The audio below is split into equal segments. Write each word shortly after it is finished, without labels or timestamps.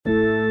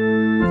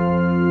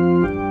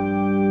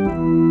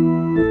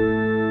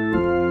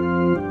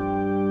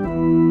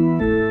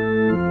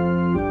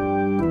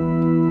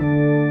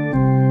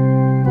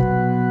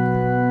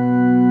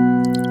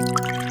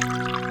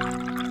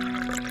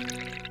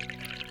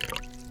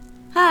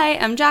Hi,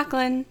 I'm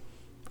Jacqueline.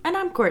 And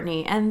I'm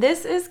Courtney, and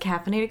this is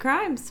Caffeinated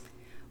Crimes.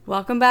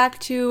 Welcome back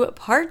to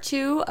part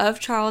 2 of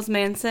Charles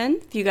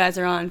Manson. If you guys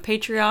are on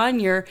Patreon,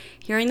 you're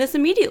hearing this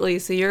immediately,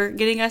 so you're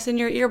getting us in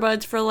your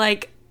earbuds for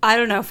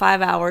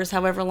 5 hours,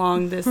 however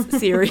long this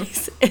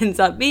series ends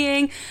up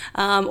being.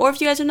 Or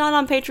if you guys are not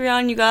on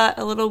Patreon, you got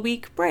a little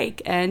week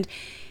break, and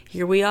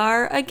here we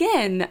are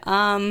again.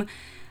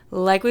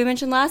 Like we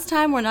mentioned last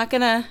time, we're not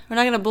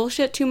gonna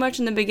bullshit too much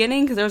in the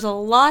beginning because there's a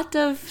lot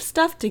of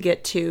stuff to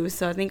get to.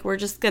 So I think we're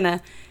just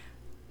gonna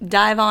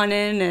dive on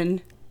in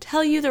and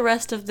tell you the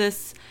rest of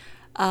this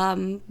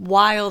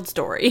wild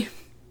story.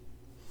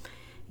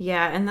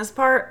 Yeah, and this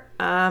part,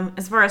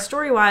 as far as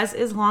story-wise,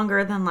 is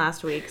longer than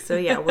last week. So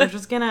yeah, we're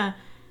just gonna,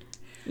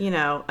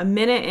 a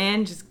minute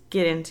in, just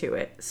get into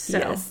it. So,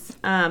 yes.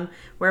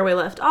 Where we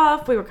left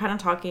off, we were kind of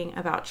talking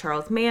about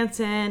Charles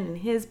Manson and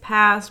his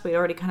past. We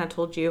already kind of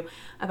told you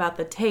about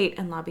the Tate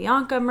and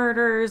LaBianca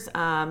murders,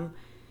 and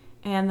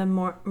the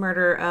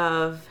murder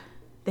of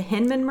the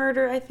Hinman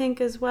murder, I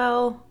think, as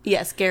well.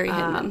 Yes, Gary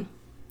Hinman.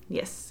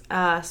 Yes.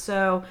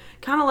 So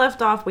kind of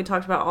left off, we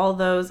talked about all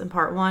those in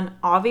part 1.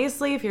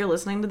 Obviously, if you're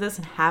listening to this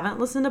and haven't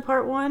listened to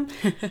part 1,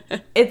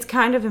 it's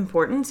kind of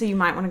important. So you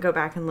might want to go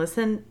back and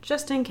listen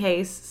just in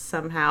case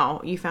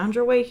somehow you found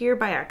your way here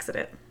by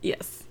accident.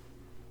 Yes.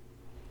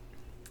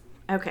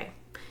 Okay.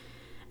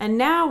 And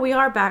now we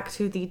are back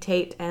to the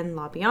Tate and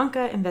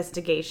LaBianca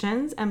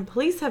investigations, and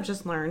police have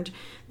just learned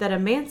that a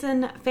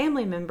Manson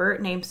family member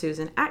named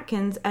Susan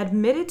Atkins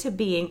admitted to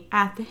being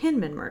at the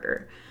Hinman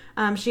murder.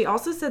 She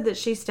also said that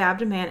she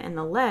stabbed a man in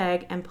the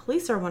leg, and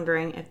police are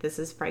wondering if this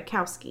is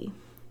Frykowski.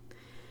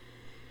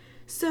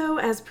 So,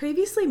 as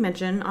previously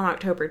mentioned, on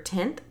October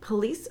 10th,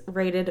 police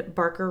raided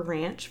Barker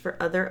Ranch for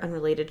other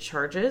unrelated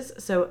charges.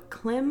 So,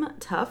 Clem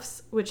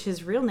Tufts, which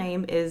his real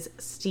name is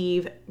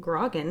Steve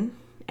Grogan,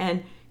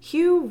 and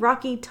Hugh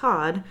Rocky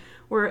Todd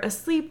were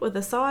asleep with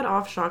a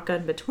sawed-off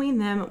shotgun between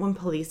them when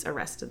police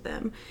arrested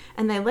them.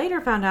 And they later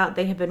found out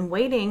they had been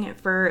waiting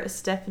for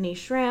Stephanie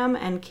Schramm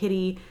and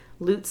Kitty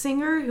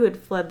Lutzinger, who had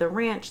fled the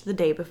ranch the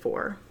day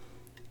before.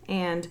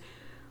 And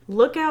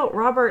lookout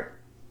Robert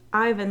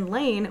Ivan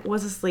Lane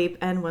was asleep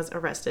and was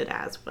arrested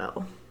as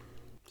well.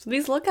 So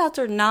these lookouts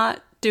are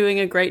not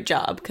doing a great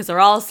job because they're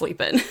all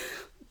sleeping.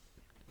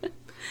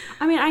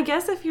 I mean, I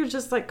guess if you're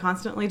just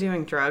constantly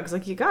doing drugs,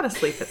 you gotta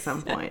sleep at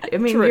some point. I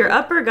mean, True. Your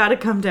upper gotta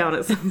come down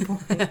at some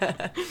point.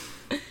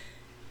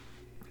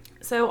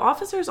 So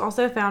officers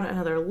also found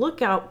another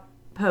lookout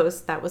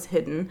post that was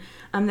hidden.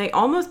 They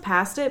almost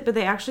passed it, but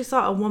they actually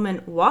saw a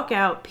woman walk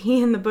out,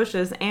 pee in the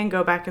bushes, and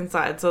go back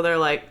inside. So they're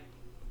like,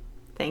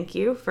 thank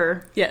you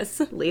for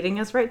leading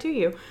us right to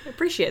you. I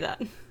appreciate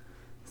that.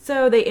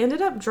 So they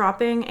ended up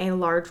dropping a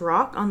large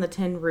rock on the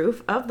tin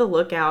roof of the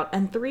lookout,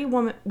 and 3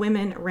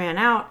 women ran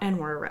out and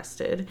were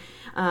arrested.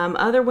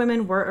 Other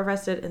women were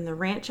arrested in the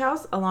ranch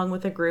house, along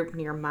with a group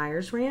near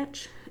Myers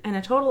Ranch. And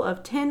a total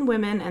of 10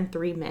 women and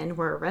 3 men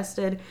were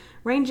arrested,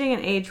 ranging in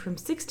age from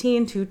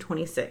 16 to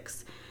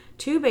 26.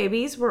 2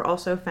 babies were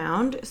also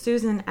found.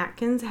 Susan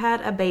Atkins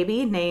had a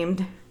baby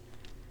named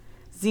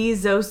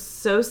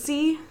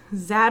Zizososi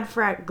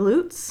Zadfrak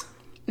Glutz.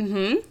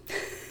 Mm-hmm.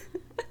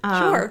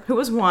 Sure. Who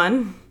was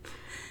 1.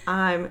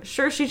 I'm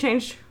sure she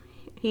changed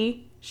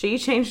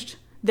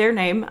their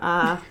name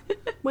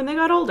when they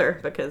got older,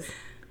 because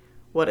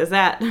what is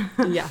that?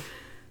 Yeah.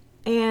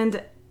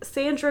 And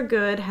Sandra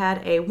Good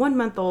had a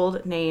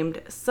 1-month-old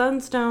named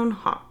Sunstone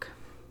Hawk.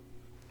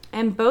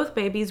 And both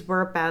babies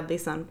were badly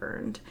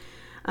sunburned.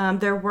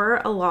 There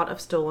were a lot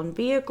of stolen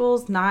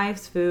vehicles,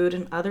 knives, food,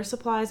 and other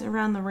supplies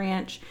around the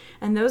ranch,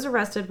 and those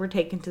arrested were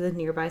taken to the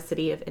nearby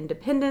city of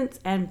Independence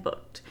and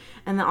booked.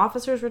 And the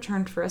officers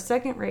returned for a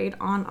second raid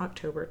on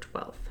October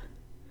 12th.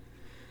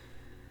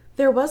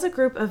 There was a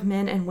group of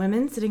men and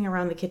women sitting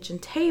around the kitchen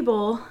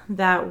table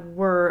that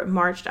were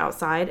marched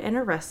outside and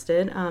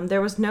arrested.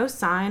 There was no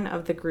sign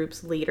of the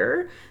group's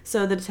leader,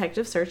 so the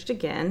detective searched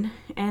again,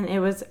 and it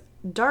was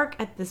dark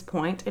at this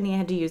point, and he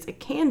had to use a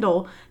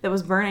candle that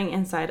was burning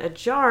inside a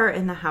jar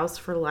in the house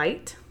for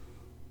light.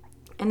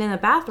 And in the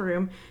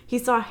bathroom, he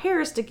saw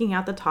hair sticking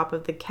out the top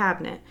of the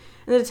cabinet.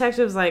 And the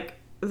detective was like,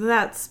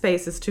 that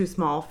space is too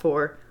small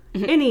for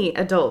any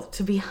adult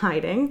to be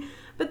hiding.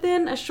 But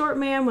then a short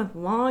man with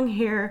long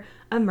hair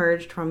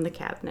emerged from the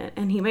cabinet,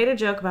 and he made a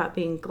joke about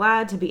being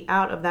glad to be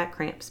out of that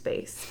cramped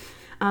space.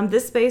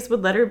 This space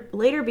would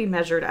later be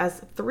measured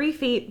as 3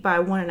 feet by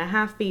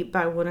 1.5 feet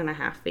by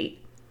 1.5 feet.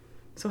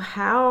 So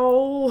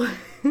how?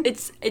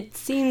 It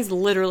seems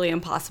literally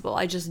impossible.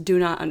 I just do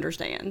not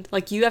understand.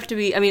 You have to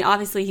be,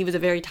 obviously he was a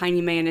very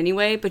tiny man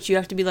anyway, but you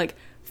have to be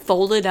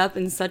folded up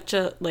in such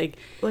a like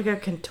a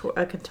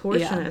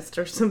contortionist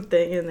or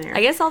something in there.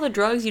 I guess all the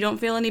drugs, you don't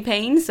feel any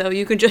pain, so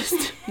you can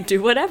just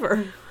do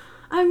whatever.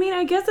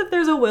 I guess if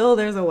there's a will,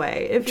 there's a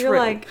way. If True. You're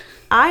like,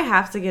 I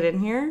have to get in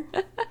here.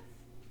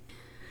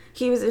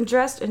 He was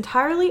dressed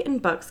entirely in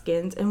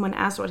buckskins, and when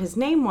asked what his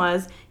name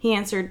was, he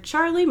answered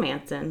Charlie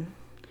Manson.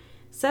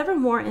 7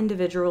 more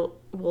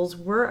individuals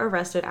were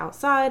arrested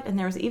outside, and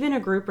there was even a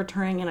group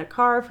returning in a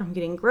car from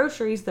getting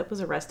groceries that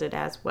was arrested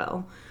as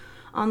well.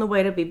 On the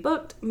way to be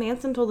booked,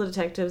 Manson told the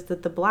detectives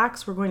that the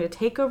blacks were going to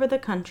take over the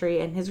country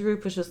and his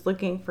group was just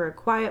looking for a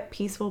quiet,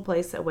 peaceful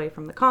place away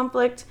from the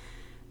conflict.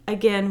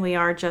 Again, we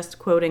are just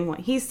quoting what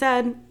he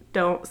said.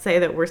 Don't say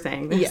that we're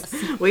saying this.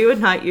 Yes. We would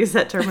not use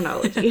that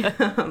terminology.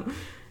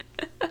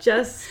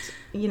 Just,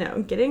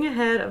 getting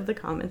ahead of the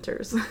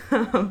commenters.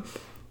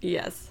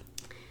 Yes.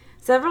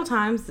 Several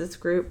times this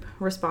group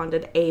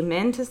responded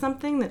amen to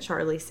something that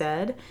Charlie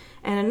said,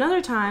 and another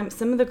time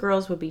some of the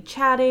girls would be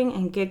chatting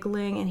and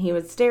giggling and he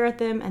would stare at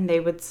them and they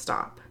would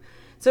stop.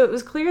 So it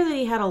was clear that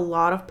he had a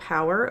lot of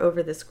power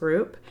over this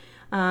group.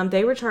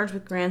 They were charged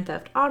with grand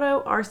theft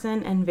auto,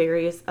 arson, and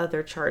various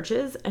other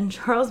charges, and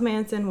Charles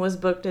Manson was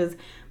booked as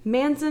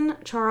Manson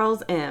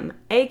Charles M.,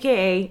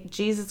 aka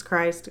Jesus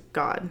Christ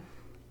God.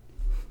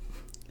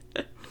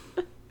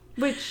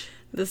 Which...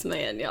 This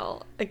man,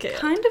 y'all. Okay.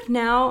 Kind of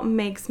now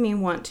makes me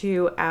want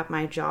to, at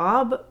my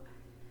job,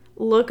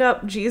 look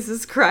up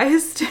Jesus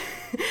Christ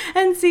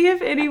and see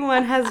if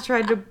anyone has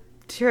tried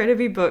to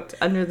be booked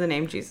under the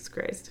name Jesus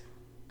Christ.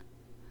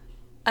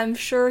 I'm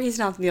sure he's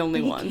not the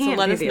only one, so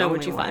let us know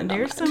what you find.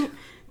 There's some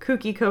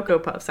kooky Cocoa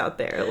Puffs out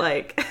there,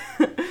 like...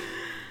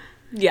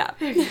 Yeah.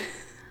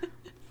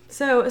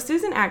 So,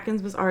 Susan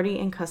Atkins was already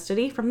in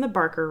custody from the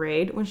Barker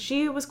raid when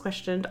she was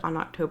questioned on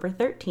October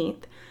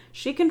 13th.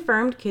 She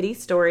confirmed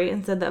Kitty's story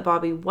and said that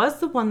Bobby was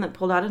the one that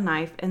pulled out a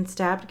knife and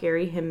stabbed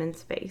Gary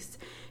Hinman's face.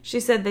 She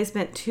said they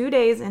spent 2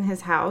 days in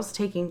his house,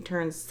 taking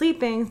turns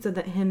sleeping so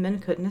that Hinman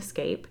couldn't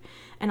escape.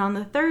 And on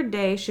the third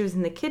day, she was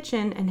in the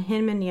kitchen and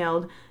Hinman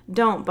yelled,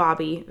 "Don't,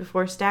 Bobby,"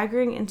 before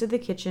staggering into the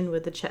kitchen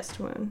with a chest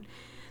wound.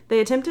 They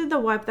attempted to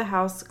wipe the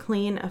house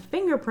clean of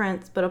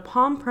fingerprints, but a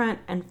palm print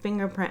and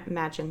fingerprint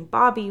matching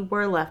Bobby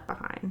were left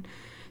behind.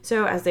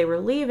 So as they were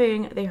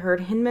leaving, they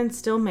heard Hinman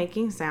still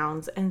making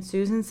sounds, and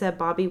Susan said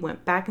Bobby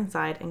went back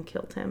inside and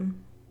killed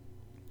him.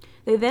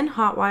 They then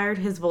hotwired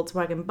his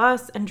Volkswagen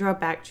bus and drove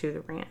back to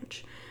the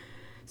ranch.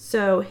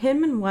 So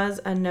Hinman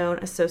was a known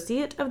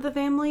associate of the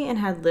family and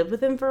had lived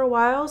with him for a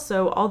while,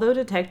 so although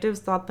detectives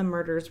thought the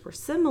murders were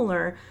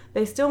similar,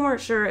 they still weren't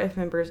sure if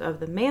members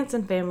of the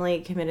Manson family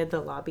committed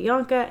the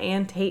LaBianca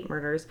and Tate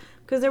murders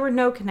because there were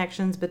no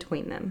connections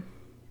between them.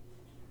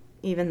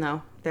 Even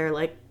though they're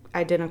like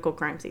identical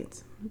crime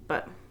scenes.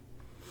 But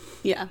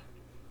yeah,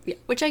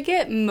 which I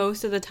get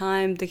most of the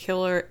time the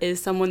killer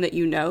is someone that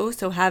you know,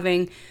 so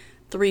having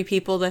 3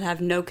 people that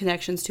have no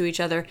connections to each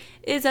other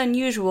is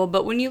unusual,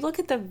 but when you look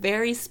at the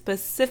very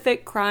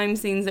specific crime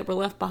scenes that were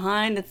left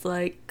behind, it's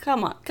like,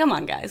 come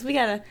on guys, we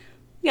gotta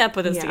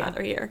put this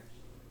together here.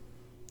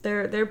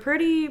 They're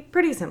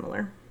pretty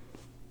similar.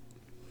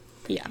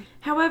 Yeah.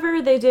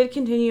 However, they did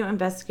continue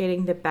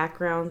investigating the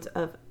backgrounds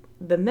of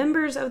the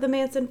members of the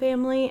Manson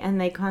family,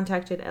 and they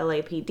contacted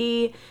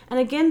LAPD and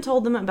again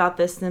told them about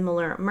this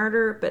similar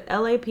murder, but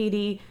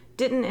LAPD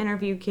didn't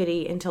interview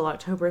Kitty until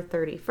October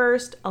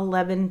 31st,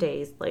 11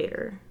 days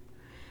later.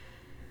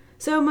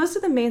 So most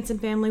of the Manson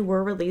family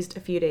were released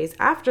a few days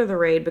after the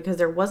raid because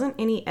there wasn't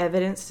any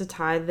evidence to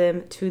tie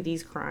them to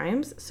these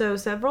crimes. So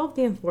several of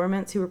the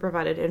informants who were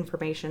provided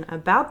information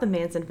about the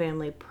Manson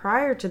family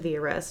prior to the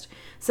arrest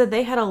said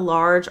they had a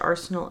large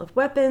arsenal of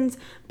weapons,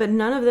 but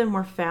none of them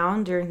were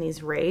found during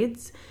these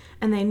raids.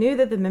 And they knew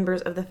that the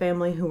members of the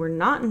family who were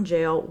not in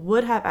jail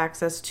would have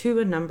access to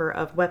a number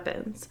of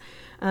weapons.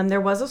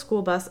 There was a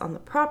school bus on the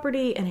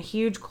property and a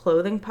huge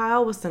clothing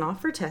pile was sent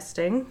off for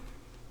testing.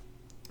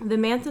 The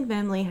Manson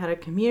family had a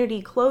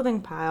community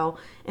clothing pile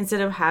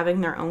instead of having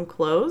their own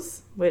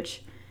clothes,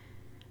 which,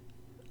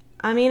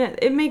 I mean,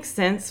 it makes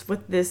sense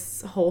with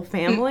this whole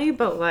family,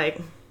 but like...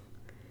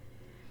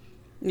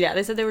 Yeah,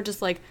 they said they were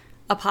just like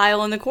a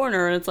pile in the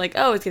corner, and it's like,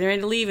 oh, it's getting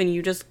ready to leave, and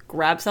you just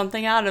grab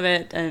something out of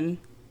it, and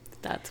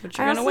that's what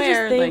you're going to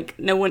wear. Like,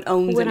 no one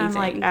owns when anything.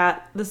 I'm like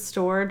at the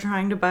store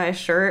trying to buy a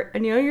shirt,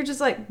 and you're just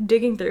like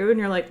digging through, and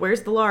you're like,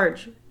 where's the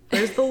large?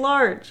 Where's the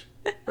large?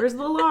 Where's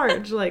the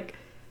large? Like...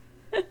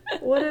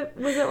 was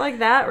it like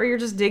that where you're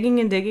just digging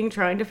and digging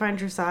trying to find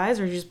your size,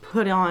 or you just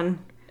put on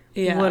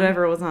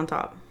whatever was on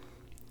top?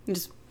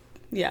 Just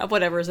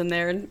whatever's in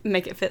there and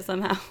make it fit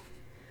somehow.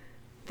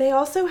 They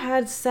also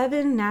had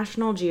 7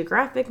 National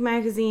Geographic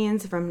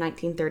magazines from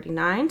 1939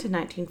 to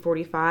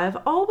 1945,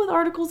 all with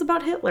articles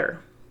about Hitler.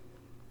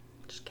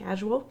 Just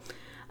casual.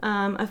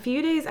 A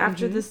few days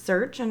after the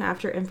search and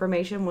after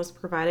information was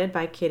provided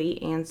by Kitty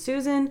and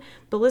Susan,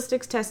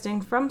 ballistics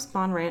testing from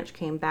Spahn Ranch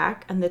came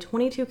back, and the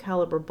 .22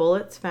 caliber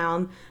bullets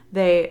found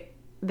they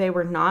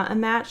were not a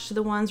match to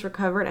the ones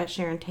recovered at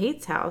Sharon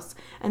Tate's house,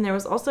 and there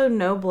was also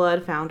no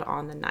blood found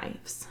on the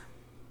knives.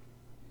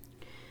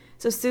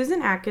 So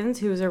Susan Atkins,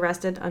 who was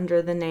arrested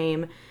under the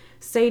name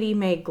Sadie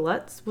Mae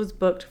Glutz, was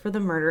booked for the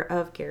murder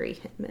of Gary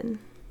Hinman.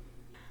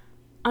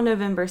 On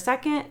November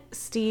 2nd,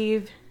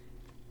 Steve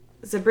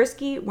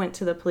Zabriskie went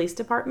to the police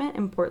department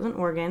in Portland,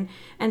 Oregon,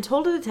 and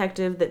told a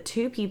detective that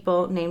 2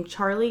 people named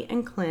Charlie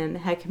and Clem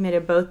had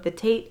committed both the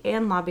Tate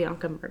and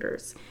LaBianca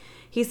murders.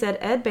 He said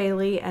Ed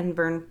Bailey and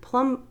Vern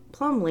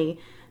Plumley,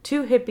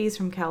 2 hippies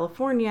from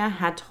California,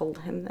 had told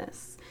him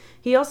this.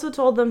 He also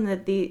told them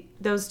that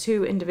those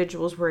two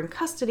individuals were in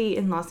custody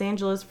in Los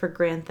Angeles for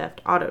grand theft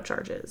auto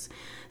charges.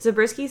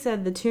 Zabriskie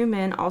said the two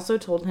men also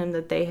told him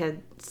that they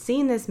had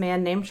seen this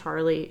man named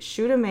Charlie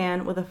shoot a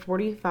man with a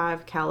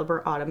 .45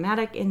 caliber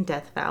automatic in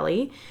Death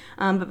Valley.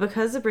 But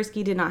because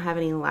Zabriskie did not have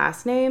any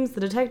last names,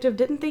 the detective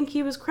didn't think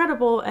he was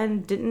credible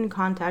and didn't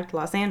contact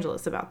Los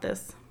Angeles about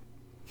this.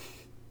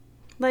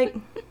 Like,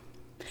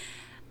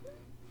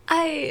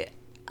 I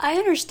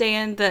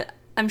understand that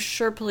I'm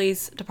sure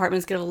police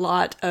departments get a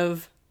lot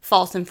of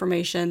false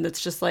information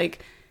that's just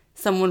like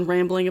someone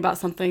rambling about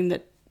something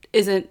that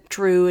isn't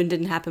true and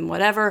didn't happen,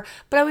 whatever.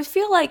 But I would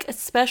feel like,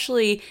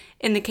 especially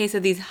in the case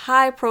of these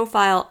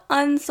high-profile,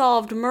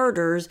 unsolved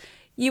murders,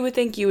 you would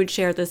think you would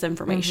share this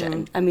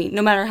information. I mean,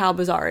 no matter how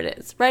bizarre it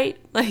is, right?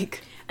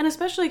 Like, and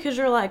especially because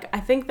you're like, I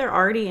think they're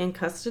already in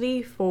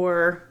custody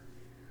for,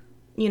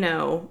 you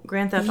know,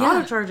 grand theft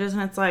auto charges,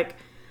 and it's like,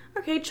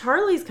 okay,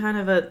 Charlie's kind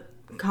of a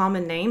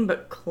common name,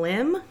 but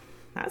Clem?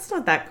 That's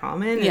not that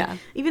common. Yeah. And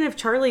even if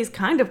Charlie's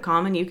kind of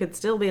common, you could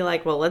still be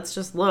like, well, let's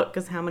just look,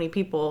 because how many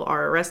people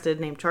are arrested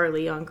named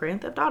Charlie on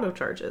grand theft auto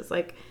charges?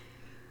 Like,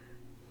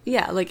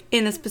 yeah, like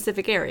in a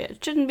specific area.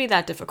 It shouldn't be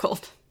that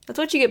difficult. That's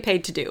what you get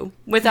paid to do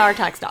with our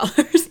tax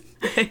dollars.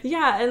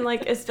 yeah, and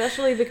like,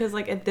 especially because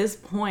like at this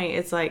point,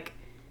 it's like,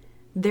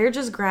 they're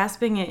just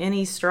grasping at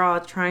any straw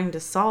trying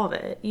to solve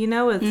it. You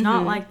know, it's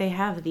not like they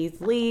have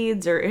these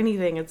leads or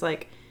anything. It's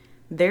like,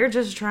 they're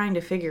just trying to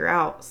figure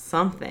out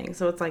something.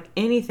 So it's like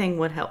anything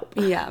would help.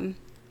 Yeah.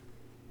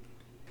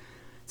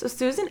 So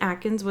Susan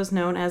Atkins was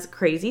known as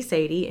Crazy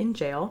Sadie in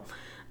jail.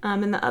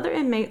 And the other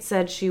inmates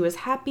said she was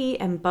happy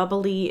and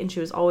bubbly and she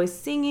was always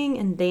singing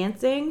and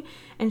dancing.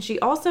 And she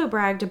also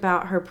bragged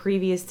about her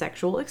previous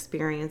sexual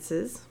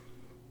experiences.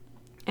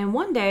 And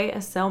one day, a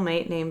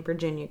cellmate named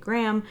Virginia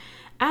Graham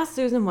asked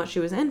Susan what she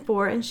was in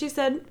for. And she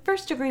said,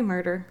 first-degree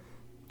murder.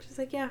 She's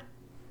like, yeah,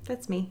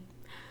 that's me.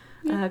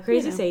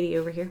 Crazy Sadie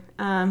over here.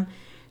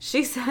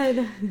 She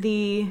said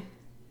the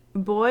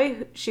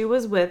boy she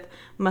was with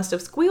must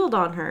have squealed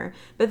on her,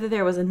 but that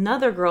there was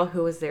another girl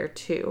who was there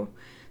too.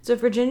 So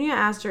Virginia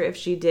asked her if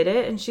she did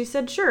it, and she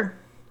said sure.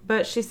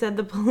 But she said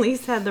the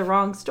police had the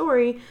wrong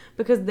story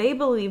because they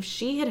believed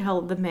she had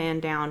held the man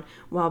down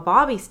while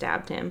Bobby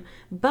stabbed him.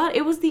 But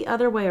it was the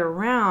other way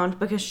around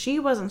because she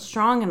wasn't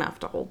strong enough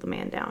to hold the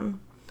man down.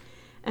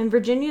 And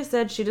Virginia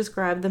said she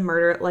described the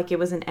murder like it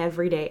was an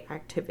everyday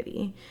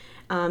activity.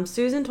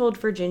 Susan told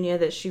Virginia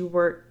that she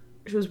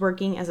was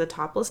working as a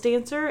topless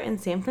dancer in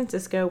San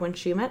Francisco when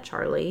she met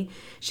Charlie.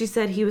 She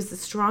said he was the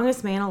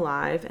strongest man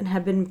alive and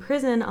had been in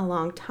prison a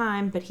long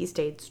time, but he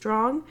stayed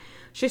strong.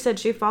 She said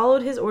she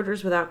followed his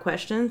orders without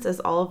questions, as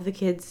all of the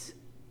kids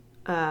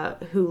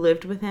who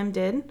lived with him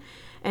did.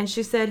 And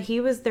she said he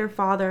was their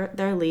father,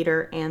 their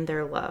leader, and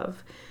their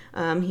love.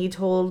 He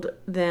told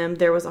them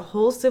there was a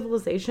whole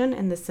civilization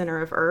in the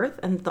center of Earth,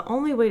 and the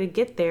only way to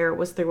get there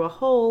was through a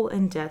hole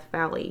in Death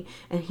Valley.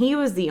 And he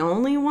was the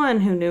only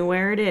one who knew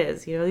where it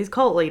is. You know, these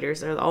cult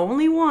leaders are the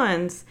only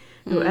ones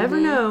who ever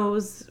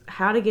knows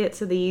how to get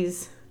to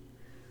these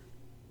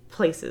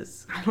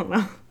places. I don't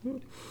know.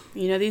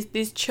 You know,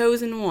 these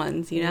chosen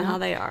ones, you know how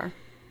they are.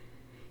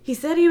 He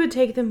said he would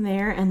take them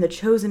there, and the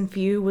chosen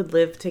few would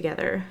live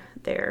together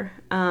there.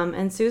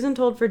 And Susan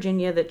told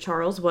Virginia that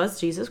Charles was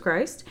Jesus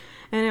Christ.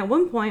 And at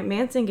one point,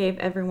 Manson gave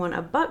everyone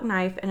a buck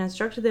knife and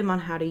instructed them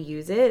on how to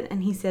use it.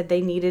 And he said they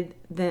needed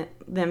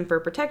them for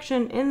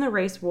protection in the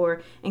race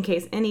war in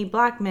case any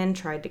black men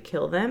tried to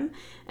kill them.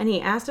 And he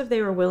asked if they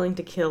were willing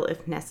to kill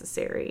if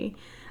necessary.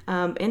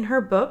 In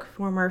her book,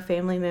 former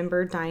family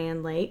member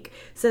Diane Lake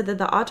said that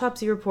the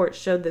autopsy report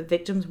showed that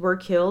victims were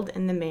killed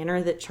in the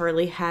manner that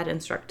Charlie had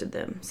instructed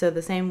them. So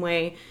the same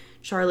way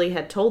Charlie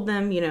had told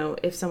them, you know,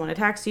 if someone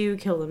attacks you,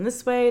 kill them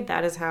this way.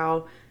 That is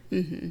how,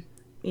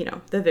 you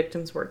know, the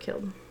victims were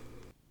killed.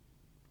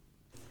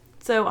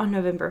 So on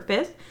November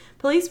 5th,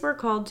 police were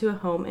called to a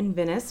home in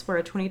Venice where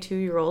a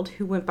 22-year-old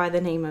who went by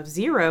the name of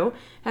Zero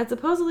had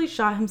supposedly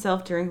shot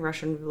himself during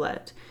Russian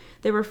roulette.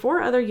 There were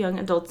 4 other young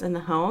adults in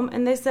the home,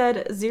 and they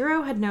said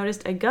Zero had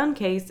noticed a gun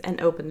case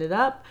and opened it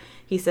up.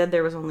 He said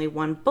there was only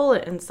 1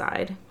 bullet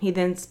inside. He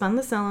then spun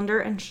the cylinder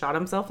and shot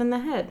himself in the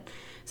head.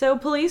 So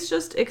police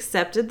just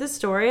accepted the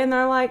story, and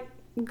they're like,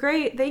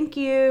 great, thank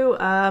you.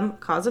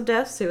 Cause of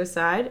death,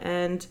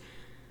 suicide.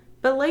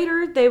 But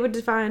later, they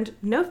would find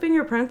no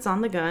fingerprints on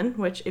the gun,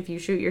 which if you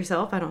shoot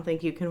yourself, I don't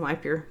think you can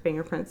wipe your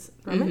fingerprints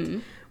from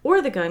it, or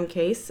the gun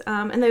case.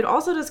 And they'd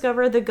also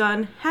discover the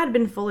gun had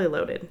been fully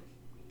loaded.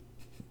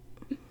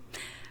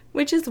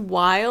 Which is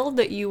wild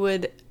that you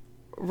would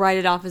write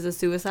it off as a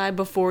suicide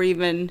before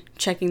even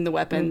checking the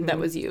weapon that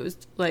was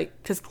used. Like,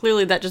 because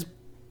clearly that just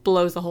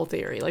blows the whole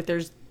theory. Like,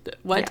 there's...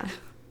 What? Yeah.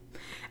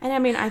 And I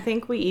mean, I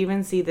think we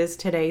even see this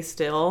today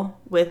still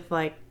with,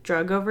 like,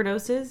 drug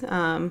overdoses.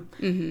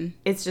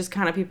 It's just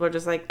kind of people are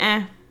just like,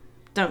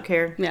 don't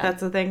care. Yeah.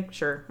 That's the thing.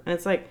 Sure. And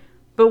it's like,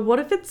 but what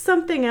if it's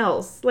something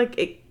else? Like,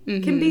 it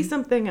can be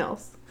something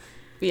else.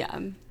 Yeah.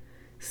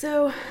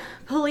 So,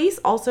 police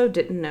also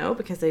didn't know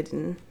because they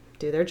didn't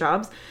do their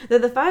jobs,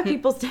 that the 5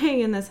 people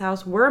staying in this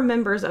house were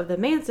members of the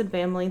Manson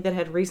family that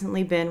had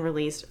recently been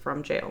released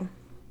from jail.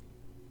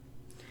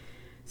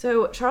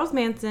 So Charles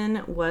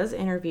Manson was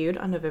interviewed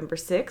on November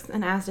 6th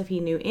and asked if he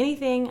knew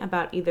anything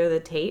about either the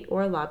Tate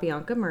or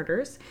LaBianca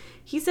murders.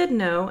 He said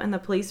no, and the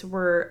police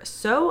were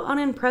so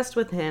unimpressed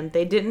with him,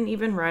 they didn't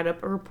even write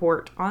up a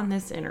report on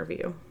this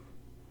interview.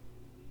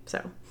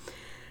 So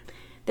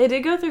they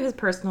did go through his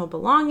personal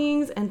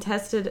belongings and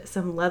tested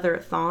some leather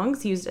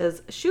thongs used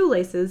as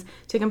shoelaces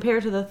to compare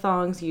to the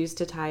thongs used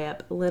to tie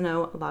up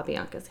Leno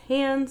LaBianca's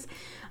hands.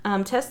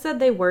 Tests said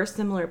they were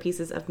similar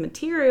pieces of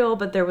material,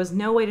 but there was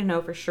no way to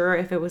know for sure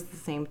if it was the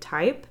same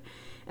type.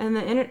 And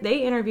they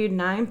interviewed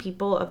 9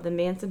 people of the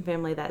Manson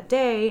family that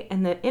day,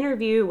 and the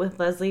interview with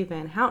Leslie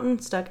Van Houten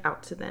stuck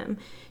out to them.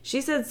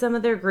 She said some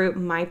of their group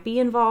might be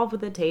involved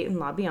with the Tate and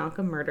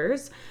LaBianca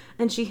murders,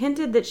 and she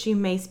hinted that she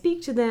may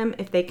speak to them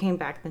if they came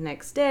back the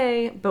next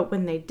day, but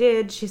when they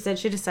did, she said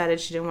she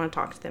decided she didn't want to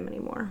talk to them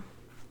anymore.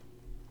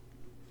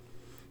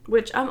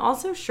 Which I'm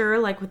also sure,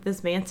 like, with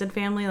this Manson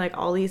family, like,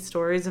 all these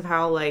stories of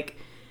how, like,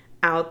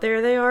 out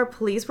there they are,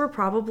 police were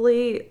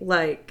probably,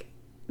 like,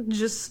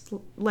 just,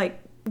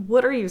 like,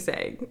 what are you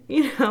saying?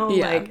 You know,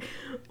 like,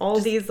 all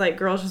these, like,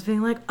 girls just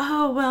being like,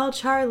 oh, well,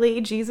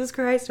 Charlie, Jesus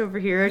Christ over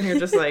here, and you're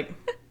just like,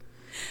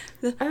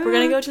 we're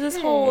gonna go to this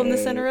hole in the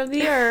center of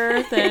the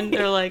earth, and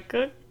they're like,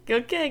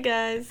 okay,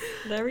 guys,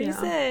 whatever you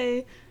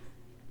say.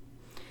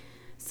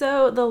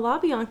 So the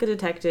LaBianca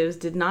detectives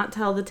did not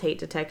tell the Tate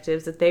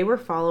detectives that they were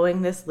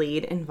following this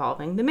lead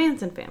involving the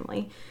Manson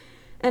family.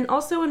 And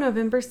also on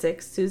November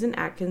 6th, Susan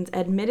Atkins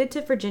admitted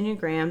to Virginia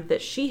Graham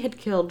that she had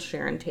killed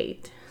Sharon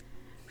Tate.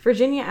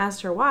 Virginia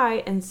asked her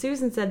why, and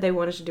Susan said they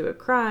wanted to do a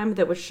crime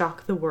that would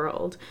shock the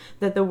world,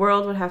 that the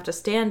world would have to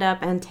stand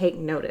up and take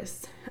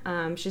notice.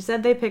 She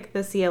said they picked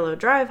the Cielo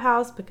Drive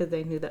house because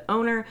they knew the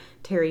owner,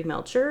 Terry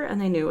Melcher, and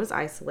they knew it was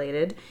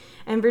isolated.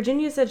 And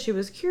Virginia said she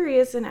was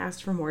curious and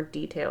asked for more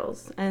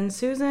details, and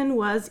Susan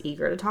was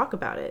eager to talk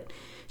about it.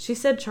 She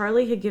said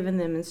Charlie had given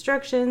them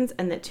instructions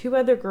and that 2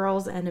 other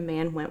girls and a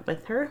man went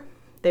with her.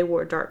 They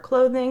wore dark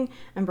clothing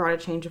and brought a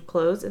change of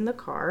clothes in the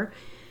car.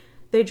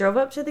 They drove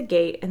up to the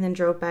gate and then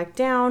drove back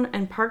down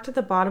and parked at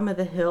the bottom of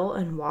the hill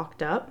and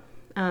walked up.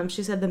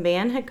 She said the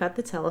man had cut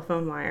the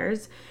telephone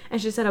wires,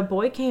 and she said a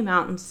boy came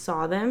out and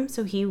saw them,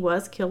 so he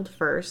was killed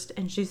first,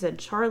 and she said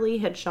Charlie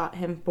had shot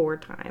him 4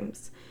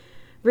 times.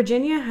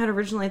 Virginia had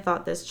originally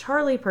thought this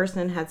Charlie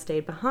person had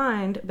stayed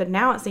behind, but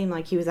now it seemed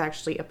like he was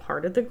actually a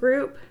part of the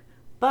group.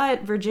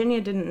 But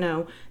Virginia didn't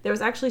know there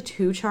was actually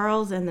 2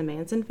 Charles in the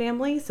Manson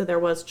family. So there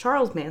was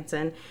Charles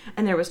Manson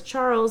and there was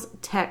Charles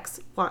Tex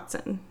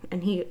Watson.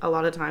 And he a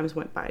lot of times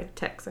went by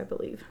Tex, I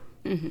believe.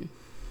 Mm-hmm.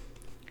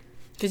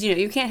 Because,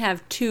 you can't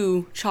have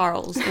 2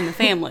 Charles in the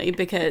family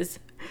because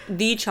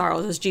the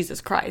Charles is Jesus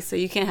Christ. So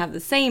you can't have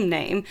the same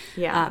name.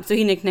 Yeah. So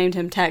he nicknamed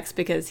him Tex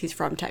because he's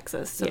from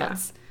Texas. So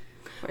that's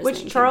where his Which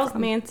name Charles came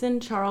from.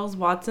 Manson, Charles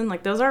Watson,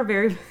 like those are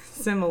very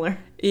similar.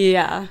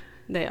 Yeah,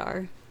 they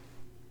are.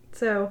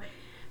 So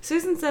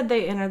Susan said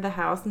they entered the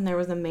house and there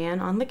was a man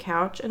on the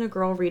couch and a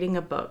girl reading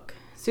a book.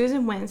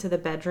 Susan went into the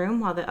bedroom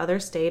while the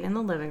others stayed in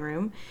the living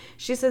room.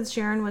 She said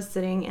Sharon was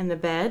sitting in the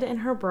bed in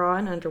her bra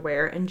and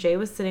underwear, and Jay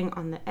was sitting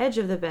on the edge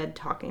of the bed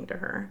talking to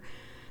her.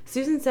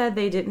 Susan said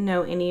they didn't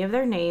know any of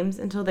their names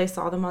until they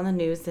saw them on the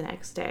news the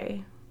next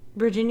day.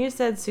 Virginia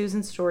said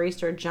Susan's story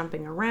started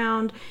jumping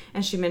around,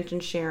 and she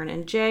mentioned Sharon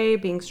and Jay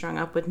being strung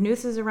up with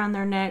nooses around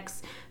their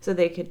necks so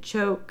they could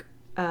choke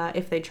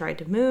if they tried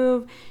to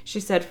move. She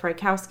said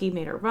Frykowski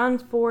made her run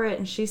for it,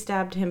 and she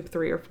stabbed him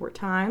 3 or 4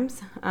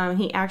 times.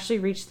 He actually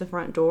reached the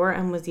front door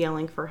and was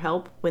yelling for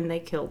help when they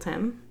killed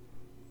him.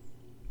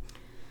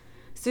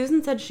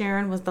 Susan said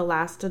Sharon was the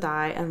last to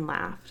die and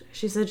laughed.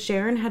 She said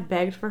Sharon had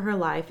begged for her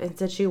life and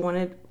said she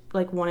wanted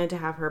to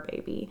have her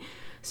baby.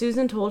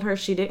 Susan told her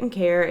she didn't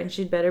care and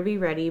she'd better be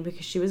ready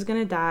because she was going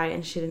to die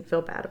and she didn't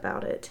feel bad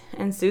about it.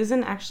 And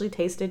Susan actually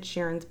tasted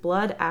Sharon's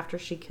blood after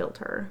she killed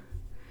her.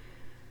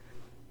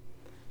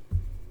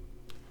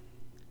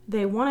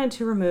 They wanted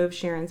to remove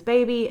Sharon's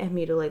baby and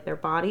mutilate their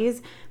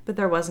bodies, but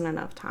there wasn't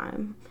enough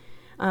time.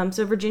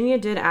 So Virginia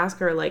did ask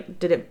her,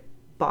 did it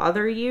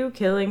bother you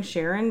killing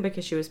Sharon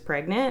because she was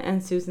pregnant?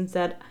 And Susan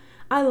said,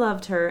 I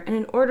loved her, and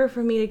in order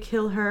for me to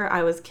kill her,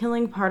 I was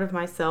killing part of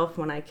myself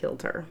when I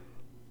killed her.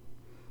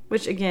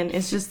 Which, again,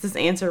 is just this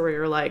answer where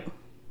you're like,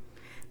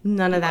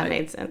 none of that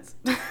made sense.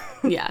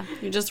 Yeah,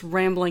 you're just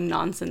rambling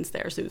nonsense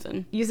there,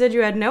 Susan. You said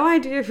you had no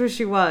idea who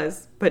she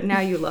was, but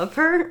now you love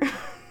her?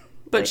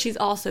 But she's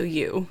also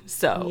you,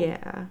 so...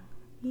 Yeah.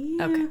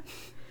 Okay.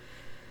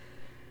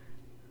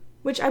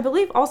 Which I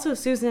believe also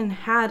Susan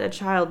had a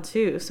child,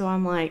 too. So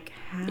I'm like,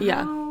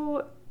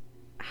 how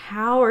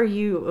are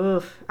you...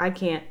 Ugh, I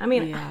can't. I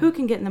mean, who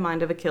can get in the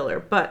mind of a killer?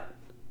 But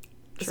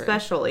True.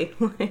 Especially.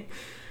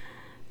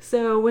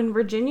 So when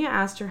Virginia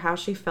asked her how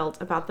she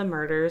felt about the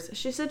murders,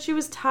 she said she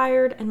was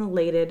tired and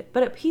elated,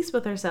 but at peace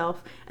with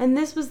herself. And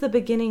this was the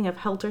beginning of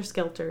Helter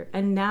Skelter.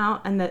 And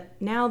that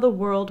now the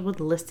world would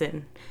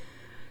listen.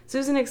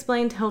 Susan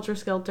explained Helter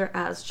Skelter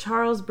as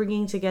Charles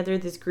bringing together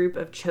this group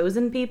of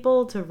chosen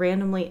people to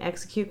randomly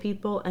execute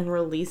people and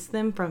release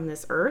them from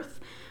this earth.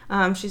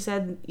 She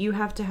said, you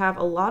have to have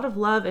a lot of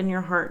love in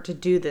your heart to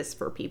do this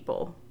for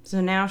people.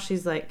 So now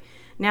she's like,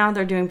 now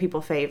they're doing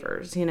people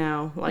favors, you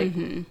know? Like,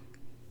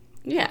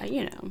 Yeah,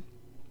 you know.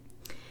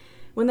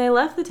 When they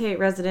left the Tate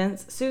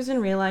residence,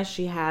 Susan realized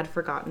she had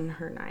forgotten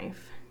her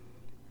knife.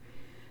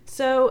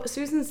 So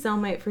Susan's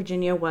cellmate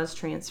Virginia was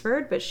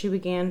transferred, but she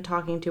began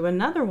talking to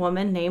another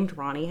woman named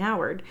Ronnie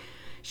Howard.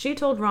 She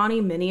told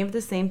Ronnie many of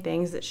the same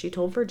things that she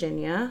told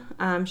Virginia.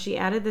 She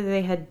added that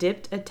they had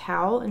dipped a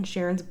towel in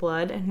Sharon's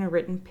blood and had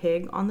written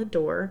pig on the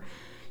door.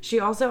 She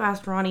also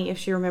asked Ronnie if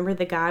she remembered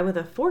the guy with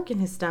a fork in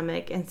his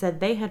stomach and said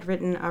they had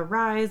written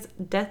Arise,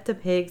 Death to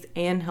Pigs,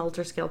 and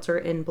Helter Skelter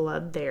in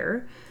blood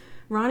there.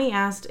 Ronnie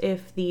asked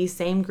if the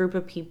same group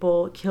of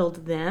people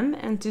killed them,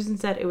 and Susan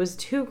said it was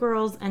 2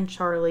 girls and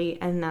Charlie,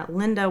 and that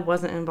Linda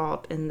wasn't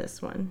involved in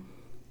this one.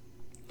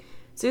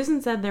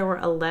 Susan said there were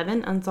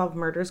 11 unsolved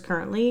murders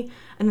currently,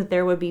 and that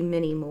there would be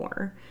many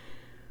more.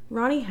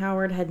 Ronnie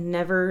Howard had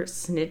never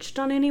snitched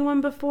on anyone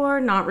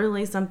before, not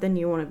really something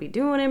you want to be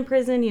doing in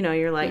prison. You know,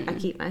 you're like, I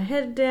keep my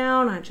head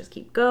down, I just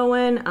keep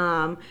going.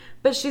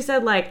 But she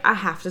said, like, I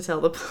have to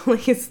tell the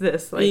police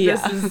this. Like,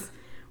 this is,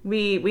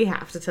 we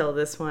have to tell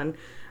this one.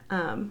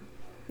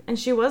 And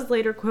she was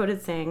later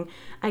quoted saying,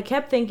 I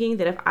kept thinking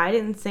that if I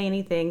didn't say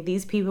anything,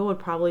 these people would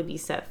probably be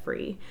set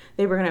free.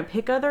 They were going to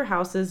pick other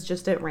houses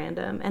just at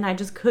random, and I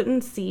just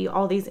couldn't see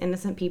all these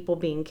innocent people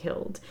being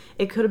killed.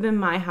 It could have been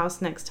my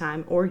house next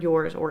time, or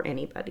yours, or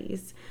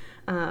anybody's.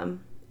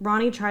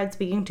 Ronnie tried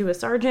speaking to a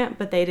sergeant,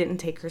 but they didn't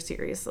take her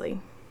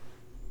seriously.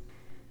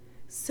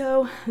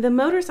 So, the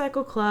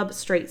motorcycle club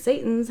Straight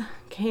Satans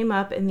came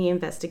up in the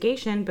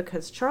investigation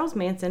because Charles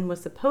Manson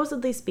was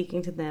supposedly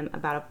speaking to them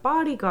about a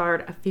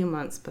bodyguard a few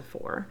months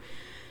before.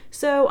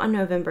 So, on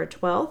November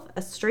 12th,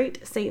 a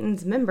Straight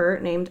Satans member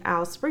named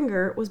Al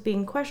Springer was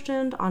being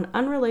questioned on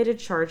unrelated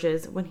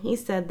charges when he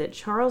said that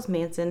Charles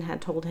Manson had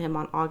told him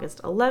on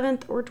August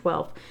 11th or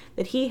 12th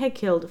that he had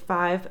killed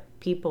 5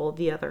 people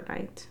the other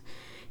night.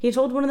 He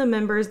told one of the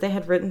members they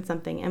had written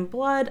something in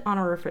blood on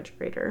a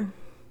refrigerator.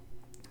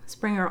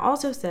 Springer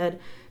also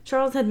said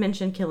Charles had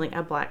mentioned killing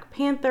a Black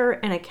Panther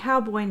and a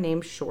cowboy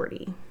named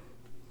Shorty.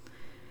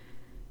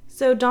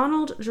 So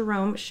Donald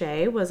Jerome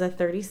Shea was a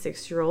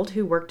 36-year-old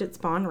who worked at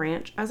Spahn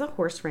Ranch as a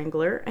horse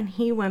wrangler, and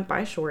he went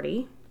by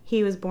Shorty.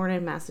 He was born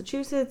in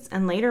Massachusetts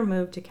and later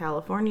moved to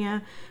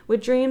California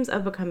with dreams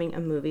of becoming a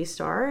movie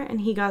star,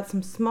 and he got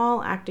some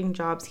small acting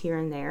jobs here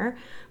and there,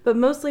 but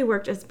mostly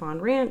worked at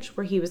Spahn Ranch,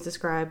 where he was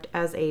described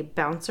as a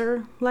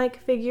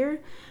bouncer-like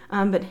figure,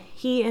 but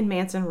he and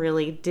Manson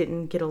really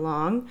didn't get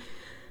along.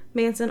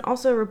 Manson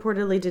also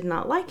reportedly did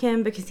not like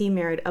him because he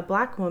married a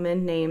Black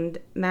woman named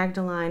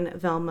Magdalene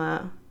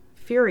Velma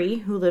Fury,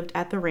 who lived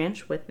at the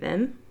ranch with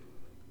them.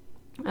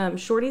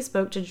 Shorty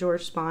spoke to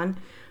George Spahn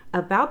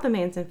about the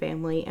Manson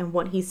family and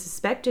what he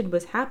suspected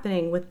was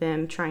happening with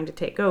them trying to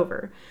take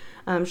over.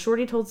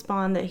 Shorty told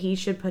Spahn that he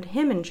should put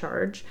him in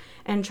charge,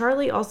 and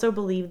Charlie also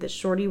believed that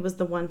Shorty was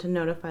the one to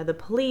notify the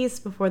police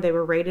before they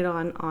were raided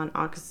on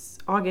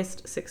August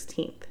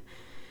 16th.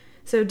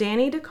 So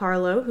Danny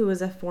DiCarlo, who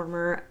was a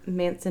former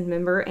Manson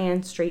member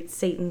and Straight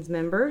Satans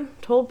member,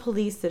 told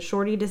police that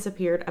Shorty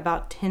disappeared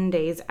about 10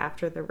 days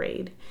after the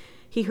raid.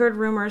 He heard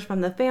rumors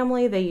from the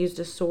family they used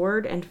a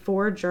sword and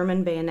 4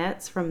 German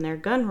bayonets from their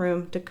gun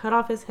room to cut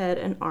off his head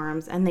and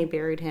arms, and they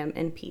buried him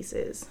in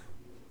pieces.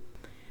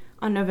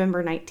 On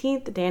November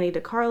 19th, Danny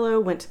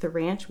DiCarlo went to the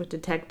ranch with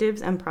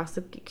detectives and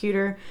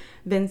prosecutor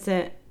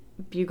Vincent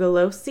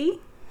Bugliosi.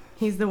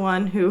 He's the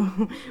one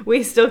who,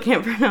 we still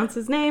can't pronounce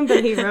his name,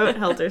 but he wrote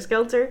Helter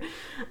Skelter.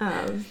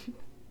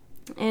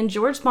 And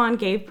George Spahn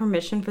gave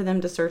permission for them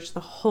to search the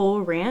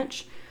whole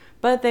ranch,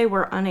 but they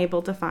were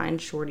unable to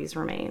find Shorty's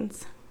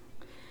remains.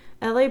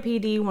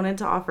 LAPD wanted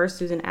to offer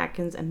Susan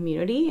Atkins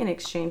immunity in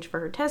exchange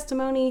for her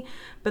testimony,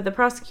 but the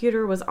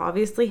prosecutor was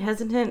obviously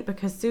hesitant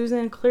because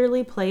Susan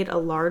clearly played a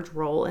large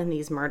role in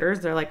these murders.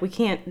 They're like, we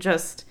can't,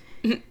 just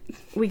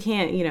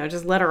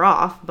let her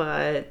off,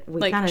 but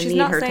we kind of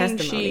need her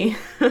testimony.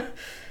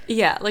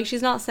 Yeah, like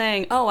she's not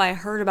saying, oh, I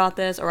heard about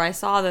this or I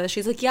saw this.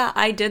 She's like, yeah,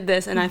 I did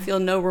this and I feel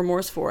no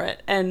remorse for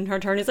it. And her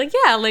attorney's like,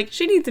 yeah, like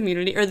she needs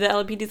immunity. Or the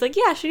LAPD's like,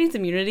 yeah, she needs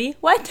immunity.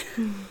 What?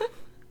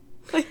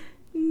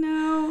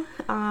 No.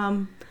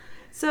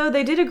 So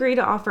they did agree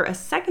to offer a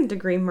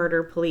second-degree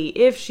murder plea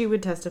if she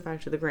would testify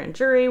to the grand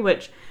jury,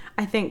 which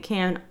I think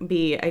can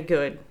be a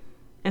good,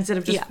 instead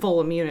of just full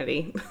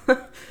immunity.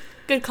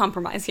 Good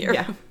compromise here.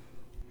 Yeah.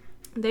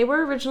 They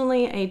were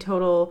originally a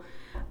total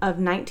of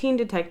 19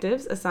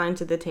 detectives assigned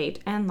to the Tate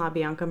and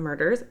LaBianca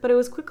murders, but it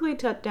was quickly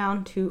cut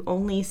down to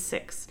only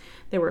 6.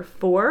 There were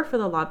 4 for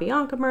the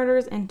LaBianca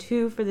murders and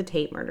 2 for the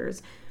Tate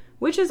murders.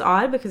 Which is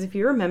odd because if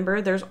you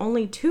remember, there's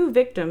only 2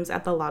 victims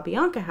at the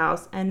LaBianca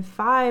house and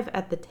 5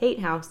 at the Tate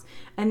house,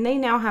 and they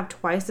now have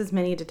twice as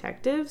many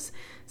detectives.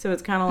 So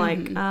it's kind of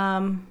like,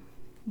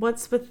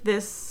 what's with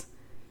this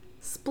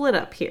split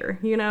up here?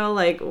 You know,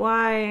 like,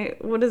 why?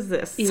 What is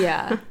this?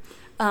 Yeah.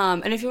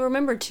 And if you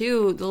remember,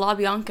 too, the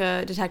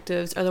LaBianca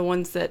detectives are the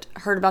ones that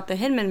heard about the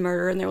Hinman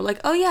murder, and they were like,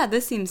 oh, yeah,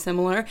 this seems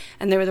similar.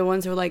 And they were the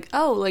ones who were like,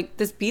 oh, like,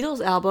 this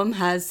Beatles album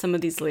has some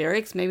of these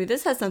lyrics. Maybe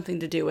this has something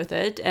to do with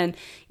it. And,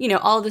 you know,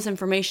 all this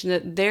information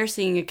that they're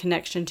seeing a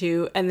connection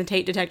to, and the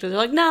Tate detectives are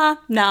like,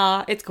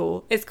 nah, it's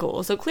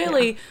cool. So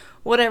clearly,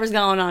 whatever's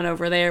going on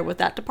over there with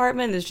that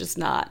department is just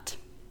not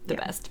the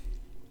best.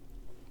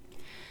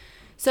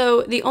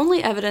 So the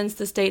only evidence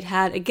the state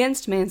had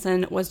against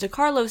Manson was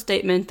DeCarlo's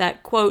statement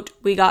that, quote,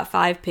 we got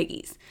 5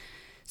 piggies.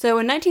 So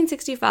in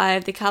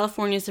 1965, the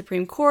California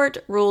Supreme Court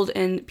ruled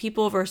in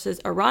People v.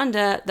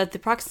 Aranda that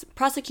the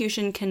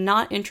prosecution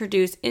cannot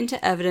introduce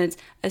into evidence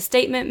a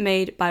statement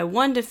made by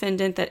one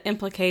defendant that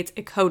implicates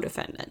a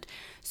co-defendant.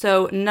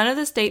 So none of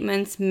the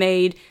statements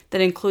made that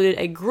included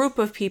a group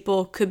of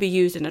people could be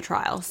used in a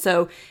trial.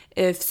 So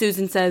if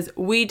Susan says,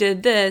 we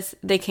did this,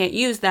 they can't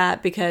use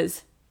that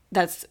because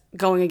that's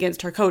going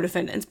against her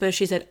co-defendants. But if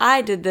she said,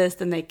 I did this,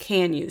 then they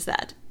can use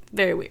that.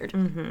 Very weird.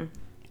 Mm-hmm.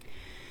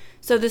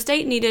 So the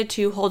state needed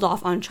to hold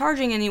off on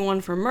charging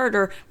anyone for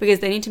murder because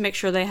they need to make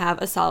sure they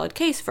have a solid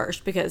case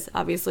first. Because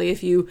obviously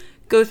if you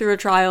go through a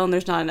trial and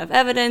there's not enough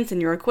evidence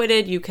and you're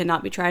acquitted, you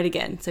cannot be tried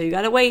again. So you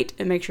got to wait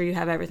and make sure you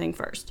have everything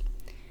first.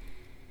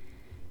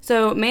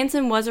 So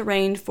Manson was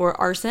arraigned for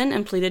arson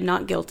and pleaded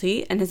not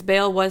guilty, and his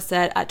bail was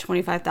set at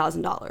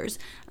 $25,000.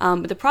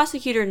 But the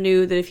prosecutor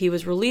knew that if he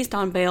was released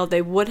on bail,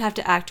 they would have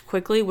to act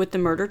quickly with the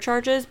murder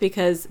charges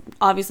because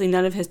obviously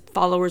none of his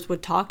followers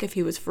would talk if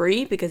he was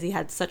free because he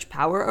had such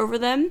power over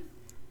them.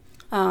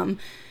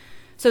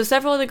 So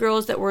several of the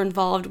girls that were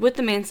involved with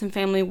the Manson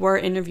family were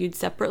interviewed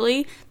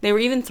separately. They were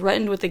even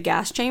threatened with a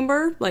gas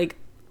chamber, like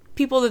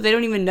people that they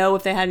don't even know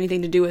if they had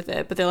anything to do with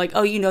it. But they're like,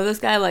 oh, you know this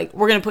guy? Like,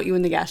 we're going to put you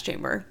in the gas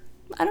chamber.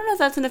 I don't know if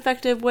that's an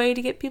effective way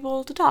to get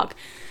people to talk.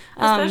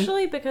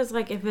 Especially because,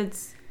 like, if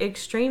it's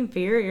extreme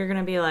fear, you're going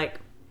to be like,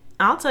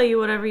 I'll tell you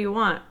whatever you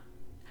want.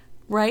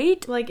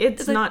 Right? Like,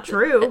 it's not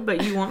true,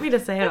 but you want me to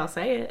say it, I'll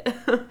say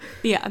it.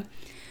 Yeah.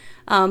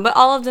 But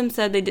all of them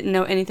said they didn't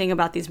know anything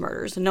about these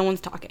murders, and no one's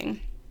talking.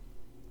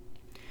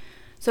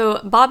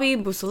 So Bobby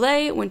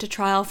Beausoleil went to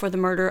trial for the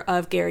murder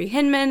of Gary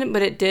Hinman,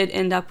 but it did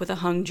end up with a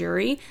hung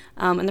jury,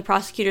 and the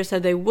prosecutor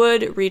said they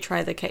would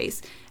retry the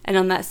case. And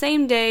on that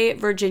same day,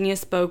 Virginia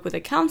spoke with a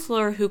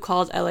counselor who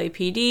called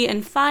LAPD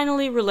and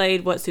finally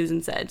relayed what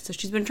Susan said. So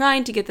she's been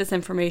trying to get this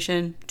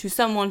information to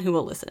someone who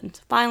will listen.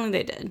 So finally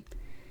they did.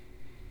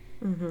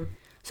 Mm-hmm.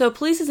 So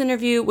police's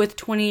interview with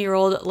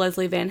 20-year-old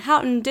Leslie Van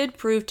Houten did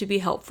prove to be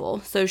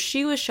helpful. So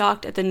she was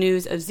shocked at the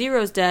news of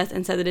Zero's death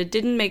and said that it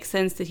didn't make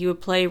sense that he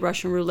would play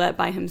Russian roulette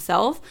by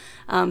himself.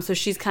 So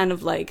she's kind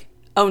of like,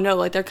 oh no,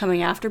 like they're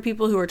coming after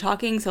people who are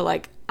talking. So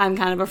like, I'm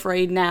kind of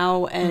afraid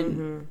now.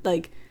 And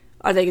like,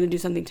 are they going to do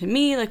something to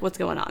me? Like, what's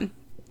going on?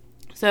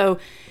 So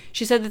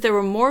she said that there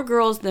were more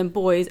girls than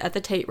boys at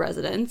the Tate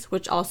residence,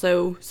 which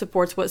also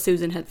supports what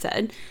Susan had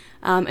said.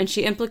 And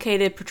she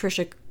implicated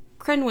Patricia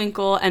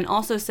Krenwinkel and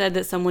also said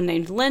that someone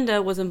named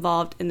Linda was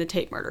involved in the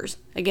Tate murders.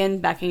 Again,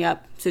 backing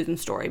up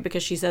Susan's story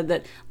because she said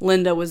that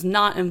Linda was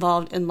not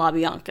involved in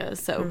LaBianca.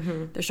 So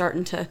they're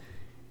starting to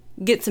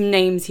get some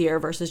names here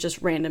versus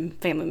just random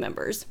family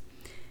members.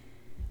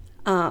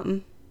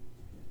 So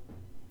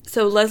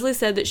Leslie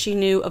said that she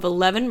knew of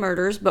 11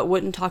 murders but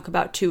wouldn't talk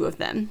about 2 of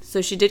them.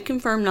 So she did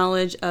confirm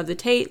knowledge of the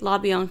Tate,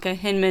 LaBianca,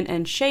 Hinman,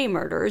 and Shea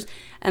murders.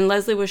 And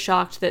Leslie was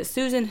shocked that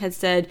Susan had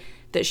said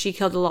that she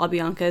killed the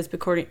LaBiancas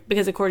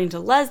because according to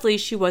Leslie,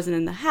 she wasn't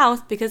in the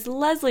house because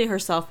Leslie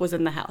herself was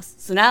in the house.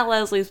 So now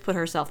Leslie's put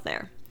herself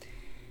there.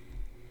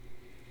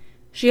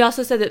 She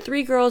also said that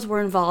 3 girls were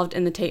involved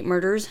in the Tate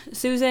murders,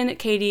 Susan,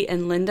 Katie,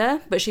 and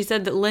Linda, but she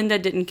said that Linda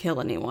didn't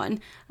kill anyone.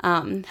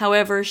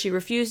 However, she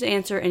refused to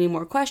answer any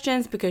more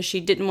questions because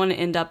she didn't want to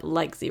end up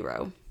like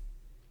Zero.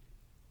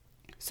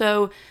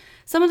 So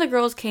some of the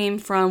girls came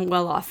from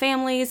well-off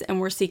families and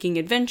were seeking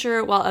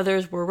adventure, while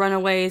others were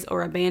runaways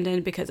or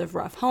abandoned because of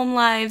rough home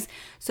lives.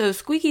 So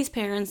Squeaky's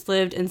parents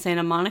lived in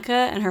Santa Monica,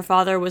 and her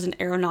father was an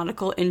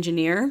aeronautical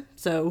engineer.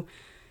 So,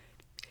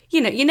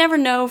 you know, you never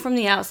know from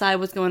the outside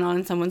what's going on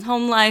in someone's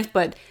home life,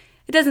 but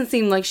it doesn't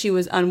seem like she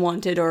was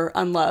unwanted or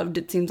unloved.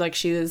 It seems like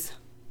she was,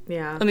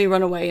 let me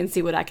run away and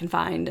see what I can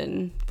find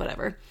and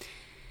whatever.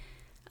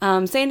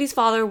 Sandy's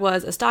father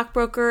was a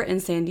stockbroker in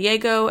San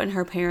Diego, and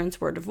her parents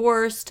were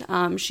divorced.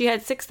 She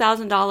had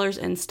 $6,000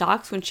 in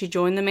stocks when she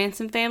joined the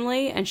Manson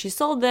family, and she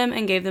sold them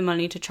and gave the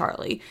money to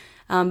Charlie.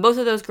 Both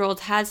of those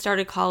girls had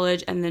started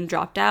college and then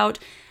dropped out,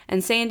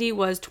 and Sandy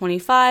was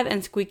 25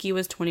 and Squeaky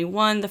was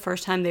 21 the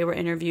first time they were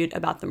interviewed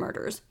about the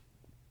murders.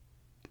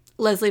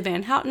 Leslie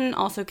Van Houten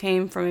also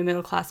came from a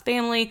middle-class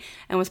family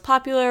and was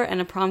popular and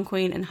a prom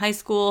queen in high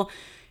school.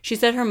 She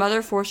said her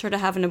mother forced her to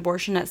have an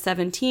abortion at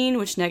 17,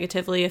 which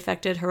negatively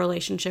affected her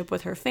relationship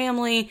with her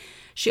family.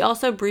 She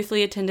also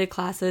briefly attended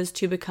classes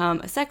to become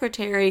a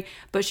secretary,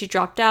 but she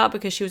dropped out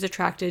because she was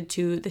attracted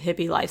to the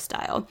hippie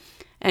lifestyle.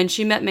 And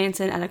she met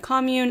Manson at a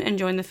commune and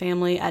joined the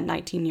family at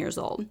 19 years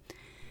old.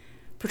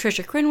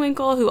 Patricia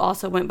Krenwinkel, who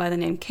also went by the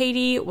name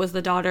Katie, was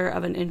the daughter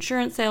of an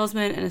insurance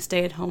salesman and a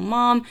stay-at-home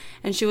mom,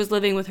 and she was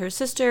living with her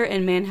sister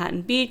in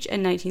Manhattan Beach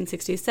in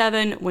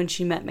 1967 when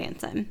she met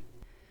Manson.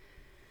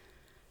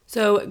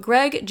 So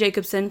Greg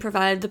Jacobson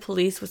provided the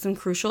police with some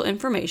crucial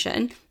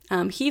information.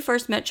 He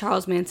first met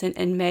Charles Manson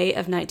in May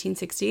of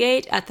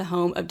 1968 at the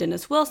home of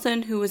Dennis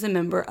Wilson, who was a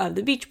member of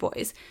the Beach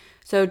Boys.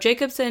 So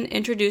Jacobson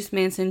introduced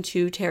Manson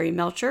to Terry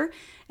Melcher,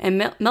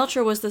 and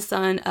Melcher was the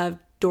son of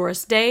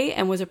Doris Day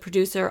and was a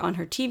producer on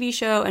her TV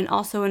show and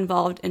also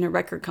involved in a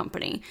record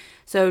company.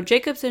 So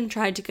Jacobson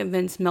tried to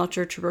convince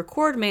Melcher to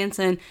record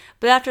Manson,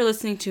 but after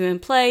listening to him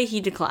play, he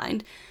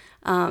declined.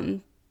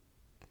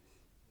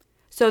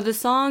 So the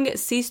song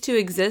Cease to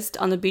Exist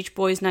on the Beach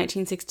Boys'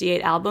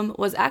 1968 album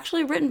was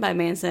actually written by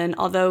Manson,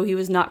 although he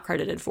was not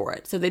credited for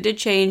it. So they did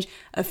change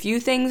a few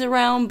things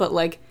around,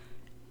 but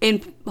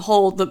in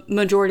whole, the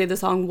majority of the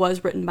song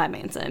was written by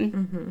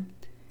Manson,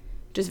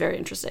 which is very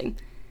interesting.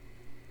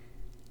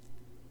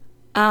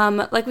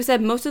 Like we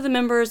said, most of the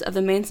members of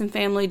the Manson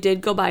family did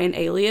go by an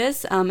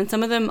alias, and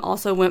some of them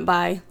also went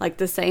by,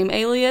 the same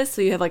alias,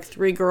 so you have,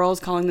 3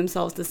 girls calling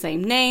themselves the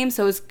same name,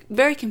 so it's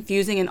very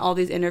confusing in all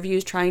these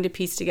interviews trying to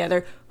piece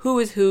together who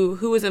is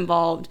who is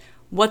involved,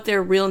 what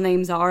their real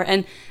names are,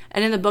 and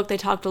in the book they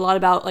talked a lot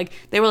about,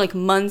 they were,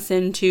 months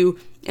into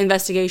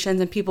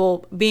investigations and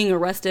people being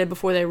arrested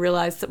before they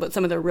realized what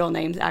some of their real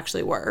names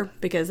actually were,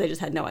 because they just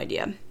had no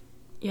idea.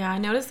 Yeah, I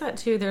noticed that,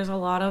 too. There's a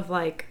lot of,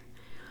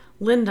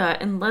 Linda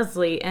and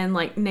Leslie and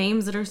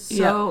names that are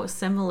so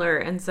similar,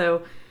 and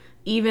so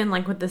even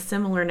with the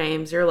similar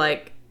names you're you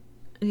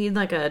need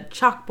a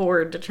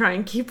chalkboard to try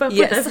and keep up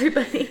with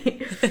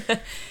everybody.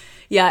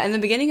 Yeah, in the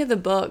beginning of the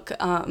book,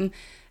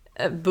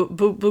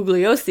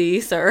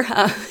 Bugliosi, sir,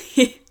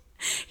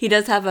 he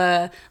does have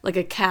a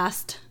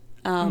cast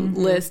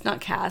list, not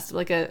cast, who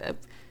they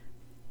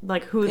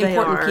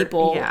are, important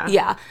people.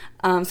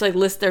 So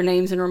list their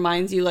names and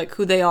reminds you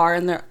who they are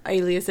and their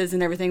aliases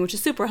and everything, which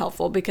is super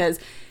helpful because,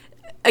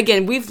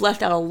 again, we've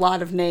left out a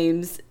lot of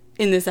names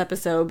in this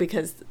episode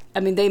because,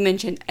 they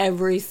mention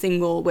every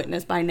single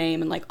witness by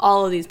name and,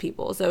 all of these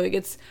people. So it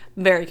gets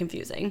very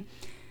confusing.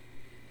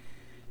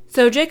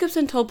 So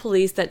Jacobson told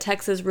police that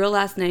Tex's real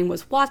last name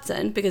was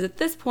Watson because at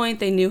this point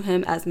they knew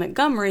him as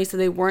Montgomery, so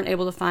they weren't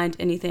able to find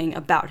anything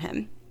about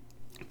him.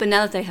 But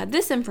now that they had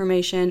this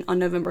information, on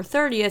November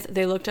 30th,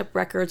 they looked up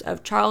records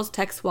of Charles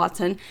Tex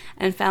Watson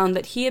and found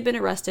that he had been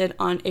arrested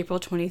on April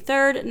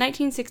 23rd,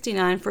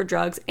 1969 for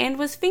drugs and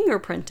was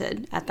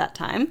fingerprinted at that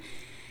time.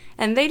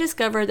 And they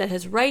discovered that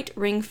his right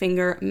ring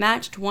finger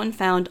matched one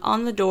found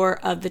on the door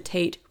of the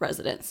Tate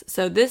residence.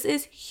 So this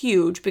is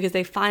huge because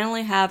they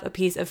finally have a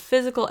piece of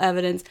physical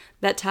evidence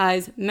that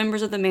ties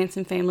members of the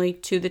Manson family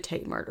to the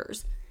Tate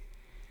murders.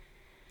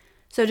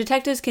 So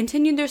detectives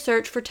continued their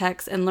search for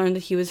Tex and learned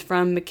that he was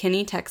from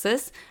McKinney,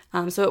 Texas.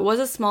 So it was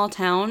a small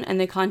town, and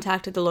they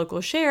contacted the local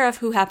sheriff,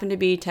 who happened to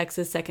be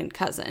Tex's second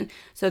cousin.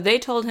 So they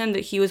told him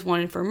that he was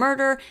wanted for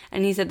murder,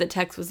 and he said that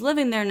Tex was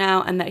living there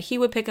now and that he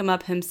would pick him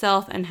up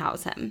himself and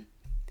house him.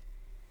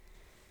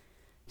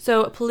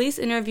 So police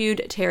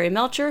interviewed Terry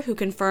Melcher, who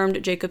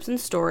confirmed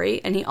Jacobson's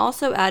story, and he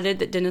also added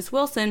that Dennis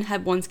Wilson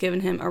had once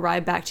given him a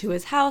ride back to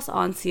his house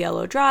on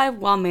Cielo Drive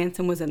while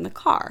Manson was in the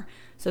car.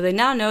 So they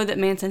now know that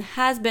Manson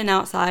has been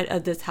outside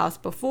of this house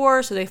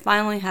before, so they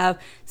finally have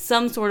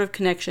some sort of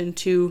connection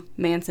to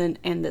Manson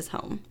and this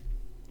home.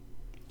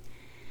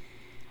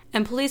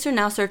 And police are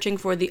now searching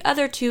for the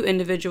other 2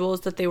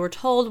 individuals that they were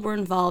told were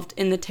involved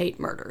in the Tate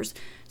murders.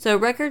 So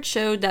records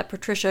showed that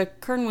Patricia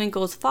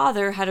Krenwinkel's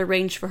father had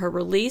arranged for her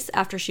release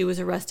after she was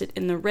arrested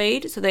in the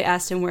raid, so they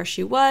asked him where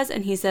she was,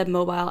 and he said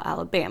Mobile,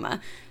 Alabama.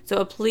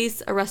 So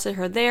police arrested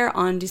her there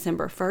on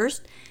December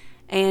 1st.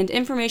 And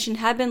information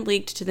had been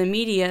leaked to the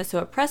media, so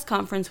a press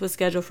conference was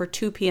scheduled for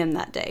 2 p.m.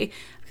 that day.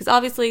 Because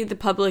obviously the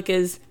public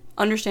is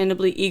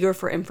understandably eager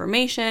for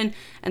information,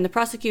 and the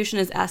prosecution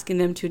is asking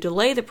them to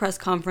delay the press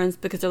conference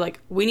because they're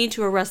we need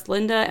to arrest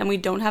Linda, and we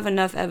don't have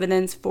enough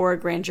evidence for a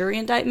grand jury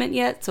indictment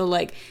yet, so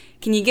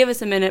can you give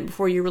us a minute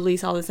before you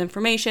release all this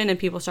information and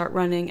people start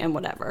running and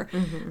whatever.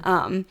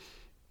 And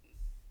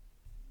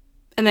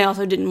they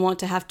also didn't want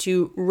to have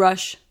to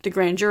rush the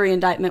grand jury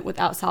indictment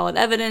without solid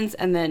evidence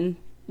and then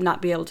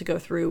not be able to go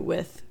through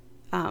with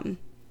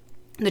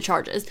the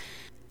charges.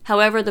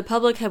 However, the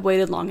public had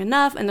waited long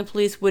enough and the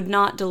police would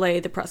not delay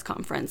the press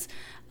conference.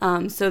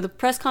 So the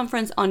press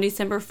conference on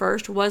December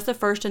 1st was the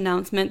first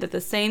announcement that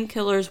the same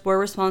killers were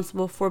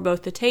responsible for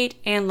both the Tate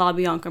and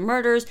LaBianca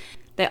murders.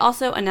 They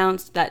also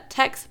announced that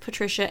Tex,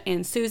 Patricia,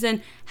 and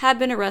Susan had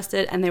been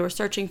arrested and they were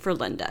searching for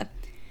Linda.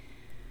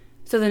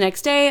 So the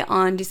next day,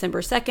 on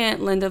December 2nd,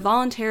 Linda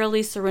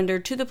voluntarily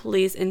surrendered to the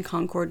police in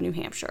Concord, New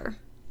Hampshire.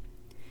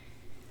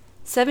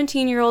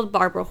 17-year-old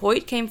Barbara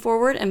Hoyt came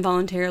forward and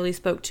voluntarily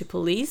spoke to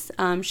police.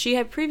 She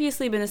had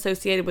previously been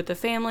associated with the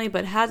family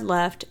but had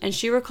left, and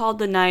she recalled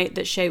the night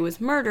that Shay was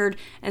murdered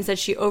and said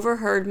she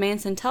overheard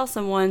Manson tell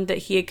someone that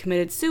he had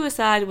committed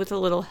suicide with a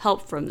little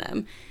help from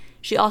them.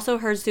 She also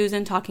heard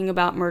Susan talking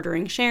about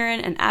murdering Sharon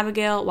and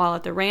Abigail while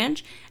at the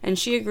ranch, and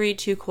she agreed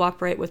to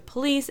cooperate with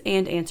police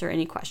and answer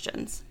any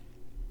questions.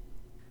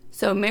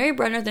 So Mary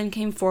Brenner then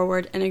came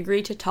forward and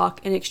agreed to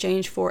talk in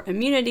exchange for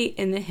immunity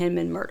in the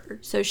Hinman murder.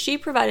 So she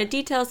provided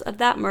details of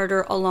that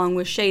murder along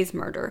with Shay's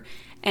murder,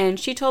 and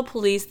she told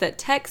police that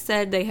Tex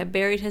said they had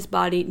buried his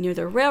body near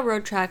the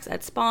railroad tracks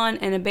at Spawn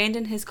and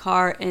abandoned his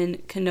car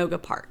in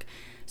Canoga Park.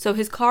 So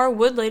his car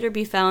would later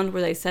be found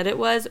where they said it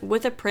was,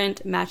 with a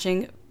print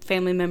matching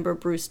family member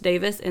Bruce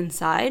Davis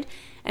inside,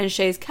 and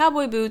Shay's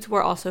cowboy boots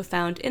were also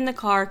found in the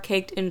car,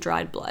 caked in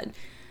dried blood.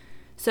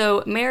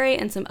 So Mary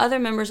and some other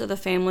members of the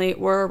family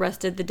were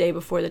arrested the day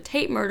before the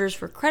Tate murders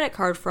for credit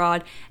card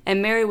fraud, and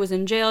Mary was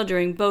in jail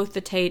during both the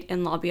Tate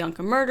and LaBianca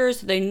murders,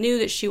 so they knew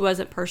that she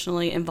wasn't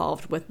personally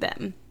involved with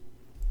them.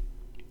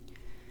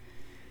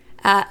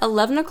 At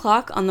 11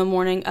 o'clock on the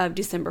morning of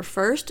December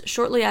 1st,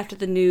 shortly after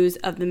the news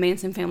of the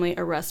Manson family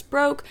arrest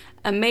broke,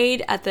 a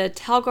maid at the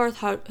Talgarth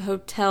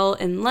Hotel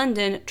in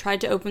London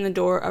tried to open the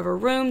door of a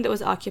room that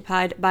was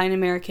occupied by an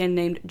American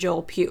named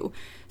Joel Pugh.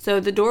 So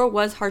the door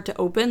was hard to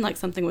open, like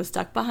something was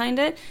stuck behind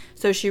it,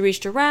 so she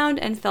reached around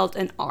and felt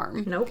an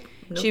arm. Nope.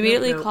 She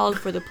immediately called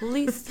for the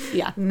police.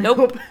 Yeah,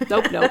 nope.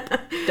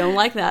 Don't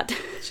like that.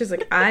 She's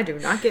like, I do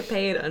not get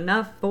paid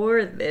enough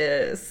for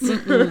this.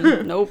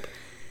 Nope.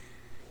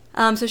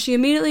 So she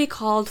immediately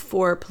called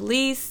for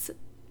police,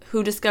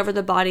 who discovered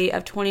the body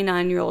of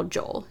 29-year-old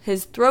Joel.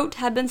 His throat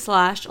had been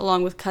slashed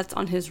along with cuts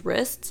on his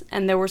wrists,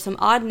 and there were some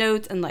odd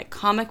notes and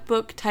comic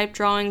book type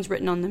drawings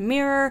written on the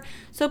mirror,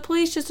 so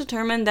police just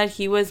determined that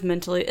he was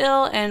mentally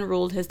ill and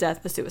ruled his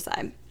death a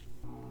suicide.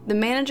 The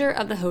manager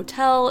of the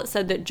hotel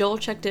said that Joel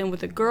checked in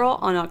with a girl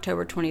on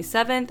October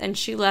 27th, and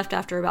she left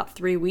after about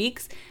 3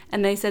 weeks,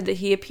 and they said that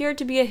he appeared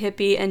to be a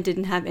hippie and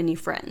didn't have any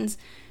friends.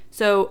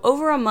 So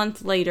over a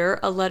month later,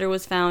 a letter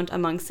was found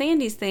among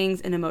Sandy's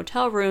things in a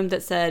motel room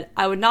that said,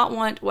 I would not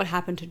want what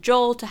happened to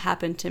Joel to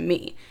happen to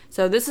me.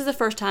 So this is the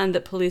first time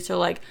that police are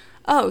like,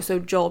 oh, so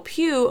Joel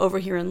Pugh over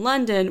here in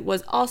London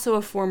was also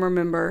a former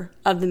member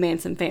of the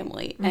Manson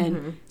family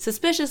and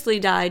suspiciously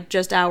died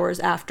just hours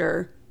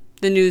after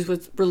the news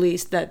was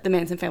released that the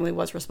Manson family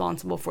was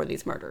responsible for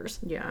these murders.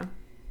 Yeah.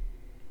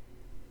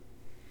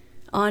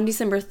 On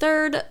December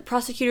 3rd,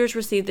 prosecutors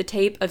received the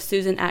tape of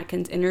Susan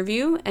Atkins'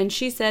 interview, and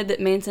she said that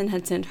Manson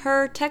had sent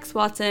her, Tex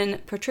Watson,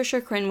 Patricia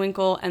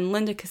Krenwinkel, and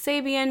Linda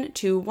Kasabian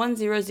to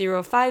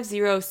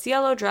 10050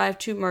 Cielo Drive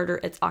to murder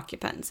its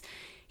occupants.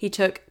 He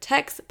took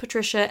Tex,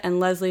 Patricia, and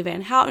Leslie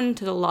Van Houten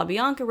to the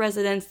LaBianca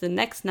residence the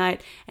next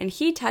night, and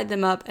he tied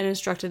them up and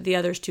instructed the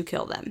others to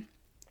kill them.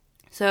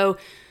 So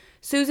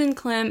Susan,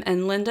 Clem,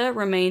 and Linda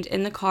remained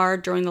in the car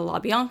during the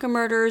LaBianca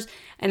murders,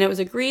 and it was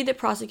agreed that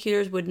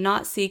prosecutors would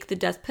not seek the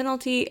death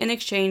penalty in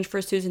exchange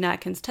for Susan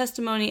Atkins'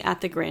 testimony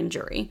at the grand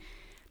jury.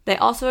 They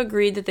also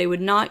agreed that they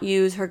would not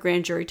use her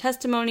grand jury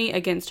testimony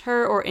against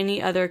her or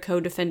any other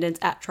co-defendants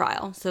at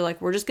trial. So,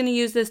 we're just going to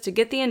use this to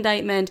get the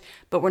indictment,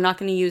 but we're not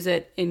going to use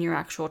it in your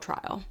actual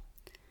trial.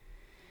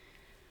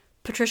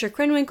 Patricia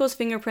Krenwinkel's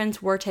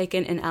fingerprints were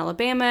taken in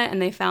Alabama, and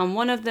they found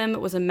one of them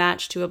was a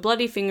match to a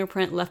bloody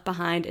fingerprint left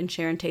behind in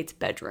Sharon Tate's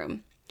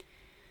bedroom.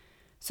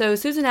 So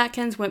Susan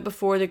Atkins went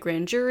before the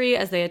grand jury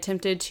as they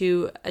attempted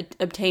to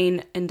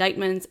obtain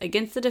indictments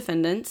against the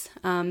defendants.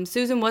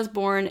 Susan was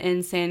born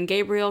in San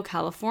Gabriel,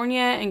 California,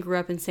 and grew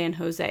up in San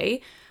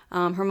Jose.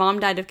 Her mom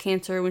died of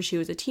cancer when she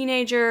was a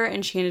teenager,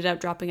 and she ended up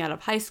dropping out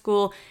of high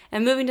school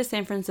and moving to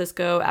San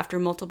Francisco after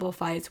multiple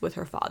fights with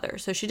her father.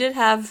 So she did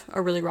have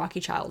a really rocky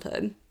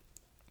childhood.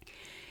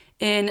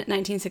 In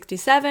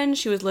 1967,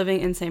 she was living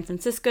in San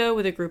Francisco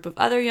with a group of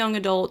other young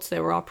adults. They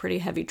were all pretty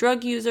heavy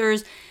drug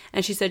users,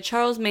 and she said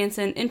Charles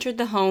Manson entered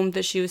the home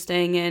that she was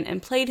staying in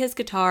and played his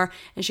guitar,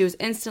 and she was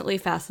instantly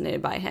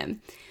fascinated by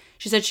him.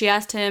 She said she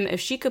asked him if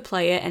she could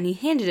play it, and he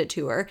handed it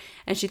to her,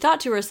 and she thought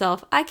to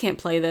herself, I can't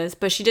play this,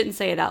 but she didn't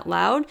say it out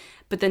loud,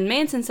 but then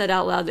Manson said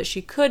out loud that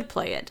she could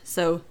play it.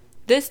 So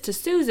this to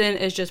Susan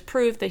is just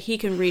proof that he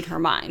can read her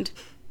mind.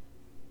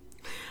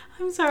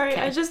 I'm sorry,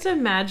 okay. I just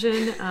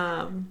imagine...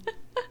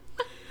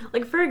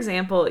 for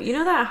example, you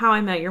know that How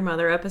I Met Your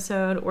Mother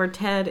episode where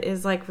Ted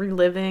is,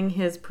 reliving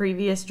his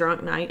previous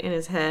drunk night in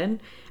his head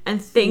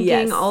and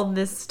thinking all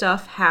this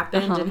stuff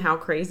happened and how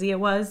crazy it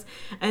was?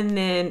 And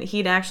then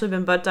he'd actually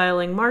been butt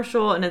dialing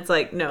Marshall, and it's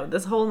no,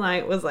 this whole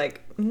night was,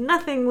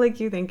 nothing like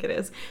you think it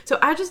is. So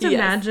I just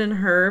imagine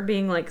her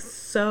being,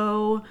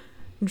 so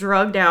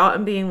drugged out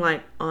and being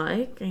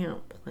I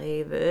can't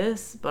play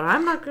this, but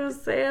I'm not going to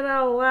say it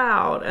out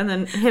loud. And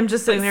then him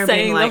just sitting there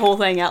saying being the whole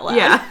thing out loud.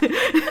 Yeah.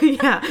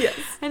 Yeah. Yes.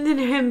 And then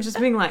him just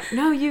being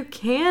no, you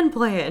can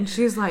play it. And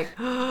she's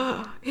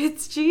oh,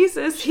 it's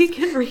Jesus. He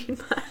can read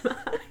my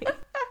mind.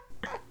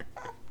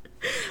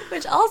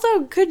 Which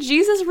also, could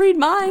Jesus read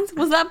minds?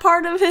 Was that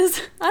part of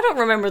his... I don't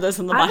remember this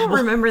in the Bible. I don't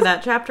remember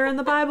that chapter in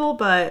the Bible,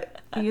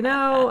 but, I don't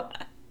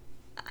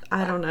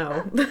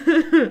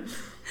know.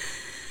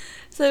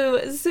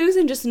 So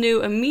Susan just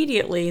knew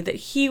immediately that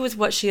he was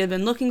what she had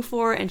been looking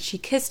for, and she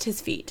kissed his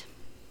feet.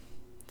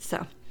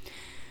 So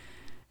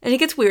And it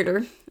gets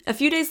weirder. A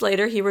few days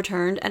later, he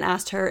returned and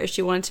asked her if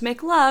she wanted to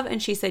make love,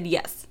 and she said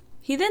yes.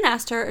 He then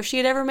asked her if she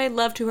had ever made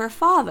love to her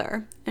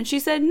father, and she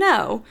said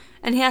no,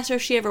 and he asked her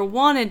if she ever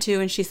wanted to,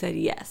 and she said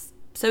yes.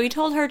 So he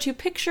told her to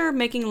picture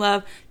making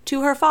love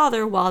to her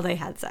father while they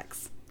had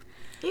sex.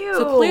 Ew.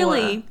 So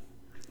clearly,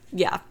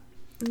 yeah.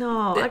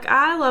 No, like,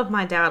 I love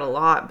my dad a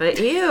lot, but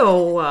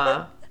ew.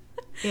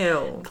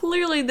 Ew.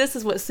 Clearly, this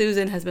is what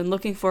Susan has been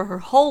looking for her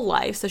whole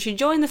life, so she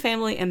joined the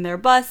family in their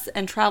bus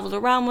and traveled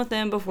around with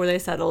them before they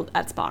settled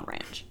at Spawn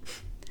Ranch.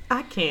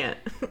 I can't.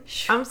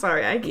 I'm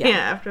sorry, I can't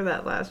after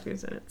that last few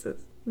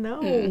sentences.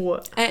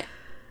 No.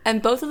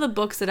 And both of the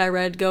books that I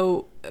read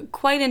go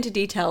quite into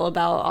detail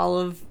about all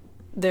of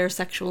their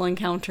sexual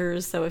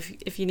encounters, so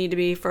if you need to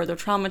be further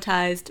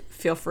traumatized,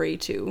 feel free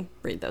to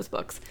read those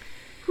books.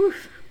 Whew.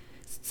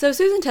 So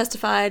Susan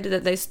testified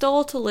that they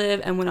stole to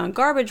live and went on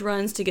garbage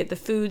runs to get the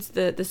foods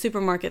that the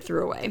supermarket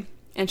threw away.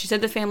 And she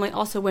said the family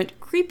also went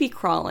creepy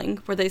crawling,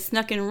 where they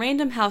snuck in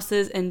random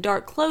houses in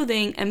dark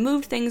clothing and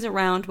moved things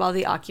around while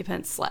the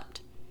occupants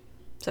slept.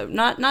 So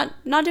not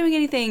doing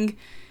anything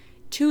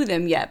to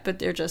them yet, but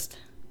they're just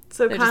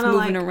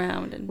moving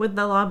around. And with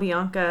the La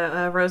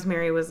Bianca,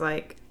 Rosemary was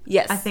like,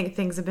 yes, I think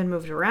things have been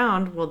moved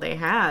around. Well, they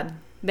had.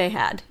 They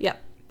had,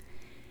 yep.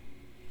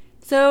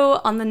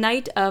 So, on the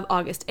night of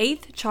August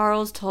 8th,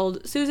 Charles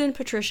told Susan,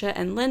 Patricia,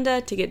 and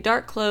Linda to get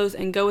dark clothes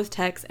and go with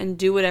Tex and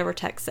do whatever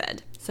Tex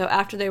said. So,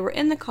 after they were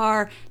in the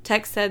car,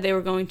 Tex said they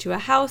were going to a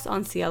house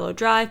on Cielo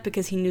Drive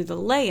because he knew the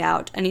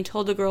layout, and he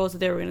told the girls that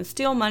they were going to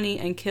steal money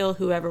and kill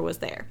whoever was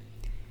there.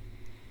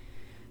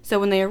 So,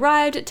 when they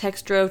arrived,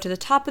 Tex drove to the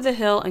top of the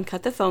hill and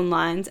cut the phone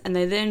lines, and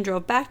they then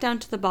drove back down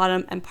to the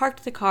bottom and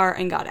parked the car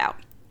and got out.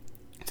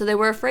 So they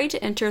were afraid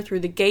to enter through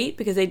the gate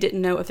because they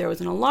didn't know if there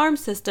was an alarm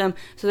system,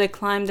 so they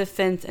climbed the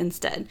fence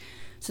instead.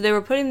 So they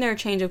were putting their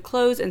change of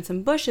clothes in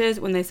some bushes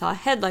when they saw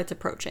headlights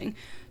approaching.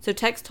 So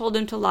Tex told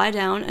them to lie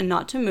down and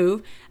not to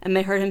move, and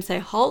they heard him say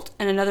halt,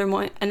 and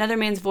another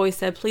man's voice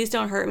said, "Please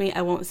don't hurt me,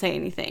 I won't say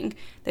anything."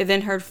 They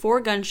then heard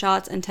 4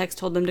 gunshots, and Tex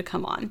told them to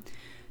come on.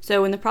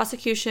 So when the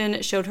prosecution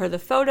showed her the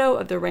photo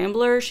of the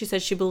Rambler, she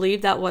said she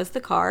believed that was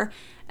the car,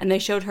 and they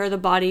showed her the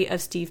body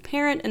of Steve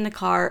Parent in the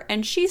car,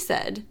 and she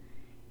said,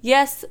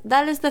 "Yes,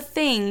 that is the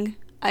thing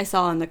I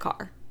saw in the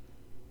car."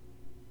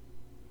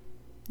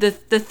 The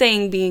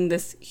thing being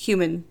this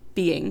human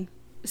being,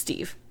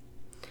 Steve.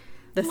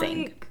 The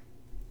thing.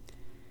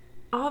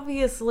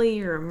 Obviously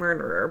you're a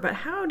murderer, but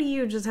how do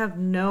you just have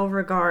no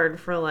regard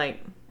for,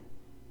 like,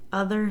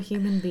 other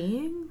human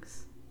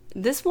beings?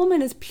 This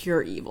woman is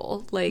pure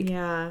evil. Like,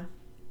 yeah.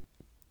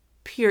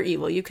 Pure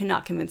evil. You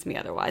cannot convince me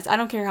otherwise. I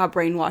don't care how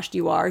brainwashed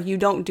you are. You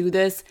don't do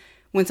this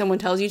when someone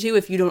tells you to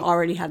if you don't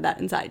already have that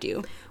inside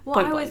you. Well,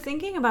 I was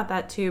thinking about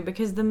that too,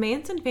 because the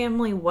Manson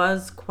family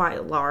was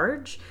quite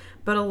large,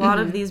 but a lot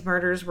of these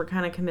murders were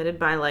kind of committed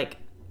by, like,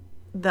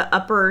 the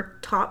upper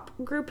top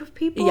group of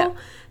people. Yeah.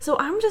 So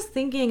I'm just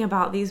thinking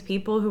about these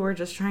people who are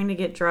just trying to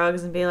get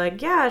drugs and be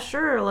like, yeah,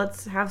 sure,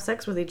 let's have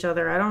sex with each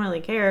other. I don't really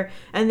care.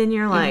 And then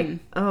you're like,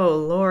 oh,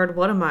 Lord,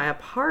 what am I a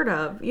part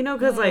of? You know,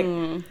 because, like...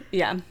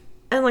 yeah.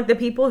 And, like, the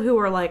people who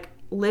were, like,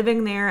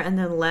 living there and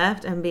then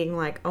left and being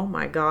like, oh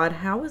my God,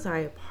 how was I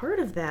a part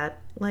of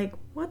that? Like,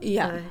 what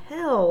the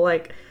hell?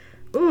 Like,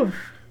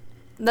 oof.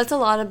 That's a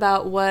lot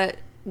about what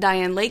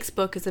Diane Lake's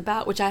book is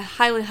about, which I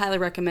highly, highly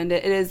recommend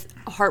it. It is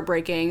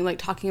heartbreaking, like,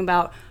 talking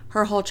about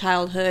her whole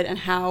childhood and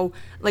how,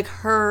 like,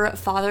 her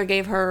father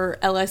gave her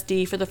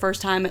LSD for the first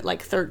time at,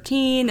 like,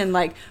 13, and,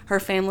 like, her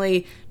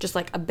family just,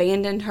 like,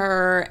 abandoned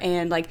her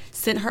and, like,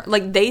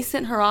 they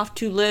sent her off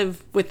to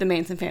live with the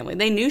Manson family.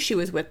 They knew she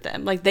was with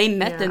them. Like, they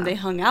met them, they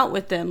hung out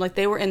with them. Like,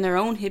 they were in their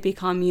own hippie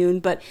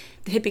commune, but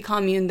the hippie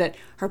commune that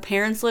her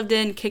parents lived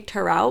in kicked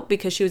her out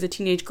because she was a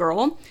teenage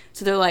girl.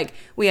 So they're like,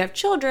 we have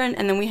children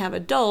and then we have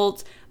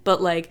adults, but,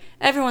 like,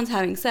 everyone's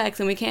having sex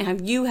and we can't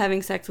have you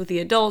having sex with the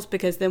adults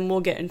because then we'll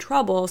get in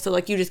trouble. So,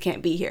 like, you just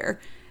can't be here.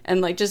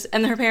 And, like,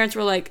 and her parents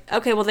were like,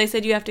 okay, well, they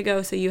said you have to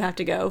go, so you have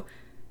to go.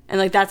 And,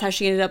 like, that's how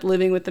she ended up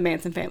living with the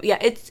Manson family. Yeah,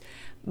 it's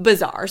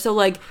bizarre. So,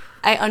 like,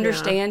 I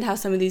understand how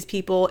some of these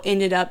people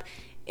ended up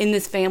in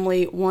this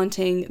family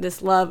wanting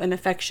this love and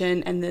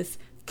affection and this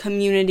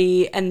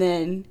community, and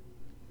then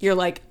you're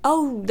like,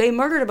 oh, they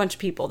murdered a bunch of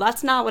people.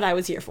 That's not what I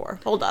was here for.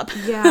 Hold up.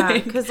 Yeah,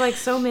 because, like,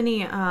 so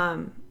many...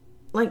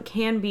 like,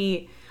 can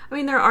be... I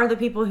mean, there are the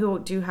people who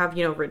do have,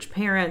 you know, rich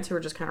parents who are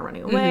just kind of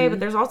running away, but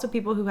there's also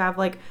people who have,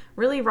 like,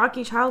 really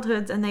rocky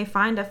childhoods and they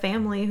find a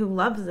family who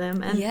loves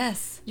them, and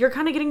you're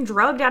kind of getting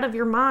drugged out of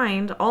your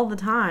mind all the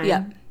time.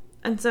 Yeah.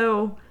 And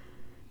so...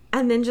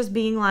 And then just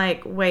being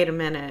like, wait a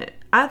minute.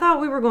 I thought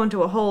we were going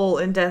to a hole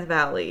in Death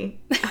Valley.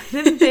 I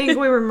didn't think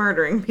we were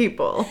murdering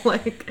people.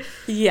 Like...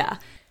 Yeah.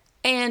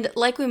 And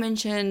like we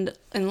mentioned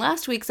in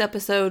last week's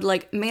episode,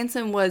 like,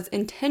 Manson was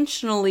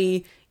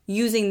intentionally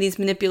using these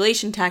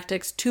manipulation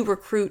tactics to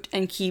recruit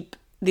and keep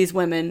these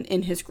women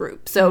in his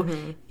group. So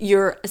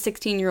you're a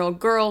 16-year-old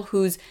girl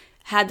who's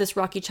had this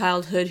rocky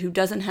childhood, who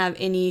doesn't have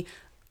any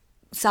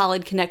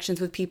solid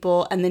connections with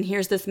people, and then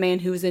here's this man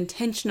who is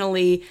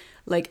intentionally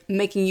like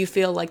making you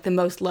feel like the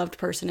most loved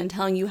person and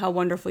telling you how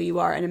wonderful you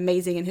are and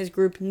amazing, and his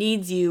group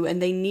needs you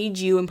and they need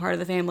you and part of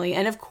the family.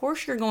 And of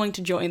course you're going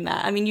to join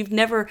that. I mean, you've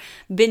never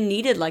been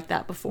needed like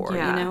that before, you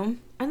know?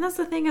 And that's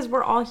the thing, is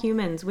we're all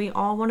humans. We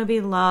all want to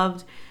be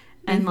loved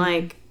and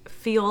like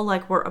feel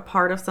like we're a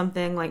part of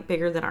something like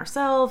bigger than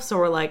ourselves,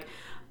 or like,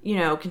 you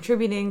know,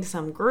 contributing to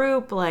some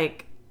group.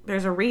 Like,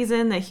 there's a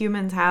reason that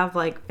humans have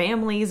like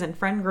families and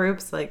friend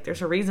groups. Like,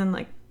 there's a reason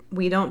like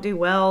we don't do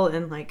well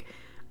in like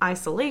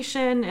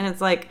isolation. And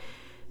it's like,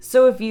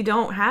 so if you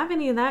don't have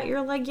any of that,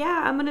 you're like,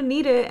 yeah, I'm gonna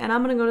need it and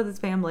I'm gonna go to this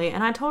family.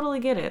 And I totally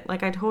get it.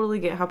 Like, I totally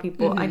get how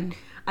people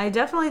I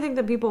definitely think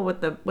that people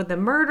with the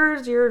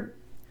murders, you're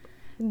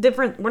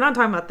different. We're not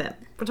talking about them.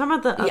 We're talking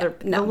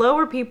about the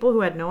lower people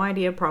who had no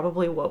idea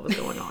probably what was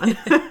going on.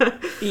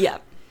 Yeah.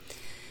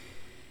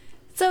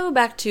 So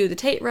back to the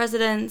Tate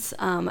residence.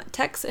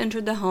 Tex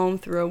entered the home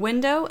through a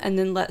window and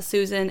then let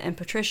Susan and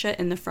Patricia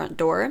in the front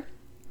door.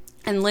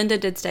 And Linda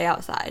did stay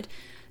outside.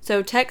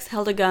 So Tex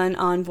held a gun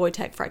on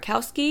Wojtek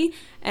Frykowski,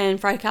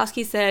 and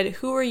Frykowski said,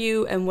 "Who are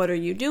you and what are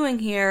you doing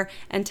here?"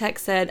 And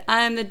Tex said,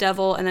 "I am the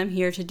devil and I'm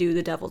here to do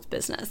the devil's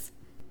business."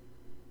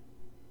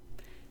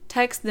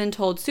 Tex then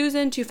told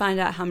Susan to find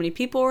out how many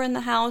people were in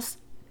the house,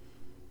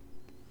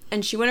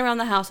 and she went around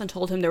the house and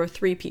told him there were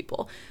 3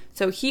 people.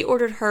 So he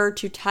ordered her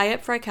to tie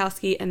up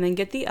Frykowski and then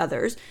get the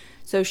others.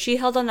 So she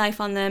held a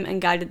knife on them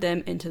and guided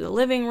them into the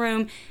living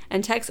room,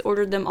 and Tex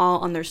ordered them all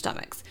on their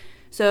stomachs.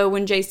 So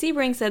when Jay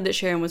Sebring said that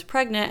Sharon was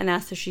pregnant and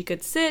asked if she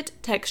could sit,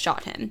 Tex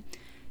shot him.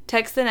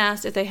 Tex then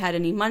asked if they had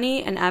any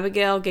money, and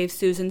Abigail gave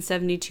Susan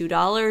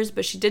 $72,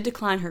 but she did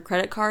decline her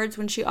credit cards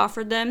when she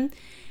offered them.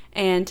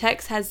 And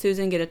Tex had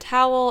Susan get a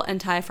towel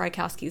and tie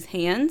Frykowski's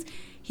hands.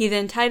 He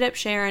then tied up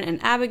Sharon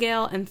and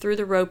Abigail and threw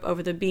the rope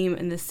over the beam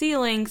in the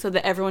ceiling so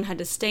that everyone had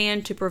to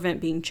stand to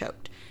prevent being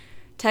choked.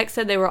 Tex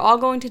said they were all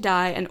going to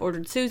die and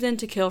ordered Susan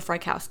to kill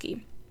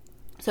Frykowski.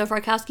 So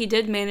Frykowski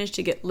did manage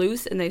to get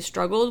loose and they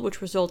struggled,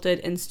 which resulted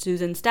in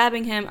Susan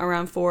stabbing him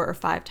around 4 or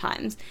 5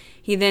 times.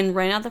 He then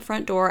ran out the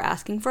front door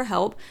asking for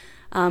help,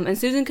 and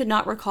Susan could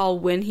not recall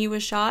when he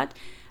was shot,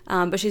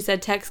 but she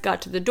said Tex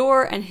got to the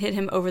door and hit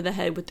him over the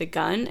head with the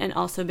gun and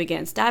also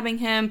began stabbing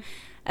him.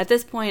 At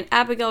this point,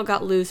 Abigail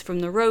got loose from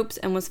the ropes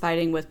and was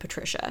fighting with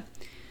Patricia.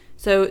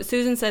 So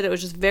Susan said it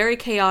was just very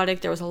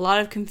chaotic. There was a lot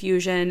of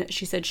confusion.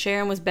 She said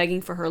Sharon was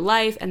begging for her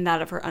life and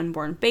that of her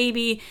unborn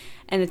baby.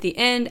 And at the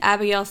end,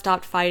 Abigail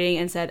stopped fighting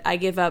and said, "I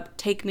give up,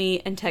 take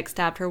me," and Tex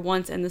stabbed her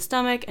once in the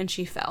stomach and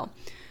she fell.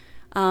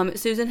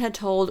 Susan had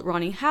told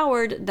Ronnie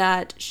Howard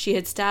that she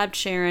had stabbed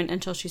Sharon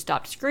until she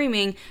stopped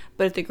screaming,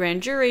 but at the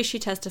grand jury, she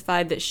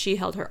testified that she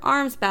held her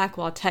arms back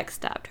while Tex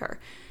stabbed her.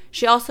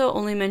 She also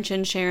only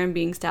mentioned Sharon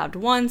being stabbed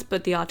once,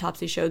 but the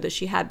autopsy showed that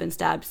she had been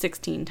stabbed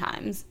 16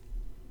 times.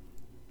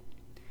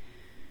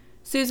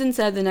 Susan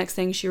said the next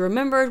thing she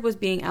remembered was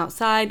being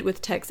outside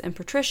with Tex and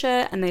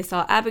Patricia, and they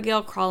saw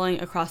Abigail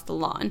crawling across the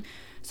lawn.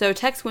 So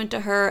Tex went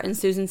to her, and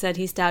Susan said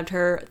he stabbed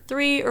her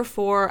 3 or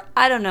 4,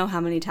 I don't know how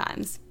many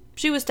times.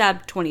 She was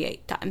stabbed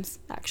 28 times,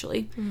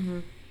 actually. Mm-hmm.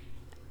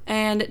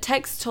 And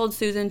Tex told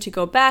Susan to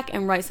go back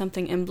and write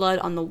something in blood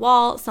on the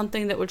wall,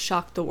 something that would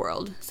shock the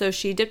world. So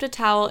she dipped a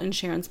towel in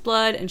Sharon's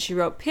blood, and she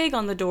wrote "pig"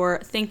 on the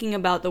door, thinking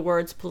about the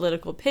words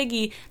 "political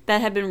piggy"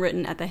 that had been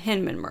written at the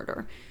Hinman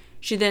murder.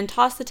 She then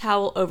tossed the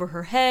towel over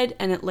her head,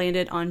 and it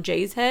landed on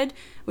Jay's head,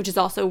 which is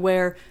also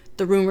where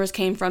the rumors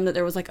came from that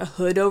there was like a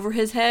hood over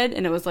his head,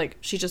 and it was like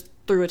she just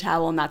threw a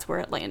towel and that's where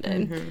it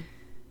landed. Mm-hmm.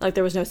 Like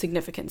there was no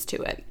significance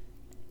to it.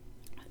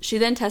 She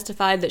then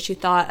testified that she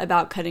thought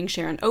about cutting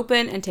Sharon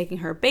open and taking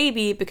her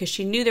baby because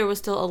she knew there was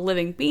still a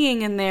living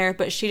being in there,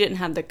 but she didn't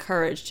have the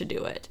courage to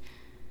do it.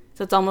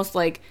 So it's almost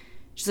like,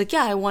 she's like,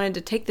 yeah, I wanted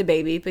to take the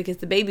baby because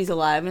the baby's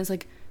alive. And it's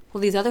like,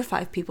 well, these other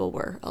 5 people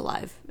were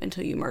alive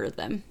until you murdered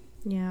them.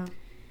 Yeah.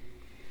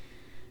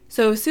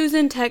 So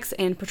Susan, Tex,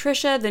 and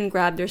Patricia then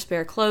grabbed their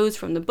spare clothes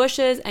from the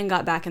bushes and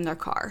got back in their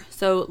car.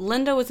 So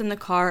Linda was in the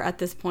car at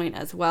this point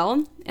as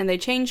well, and they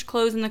changed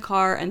clothes in the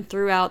car and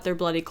threw out their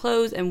bloody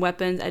clothes and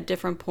weapons at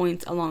different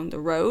points along the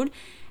road.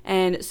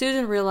 And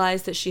Susan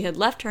realized that she had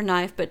left her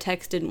knife, but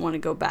Tex didn't want to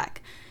go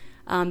back.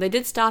 They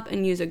did stop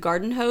and use a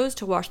garden hose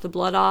to wash the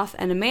blood off,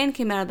 and a man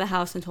came out of the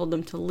house and told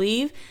them to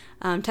leave.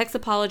 Tex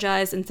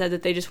apologized and said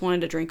that they just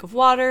wanted a drink of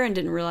water and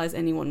didn't realize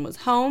anyone was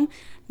home.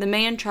 The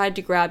man tried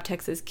to grab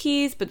Tex's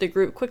keys, but the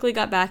group quickly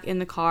got back in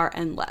the car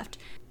and left.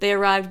 They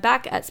arrived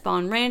back at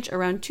Spawn Ranch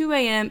around 2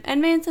 a.m.,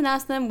 and Manson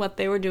asked them what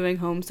they were doing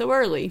home so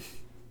early.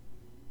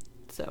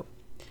 So,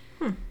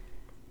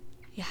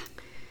 yeah.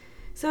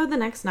 So the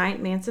next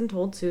night, Manson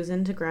told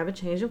Susan to grab a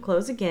change of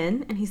clothes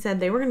again, and he said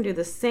they were going to do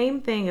the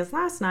same thing as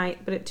last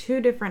night, but at 2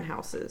 different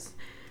houses.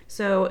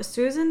 So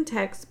Susan,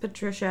 Tex,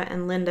 Patricia,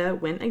 and Linda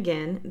went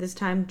again, this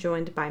time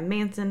joined by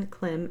Manson,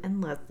 Clem,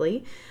 and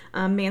Leslie.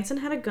 Manson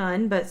had a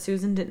gun, but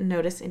Susan didn't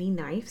notice any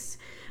knives.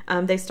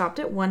 They stopped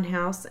at one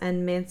house,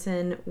 and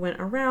Manson went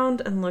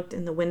around and looked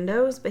in the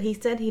windows, but he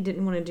said he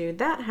didn't want to do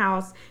that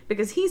house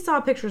because he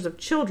saw pictures of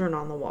children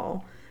on the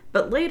wall.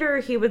 But later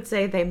he would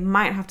say they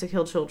might have to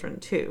kill children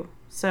too.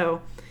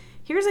 So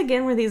here's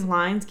again where these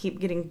lines keep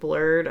getting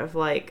blurred of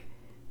like,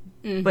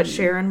 but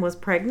Sharon was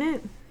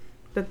pregnant,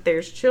 but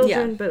there's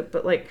children,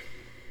 but like,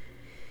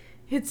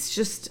 it's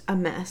just a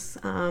mess.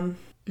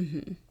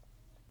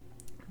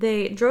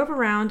 They drove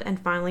around and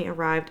finally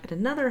arrived at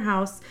another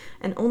house,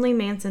 and only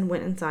Manson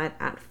went inside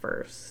at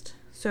first.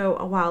 So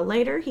a while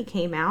later, he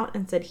came out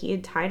and said he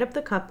had tied up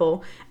the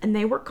couple and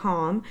they were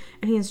calm,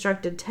 and he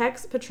instructed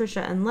Tex,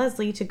 Patricia, and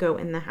Leslie to go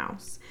in the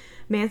house.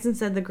 Manson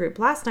said the group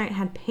last night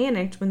had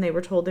panicked when they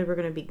were told they were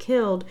going to be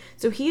killed,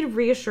 so he had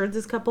reassured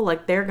this couple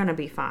like they're going to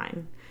be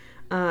fine.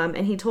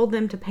 And he told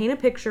them to paint a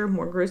picture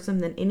more gruesome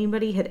than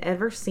anybody had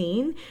ever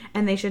seen,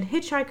 and they should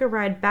hitchhike a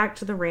ride back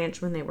to the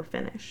ranch when they were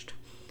finished.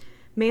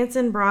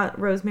 Manson brought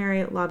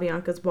Rosemary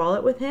LaBianca's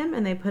wallet with him,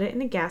 and they put it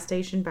in a gas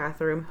station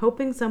bathroom,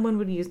 hoping someone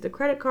would use the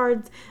credit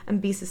cards and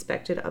be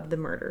suspected of the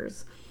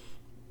murders.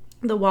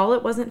 The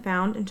wallet wasn't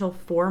found until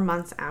 4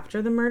 months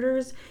after the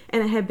murders,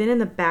 and it had been in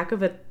the back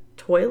of a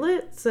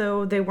toilet,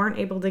 so they weren't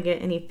able to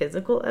get any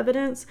physical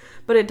evidence,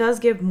 but it does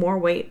give more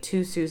weight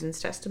to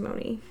Susan's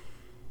testimony.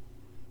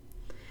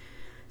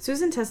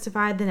 Susan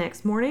testified the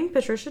next morning.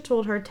 Patricia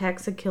told her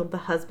Tex had killed the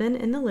husband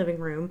in the living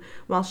room,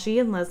 while she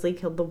and Leslie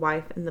killed the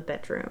wife in the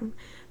bedroom.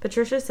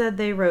 Patricia said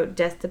they wrote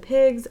 "Death to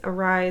Pigs,"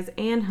 "Arise,"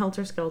 and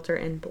 "Helter Skelter"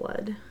 in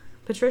blood.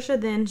 Patricia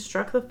then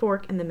struck the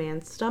fork in the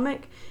man's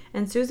stomach,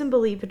 and Susan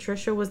believed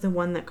Patricia was the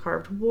one that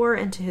carved war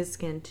into his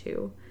skin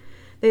too.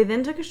 They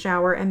then took a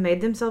shower and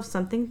made themselves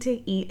something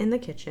to eat in the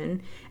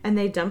kitchen, and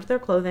they dumped their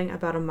clothing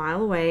about a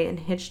mile away and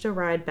hitched a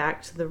ride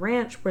back to the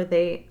ranch, where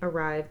they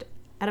arrived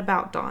at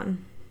about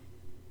dawn.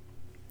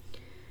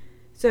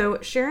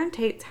 So Sharon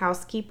Tate's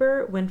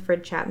housekeeper,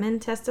 Winfred Chapman,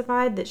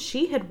 testified that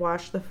she had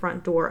washed the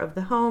front door of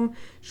the home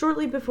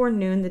shortly before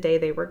noon the day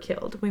they were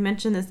killed. We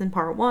mentioned this in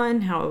part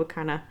 1, how it would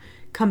kind of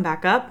come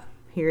back up.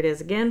 Here it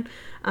is again.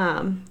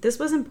 This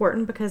was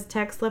important because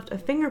Tex left a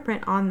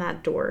fingerprint on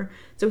that door,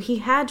 so he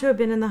had to have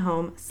been in the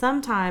home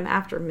sometime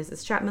after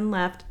Mrs. Chapman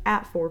left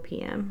at 4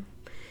 p.m.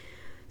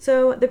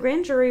 So the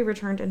grand jury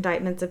returned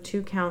indictments of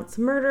 2 counts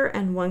murder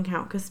and 1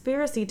 count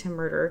conspiracy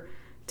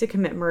to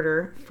commit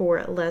murder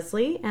for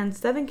Leslie, and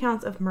 7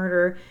 counts of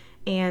murder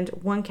and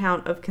 1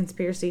 count of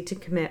conspiracy to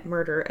commit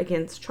murder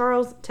against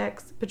Charles,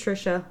 Tex,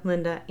 Patricia,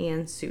 Linda,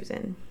 and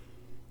Susan.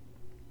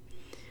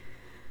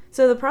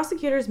 So the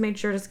prosecutors made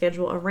sure to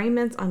schedule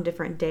arraignments on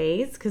different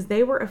days because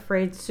they were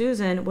afraid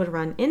Susan would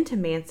run into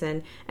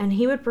Manson and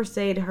he would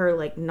persuade her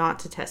like not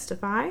to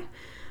testify.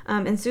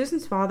 And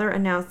Susan's father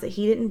announced that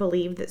he didn't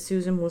believe that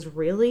Susan was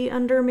really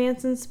under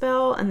Manson's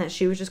spell and that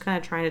she was just kind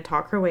of trying to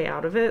talk her way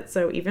out of it.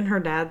 So even her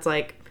dad's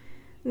like,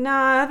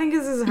 nah, I think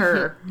this is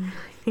her.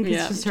 I think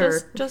it's just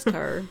her. Just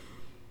her.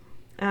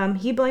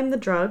 He blamed the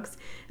drugs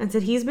and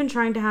said he's been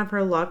trying to have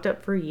her locked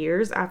up for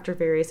years after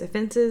various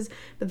offenses,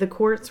 but the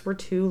courts were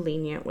too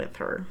lenient with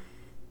her.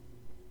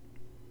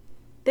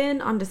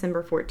 Then, on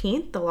December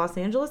 14th, the Los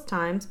Angeles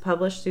Times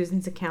published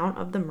Susan's account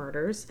of the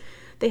murders.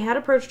 They had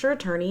approached her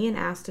attorney and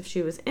asked if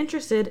she was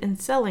interested in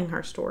selling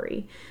her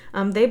story.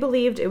 They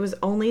believed it was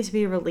only to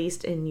be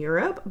released in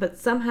Europe, but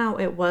somehow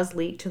it was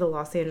leaked to the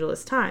Los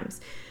Angeles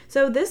Times.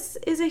 So this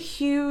is a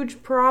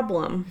huge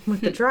problem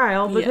with the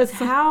trial, because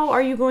how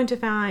are you going to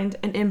find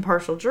an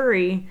impartial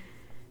jury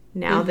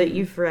now that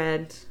you've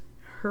read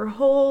her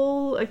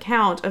whole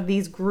account of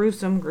these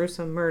gruesome,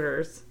 gruesome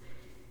murders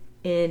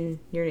in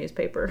your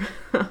newspaper?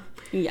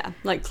 Yeah,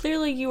 like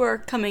clearly you are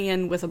coming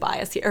in with a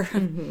bias here.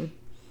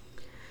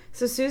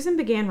 So Susan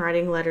began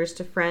writing letters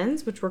to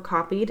friends, which were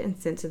copied and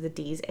sent to the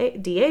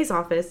DA's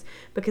office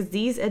because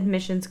these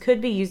admissions could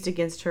be used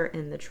against her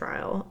in the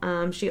trial.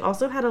 She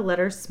also had a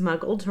letter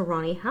smuggled to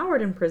Ronnie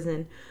Howard in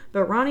prison,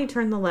 but Ronnie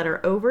turned the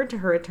letter over to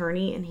her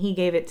attorney and he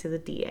gave it to the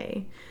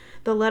DA.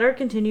 The letter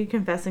continued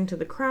confessing to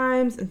the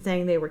crimes and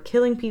saying they were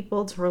killing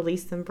people to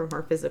release them from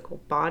her physical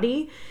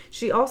body.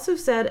 She also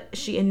said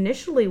she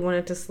initially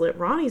wanted to slit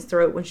Ronnie's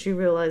throat when she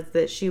realized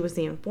that she was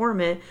the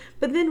informant,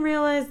 but then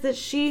realized that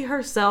she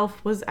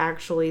herself was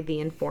actually the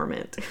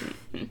informant.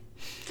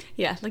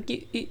 Yeah, like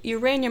you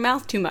ran your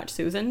mouth too much,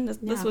 Susan.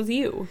 This was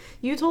you.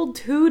 You told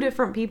 2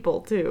 different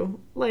people, too.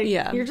 Like,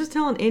 you're just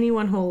telling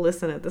anyone who will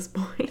listen at this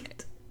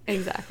point.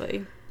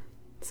 Exactly.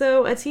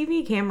 So, a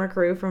TV camera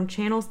crew from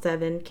Channel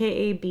 7,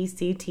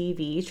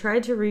 KABC-TV,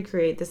 tried to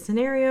recreate the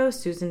scenario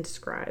Susan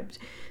described.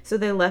 So,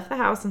 they left the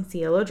house on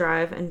Cielo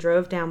Drive and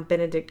drove down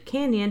Benedict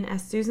Canyon,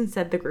 as Susan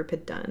said the group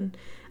had done.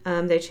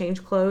 They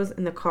changed clothes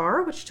in the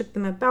car, which took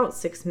them about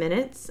 6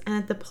 minutes, and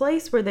at the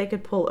place where they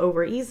could pull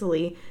over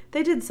easily,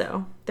 they did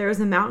so. There was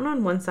a mountain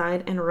on one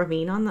side and a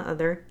ravine on the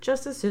other,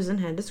 just as Susan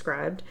had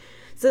described.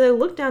 So, they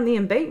looked down the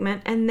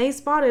embankment, and they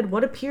spotted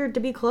what appeared to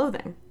be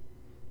clothing.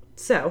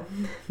 So,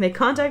 they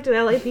contacted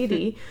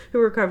LAPD, who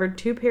recovered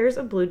 2 pairs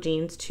of blue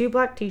jeans, 2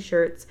 black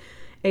t-shirts,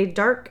 a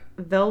dark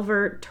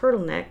velvet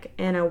turtleneck,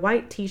 and a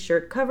white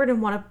t-shirt covered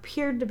in what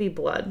appeared to be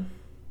blood.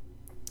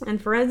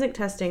 And forensic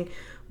testing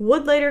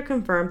would later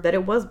confirm that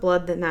it was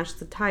blood that matched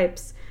the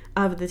types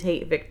of the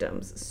Tate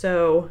victims.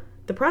 So,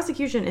 the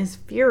prosecution is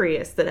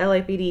furious that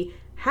LAPD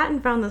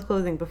hadn't found this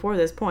clothing before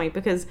this point,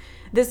 because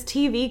this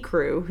TV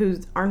crew, who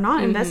are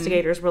not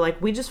investigators, were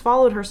like, we just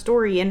followed her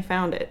story and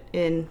found it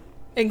in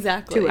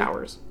exactly 2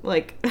 hours.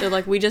 Like, they're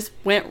like, we just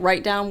went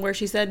right down where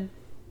she said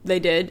they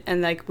did,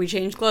 and like we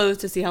changed clothes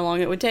to see how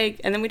long it would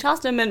take, and then we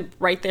tossed them, and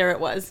right there it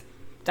was.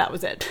 That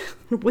was it.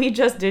 We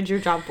just did your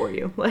job for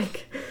you.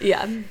 Like,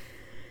 yeah.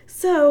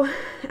 So,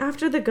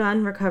 after the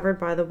gun recovered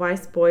by the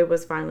Weiss boy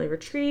was finally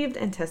retrieved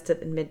and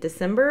tested in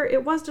mid-December,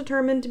 it was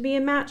determined to be a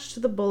match to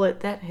the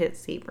bullet that hit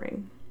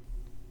Sebring.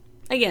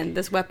 Again,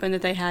 this weapon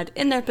that they had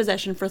in their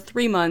possession for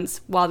 3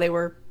 months while they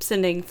were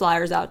sending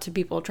flyers out to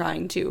people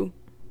trying to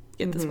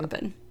get this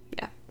weapon.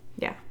 Yeah.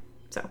 Yeah.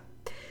 So,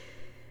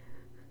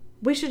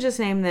 we should just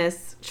name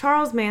this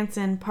Charles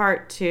Manson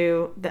Part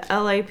 2, the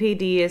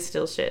LAPD is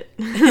still shit.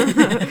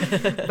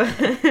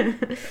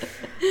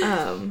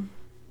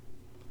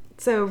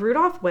 So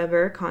Rudolph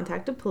Weber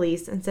contacted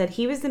police and said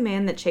he was the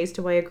man that chased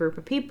away a group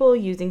of people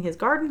using his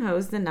garden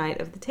hose the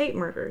night of the Tate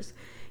murders.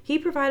 He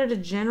provided a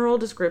general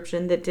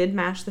description that did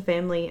match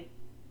the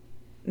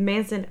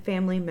Manson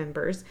family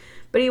members,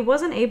 but he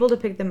wasn't able to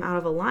pick them out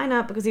of a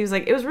lineup because he was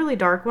like, it was really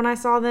dark when I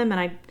saw them,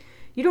 and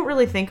you don't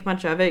really think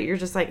much of it. You're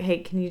just like, hey,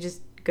 can you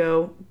just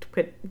go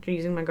quit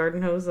using my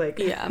garden hose? Like,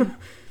 yeah.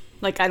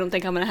 Like, I don't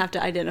think I'm going to have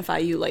to identify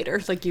you later.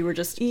 It's like you were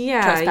just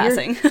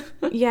trespassing.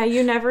 Yeah,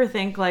 you never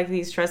think, like,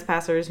 these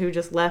trespassers who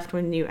just left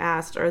when you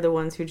asked are the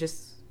ones who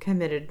just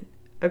committed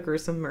a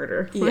gruesome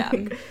murder. Yeah.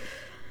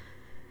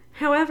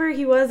 However,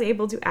 he was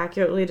able to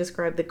accurately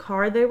describe the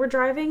car they were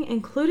driving,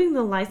 including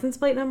the license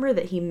plate number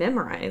that he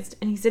memorized.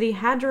 And he said he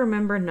had to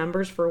remember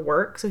numbers for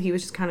work, so he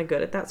was just kind of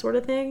good at that sort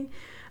of thing.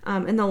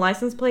 And the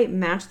license plate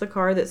matched the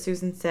car that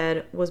Susan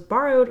said was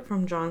borrowed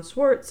from John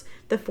Swartz,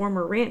 the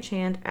former ranch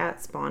hand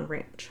at Spawn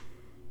Ranch.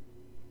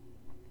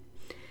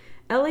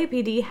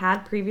 LAPD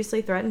had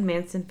previously threatened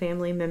Manson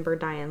family member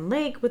Diane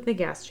Lake with the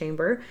gas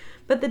chamber,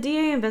 but the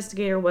DA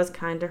investigator was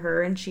kind to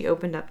her and she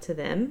opened up to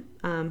them,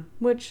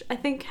 which I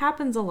think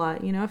happens a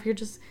lot. You know, if you're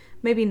just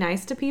maybe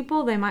nice to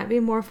people, they might be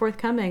more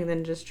forthcoming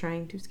than just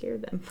trying to scare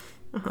them.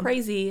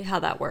 Crazy how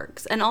that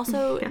works. And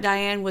also,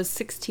 Diane was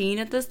 16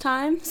 at this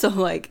time, so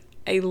like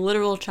a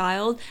literal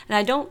child. And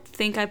I don't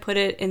think I put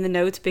it in the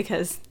notes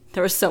because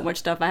there was so much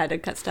stuff I had to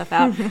cut stuff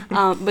out.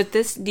 But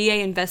this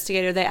DA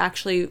investigator, they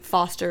actually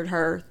fostered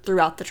her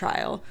throughout the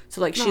trial. So,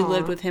 like, she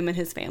lived with him and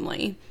his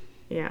family.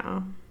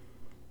 Yeah.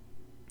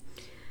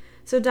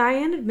 So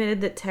Diane admitted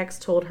that Tex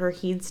told her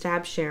he'd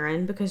stabbed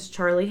Sharon because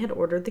Charlie had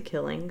ordered the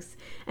killings.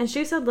 And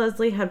she said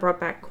Leslie had brought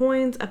back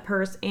coins, a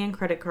purse, and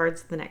credit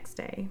cards the next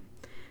day.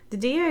 The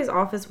DA's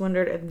office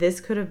wondered if this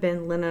could have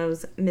been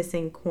Leno's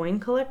missing coin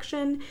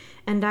collection,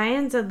 and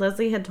Diane said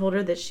Leslie had told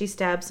her that she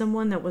stabbed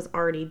someone that was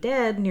already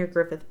dead near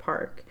Griffith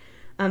Park.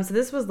 So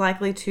this was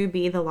likely to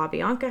be the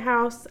LaBianca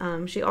house.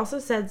 She also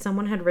said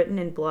someone had written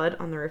in blood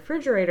on the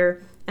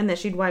refrigerator and that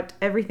she'd wiped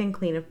everything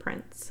clean of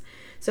prints.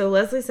 So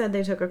Leslie said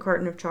they took a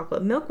carton of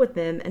chocolate milk with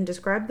them and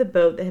described the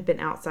boat that had been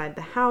outside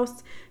the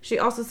house. She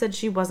also said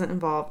she wasn't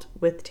involved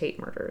with Tate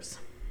murders.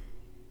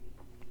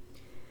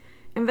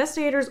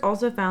 Investigators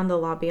also found the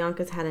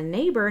LaBiancas had a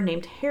neighbor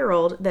named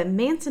Harold that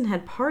Manson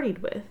had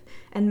partied with,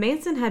 and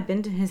Manson had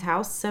been to his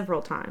house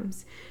several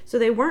times. So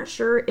they weren't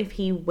sure if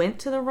he went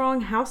to the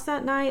wrong house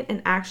that night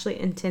and actually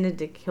intended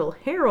to kill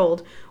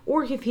Harold,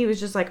 or if he was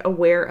just like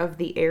aware of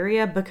the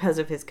area because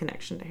of his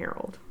connection to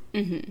Harold.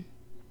 Mm-hmm.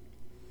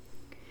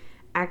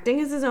 Acting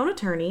as his own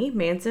attorney,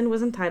 Manson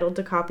was entitled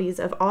to copies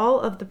of all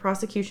of the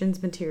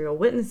prosecution's material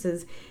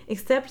witnesses,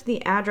 except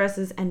the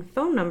addresses and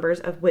phone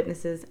numbers of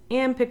witnesses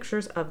and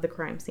pictures of the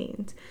crime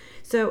scenes.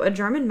 So a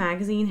German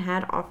magazine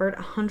had offered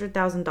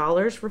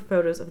 $100,000 for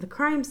photos of the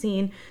crime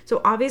scene,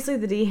 so obviously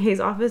the DA's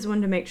office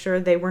wanted to make sure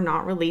they were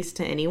not released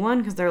to anyone,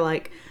 because they're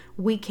like,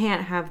 we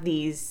can't have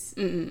these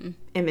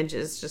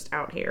images just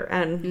out here.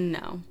 And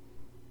no.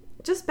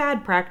 Just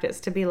bad practice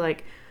to be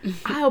like,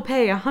 I'll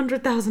pay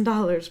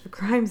 $100,000 for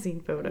crime scene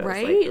photos.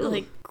 Right?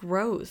 Like,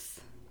 gross.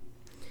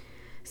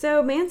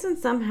 So Manson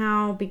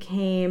somehow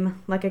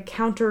became like a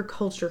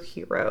counterculture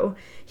hero.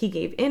 He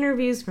gave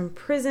interviews from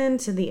prison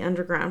to the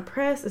underground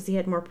press as he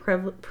had more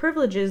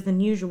privileges than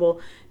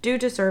usual due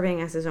to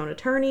serving as his own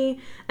attorney.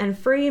 And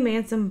free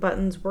Manson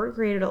buttons were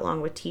created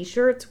along with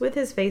t-shirts with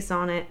his face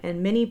on it,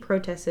 and many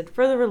protested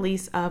for the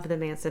release of the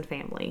Manson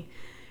family.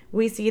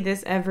 We see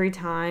this every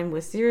time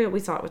with serial. We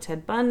saw it with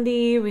Ted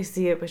Bundy. We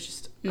see it with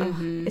just,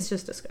 it's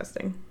just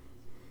disgusting.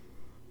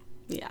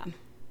 Yeah.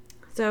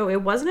 So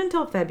it wasn't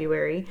until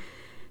February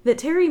that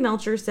Terry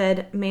Melcher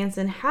said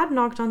Manson had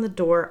knocked on the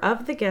door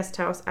of the guest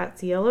house at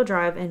Cielo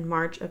Drive in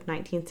March of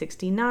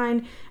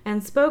 1969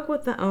 and spoke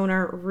with the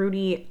owner,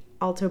 Rudy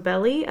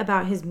Altobelli,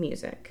 about his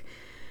music.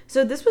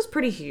 So this was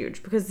pretty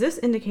huge because this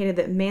indicated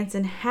that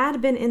Manson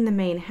had been in the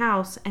main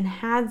house and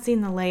had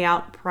seen the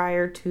layout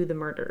prior to the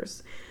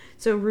murders.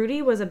 So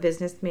Rudy was a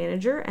business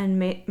manager, and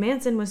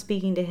Manson was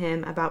speaking to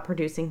him about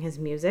producing his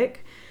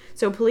music.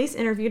 So police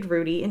interviewed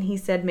Rudy, and he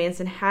said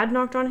Manson had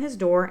knocked on his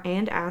door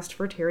and asked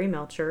for Terry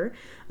Melcher,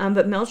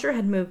 but Melcher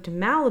had moved to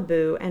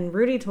Malibu, and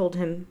Rudy told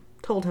him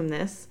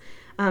this.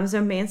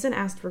 So Manson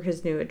asked for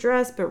his new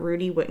address, but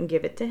Rudy wouldn't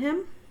give it to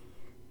him.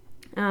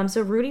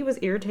 So Rudy was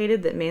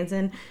irritated that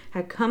Manson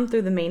had come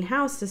through the main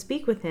house to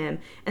speak with him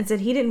and said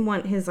he didn't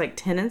want his, like,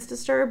 tenants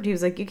disturbed. He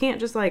was like, you can't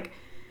just, like,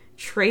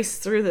 trace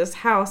through this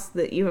house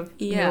that you have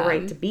no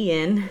right to be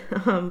in.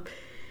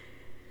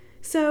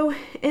 So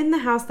in the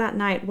house that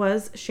night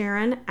was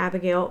Sharon,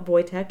 Abigail,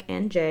 Wojtek,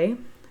 and Jay.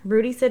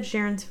 Rudy said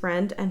Sharon's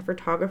friend and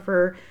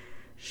photographer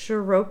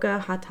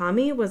Shiroka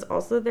Hatami was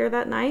also there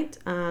that night.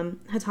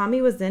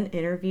 Hatami was then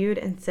interviewed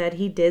and said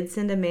he did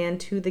send a man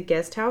to the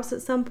guest house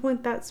at some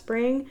point that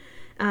spring.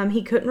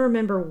 He couldn't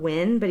remember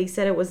when, but he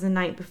said it was the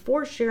night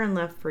before Sharon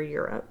left for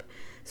Europe.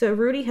 So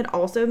Rudy had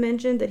also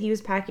mentioned that he was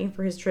packing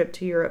for his trip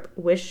to Europe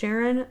with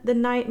Sharon the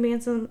night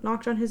Manson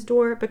knocked on his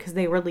door because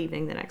they were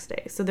leaving the next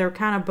day. So they're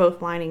kind of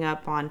both lining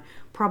up on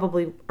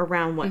probably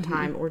around what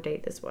time or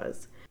date this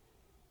was.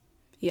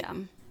 Yeah.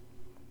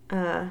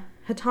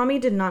 Hatami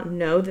did not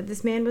know that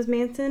this man was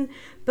Manson,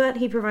 but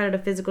he provided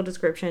a physical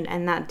description,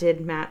 and that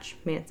did match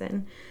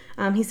Manson.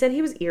 He said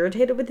he was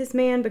irritated with this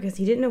man because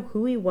he didn't know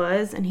who he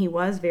was, and he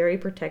was very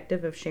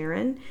protective of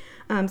Sharon.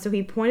 So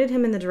he pointed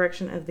him in the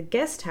direction of the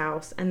guest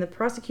house, and the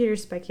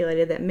prosecutors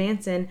speculated that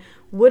Manson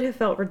would have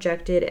felt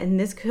rejected, and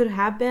this could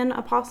have been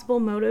a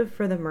possible motive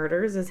for the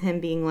murders, as him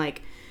being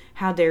like,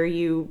 how dare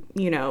you,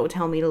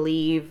 tell me to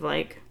leave,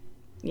 like,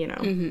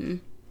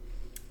 And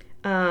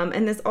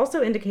this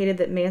also indicated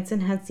that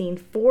Manson had seen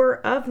 4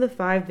 of the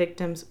 5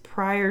 victims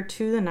prior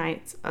to the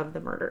nights of the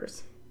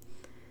murders.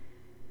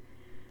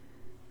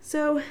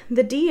 So,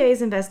 the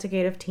DA's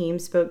investigative team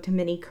spoke to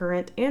many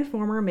current and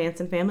former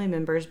Manson family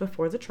members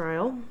before the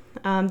trial.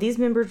 These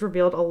members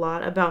revealed a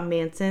lot about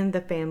Manson,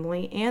 the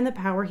family, and the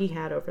power he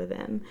had over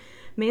them.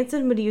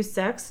 Manson would use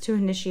sex to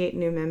initiate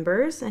new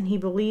members, and he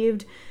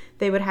believed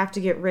they would have to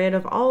get rid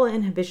of all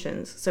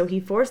inhibitions. So he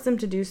forced them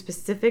to do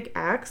specific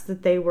acts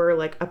that they were,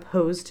 like,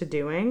 opposed to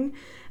doing.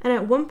 And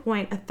at one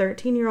point, a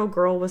 13-year-old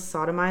girl was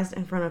sodomized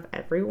in front of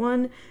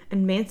everyone,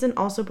 and Manson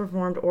also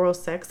performed oral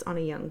sex on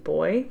a young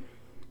boy.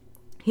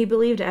 He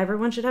believed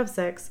everyone should have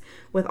sex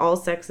with all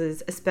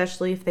sexes,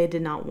 especially if they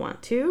did not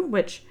want to,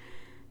 which,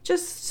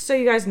 just so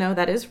you guys know,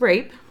 that is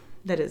rape.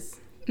 That is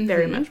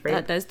very much rape.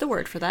 That is the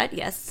word for that,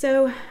 yes.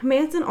 So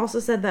Manson also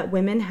said that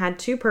women had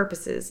 2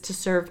 purposes, to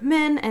serve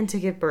men and to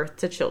give birth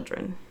to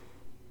children.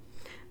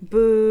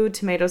 Boo,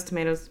 tomatoes,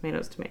 tomatoes,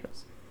 tomatoes,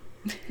 tomatoes.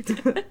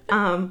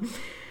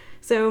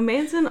 So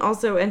Manson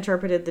also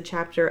interpreted the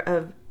chapter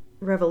of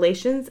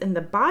Revelations in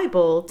the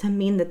Bible to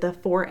mean that the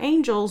 4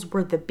 angels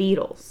were the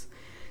Beatles.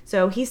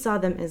 So he saw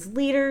them as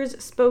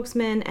leaders,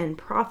 spokesmen, and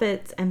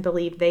prophets, and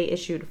believed they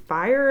issued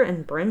fire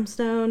and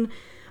brimstone.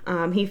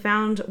 He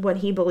found what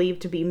he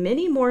believed to be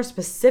many more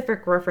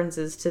specific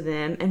references to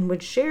them and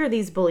would share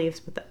these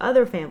beliefs with the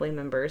other family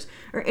members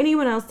or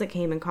anyone else that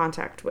came in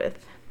contact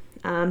with.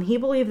 He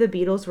believed the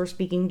Beatles were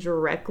speaking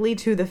directly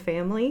to the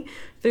family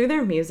through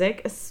their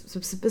music.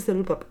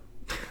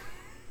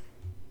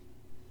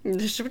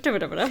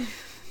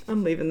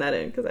 I'm leaving that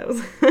in because that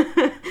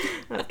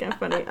was kind of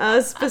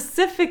funny.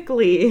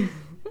 Specifically,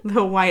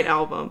 the White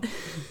Album.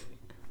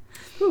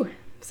 Whew.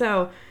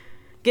 So,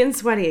 getting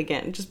sweaty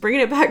again. Just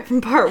bringing it back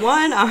from part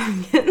 1,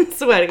 I'm getting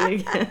sweaty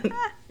again.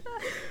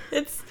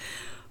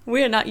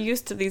 We are not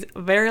used to these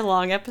very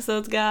long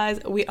episodes, guys.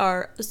 We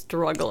are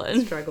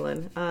struggling.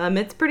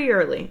 It's pretty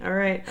early, all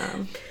right?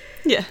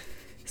 Yeah.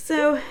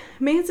 So,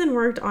 Manson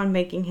worked on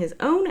making his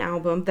own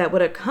album that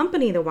would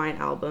accompany the White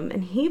Album,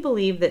 and he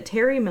believed that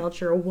Terry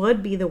Melcher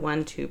would be the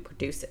one to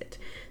produce it.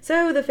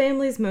 So, the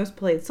family's most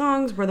played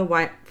songs from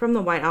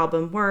the White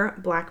Album were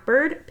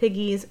Blackbird,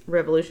 Piggies,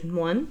 Revolution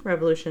 1,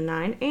 Revolution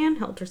 9, and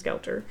Helter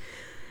Skelter.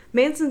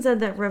 Manson said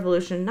that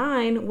Revolution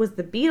 9 was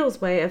the Beatles'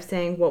 way of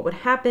saying what would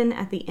happen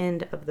at the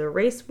end of the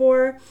race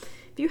war.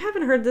 If you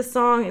haven't heard this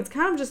song, it's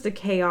kind of just a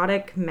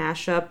chaotic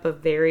mashup of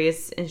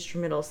various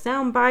instrumental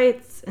sound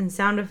bites and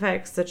sound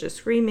effects such as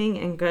screaming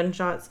and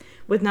gunshots,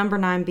 with number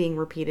 9 being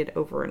repeated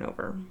over and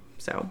over.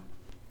 So,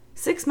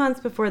 6 months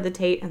before the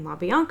Tate and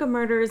LaBianca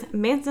murders,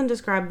 Manson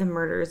described the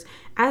murders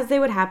as they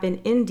would happen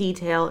in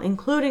detail,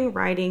 including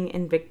writing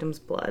in victims'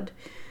 blood.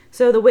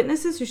 So the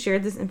witnesses who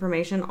shared this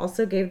information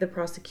also gave the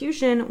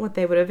prosecution what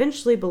they would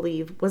eventually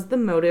believe was the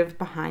motive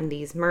behind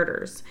these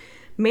murders.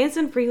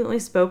 Manson frequently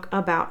spoke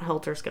about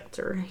Helter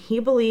Skelter. He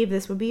believed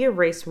this would be a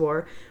race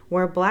war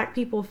where black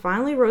people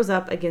finally rose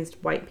up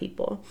against white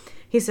people.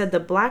 He said the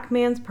black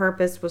man's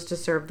purpose was to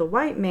serve the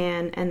white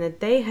man and that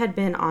they had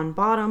been on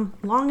bottom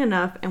long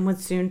enough and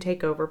would soon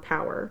take over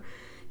power.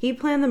 He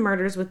planned the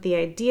murders with the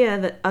idea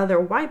that other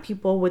white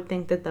people would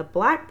think that the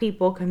black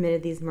people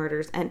committed these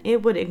murders and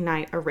it would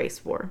ignite a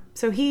race war.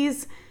 So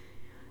he's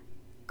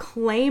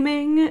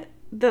claiming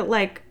that,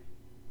 like,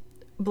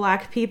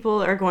 black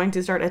people are going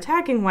to start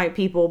attacking white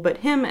people, but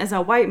him as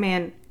a white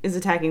man is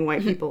attacking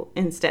white people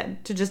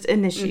instead to just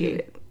initiate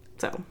it.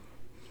 So,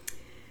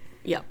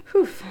 yep.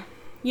 Whew.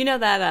 You know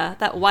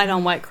that white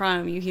on white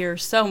crime you hear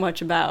so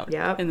much about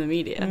in the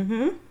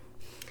media.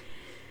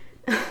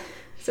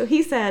 So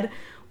he said,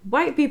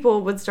 white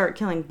people would start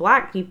killing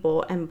black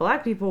people, and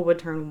black people would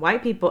turn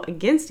white people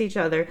against each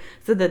other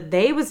so that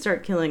they would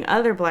start killing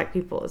other black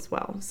people as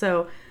well.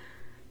 So,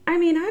 I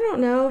mean, I don't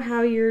know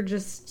how you're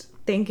just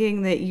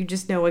thinking that you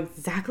just know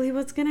exactly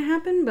what's going to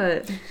happen,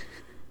 but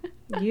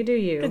you do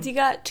you. Because you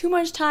got too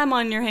much time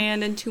on your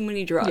hand and too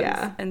many drugs.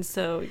 Yeah. And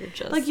so you're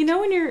just... Like, you know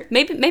when you're...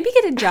 Maybe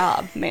get a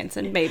job,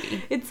 Manson,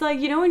 maybe. It's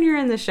like, you know when you're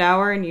in the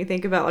shower and you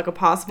think about, like, a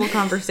possible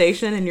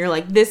conversation and you're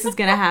like, this is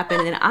going to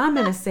happen and I'm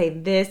going to say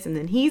this and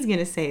then he's going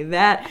to say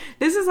that.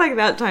 This is like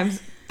that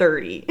times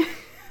 30.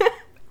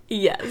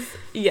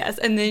 Yes.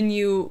 And then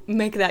you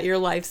make that your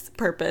life's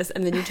purpose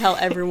and then you tell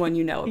everyone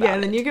you know about Yeah,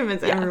 and then you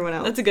convince everyone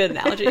else. That's a good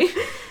analogy.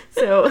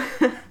 So...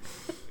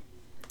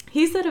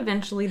 He said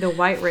eventually the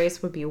white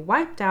race would be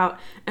wiped out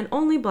and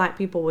only black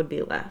people would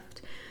be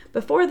left.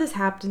 Before this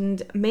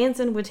happened,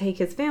 Manson would take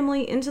his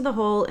family into the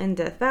hole in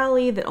Death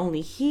Valley that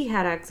only he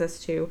had access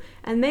to,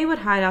 and they would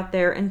hide out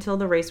there until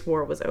the race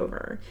war was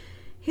over.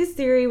 His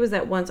theory was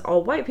that once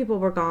all white people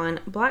were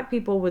gone, black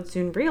people would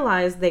soon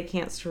realize they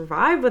can't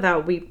survive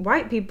without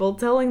white people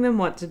telling them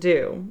what to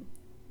do.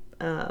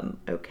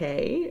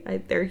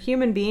 Okay. They're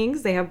human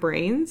beings. They have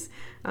brains.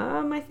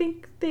 I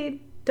think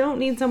they don't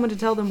need someone to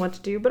tell them what to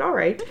do, but all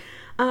right.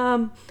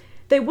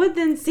 They would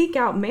then seek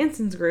out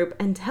Manson's group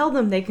and tell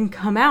them they can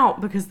come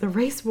out because the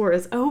race war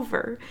is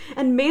over.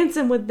 And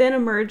Manson would then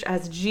emerge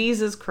as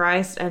Jesus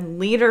Christ and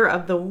leader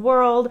of the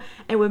world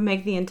and would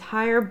make the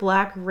entire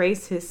black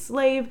race his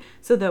slave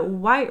so that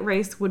white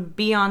race would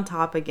be on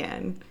top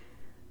again.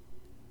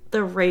 The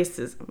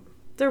racism.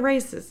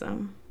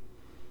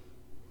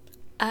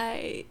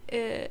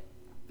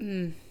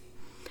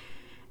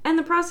 And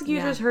the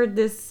prosecutors heard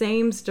this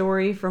same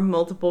story from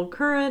multiple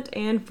current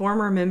and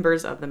former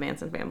members of the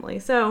Manson family.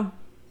 So,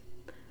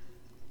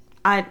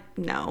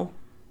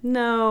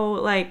 no,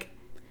 like,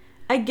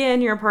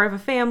 again, you're a part of a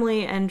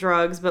family and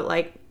drugs, but,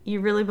 like, you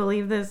really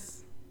believe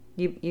this?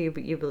 You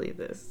believe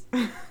this.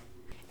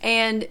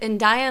 And in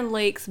Diane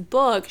Lake's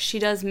book, she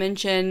does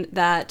mention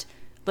that,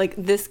 like,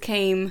 this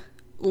came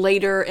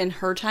later in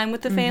her time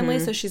with the family.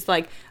 So she's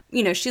like,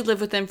 you know, she lived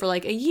with them for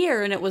like a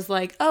year and it was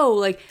like, oh,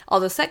 like all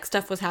the sex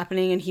stuff was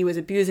happening and he was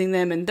abusing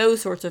them and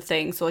those sorts of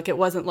things. So like it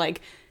wasn't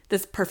like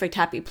this perfect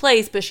happy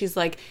place, but she's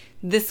like,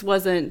 this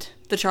wasn't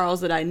the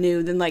Charles that I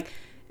knew. Then like,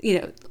 you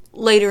know,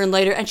 later and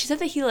later. And she said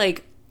that he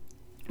like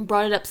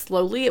brought it up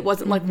slowly. It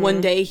wasn't like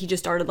one day he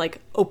just started like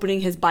opening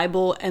his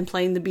Bible and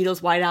playing the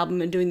Beatles' White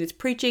Album and doing these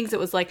preachings. It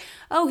was like,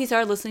 oh, he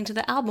started listening to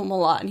the album a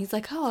lot. And he's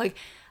like, oh, like,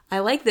 I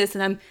like this,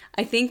 and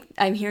I think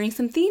I'm hearing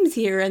some themes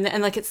here, and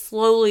like it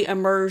slowly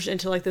emerged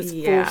into like this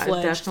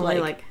full-fledged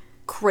like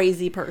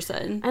crazy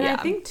person. And I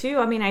think too,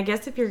 I mean, I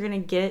guess if you're gonna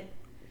get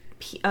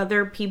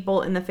other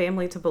people in the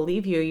family to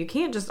believe you, you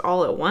can't just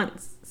all at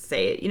once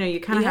say it. You know,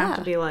 you kind of have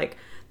to be like,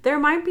 there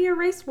might be a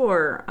race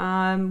war.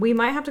 We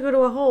might have to go to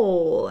a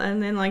hole,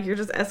 and then like you're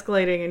just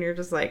escalating, and you're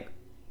just like,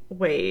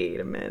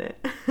 wait a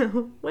minute,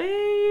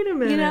 wait a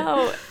minute. You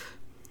know,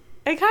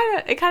 it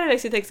kind of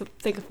makes you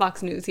think of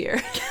Fox News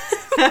here.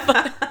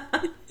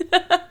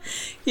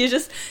 you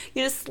just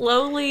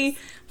slowly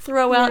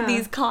throw out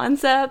these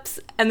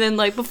concepts, and then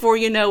like before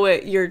you know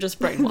it, you're just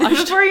brainwashed.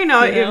 Before you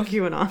know it, you're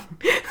QAnon.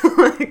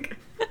 Like,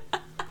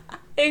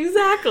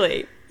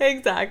 exactly.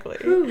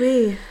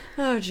 Ooh-wee.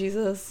 Oh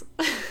Jesus.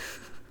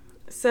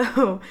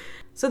 So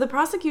the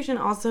prosecution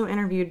also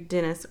interviewed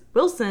Dennis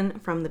Wilson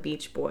from the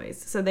Beach Boys.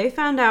 So they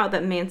found out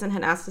that Manson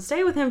had asked to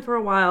stay with him for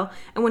a while,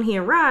 and when he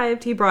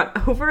arrived, he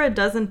brought over a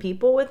dozen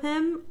people with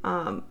him.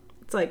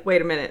 It's like,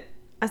 wait a minute.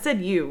 I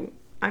said you.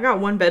 I got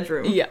one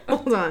bedroom. Yeah.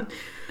 Hold on.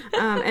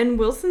 And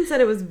Wilson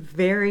said it was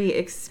very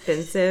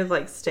expensive,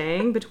 like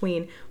staying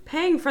between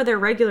paying for their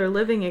regular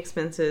living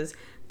expenses,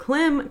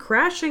 Clem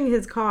crashing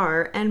his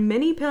car, and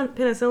many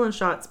penicillin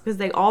shots because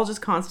they all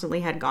just constantly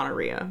had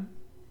gonorrhea.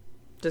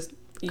 Just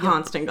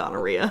constant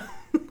gonorrhea.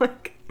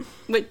 Like,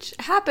 which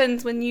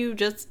happens when you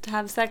just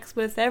have sex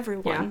with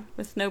everyone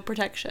with no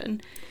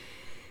protection.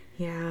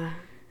 Yeah.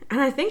 And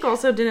I think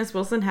also Dennis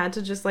Wilson had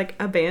to just like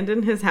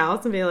abandon his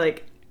house and be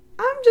like,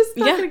 I'm just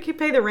not going to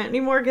pay the rent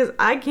anymore because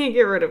I can't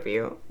get rid of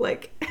you.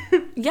 Like,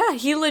 yeah,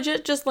 he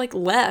legit just like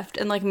left,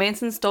 and like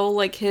Manson stole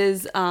like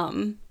his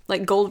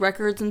like gold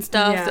records and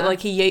stuff that like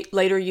he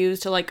later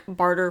used to like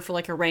barter for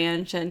like a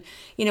ranch and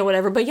you know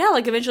whatever. But yeah,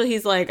 like eventually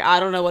he's like, I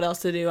don't know what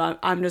else to do.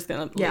 I'm just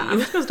gonna leave. I'm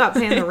just gonna stop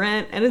paying the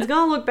rent, and it's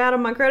gonna look bad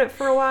on my credit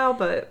for a while,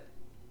 but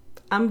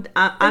I'm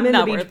in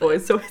the Beach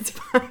Boys, so it's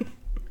fine.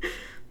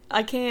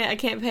 I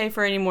can't pay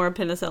for any more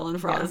penicillin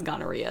for all this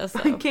gonorrhea.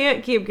 So. I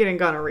can't keep getting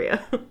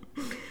gonorrhea.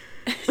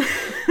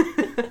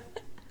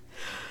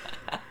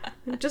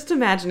 Just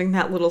imagining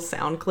that little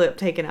sound clip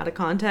taken out of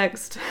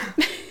context.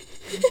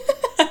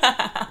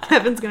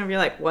 Kevin's gonna be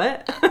like,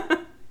 what?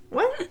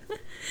 What?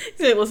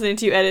 He's listening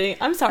to you editing.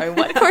 I'm sorry,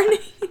 what, Courtney?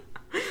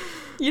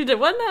 You did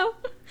what now?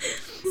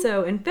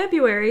 So in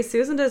February,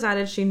 Susan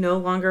decided she no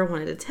longer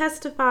wanted to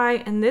testify,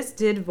 and this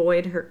did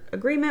void her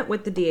agreement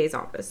with the DA's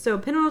office. So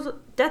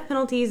death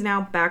penalty is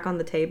now back on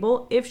the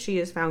table if she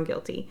is found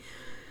guilty.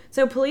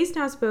 So police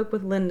now spoke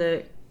with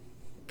Linda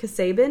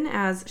Kasabian,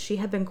 as she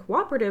had been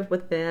cooperative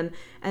with them,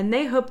 and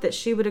they hoped that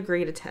she would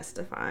agree to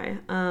testify.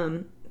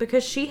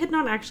 Because she had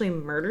not actually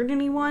murdered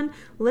anyone,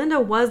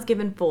 Linda was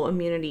given full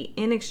immunity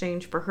in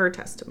exchange for her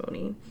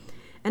testimony.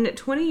 And at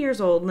 20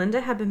 years old, Linda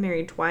had been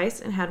married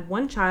twice and had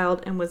one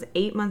child and was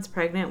 8 months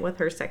pregnant with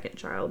her second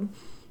child.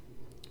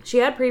 She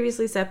had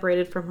previously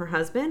separated from her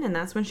husband, and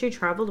that's when she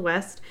traveled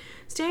west,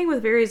 staying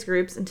with various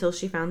groups until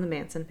she found the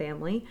Manson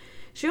family.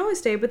 She only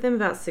stayed with them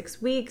about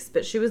 6 weeks,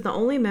 but she was the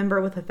only member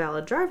with a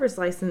valid driver's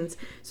license,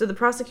 so the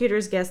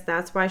prosecutors guessed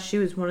that's why she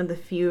was one of the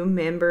few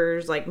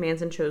members, like,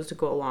 Manson chose to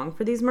go along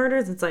for these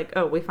murders. It's like,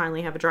 oh, we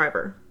finally have a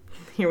driver.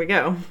 Here we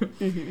go.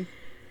 Mm-hmm.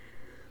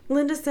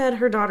 Linda said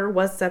her daughter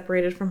was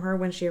separated from her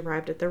when she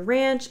arrived at the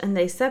ranch, and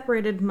they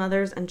separated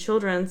mothers and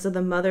children so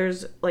the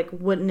mothers, like,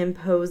 wouldn't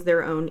impose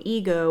their own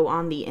ego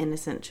on the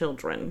innocent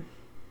children.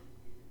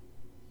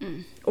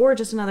 Mm. Or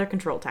just another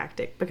control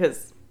tactic,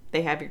 because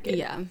they have your kid.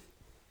 Yeah.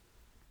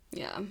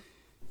 Yeah.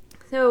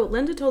 So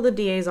Linda told the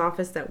DA's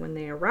office that when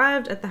they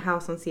arrived at the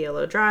house on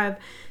Cielo Drive,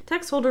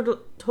 Tex told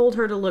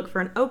her to look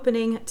for an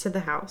opening to the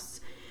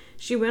house.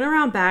 She went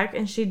around back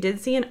and she did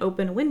see an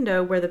open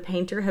window where the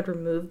painter had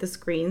removed the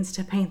screens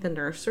to paint the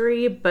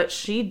nursery, but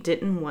she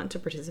didn't want to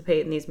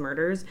participate in these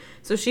murders,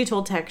 so she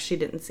told Tex she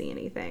didn't see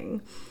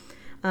anything.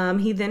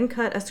 He then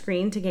cut a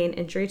screen to gain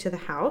entry to the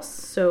house,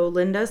 so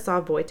Linda saw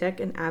Wojtek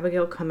and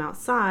Abigail come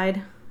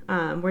outside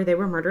where they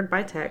were murdered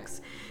by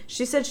Tex.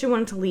 She said she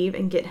wanted to leave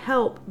and get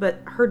help,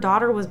 but her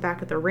daughter was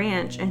back at the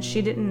ranch and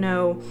she didn't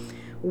know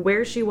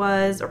where she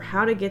was or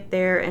how to get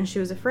there, and she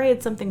was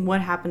afraid something would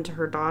happen to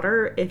her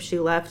daughter if she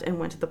left and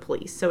went to the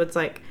police. So it's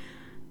like,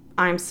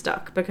 I'm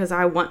stuck because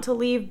I want to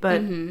leave,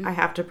 but I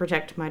have to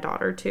protect my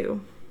daughter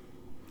too.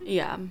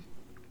 Yeah.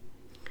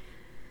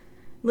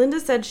 Linda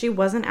said she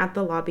wasn't at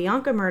the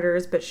LaBianca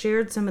murders, but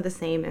shared some of the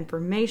same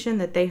information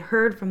that they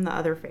heard from the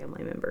other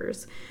family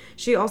members.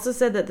 She also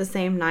said that the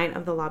same night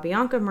of the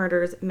LaBianca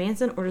murders,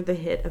 Manson ordered the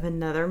hit of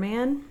another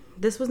man.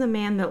 This was a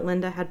man that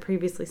Linda had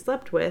previously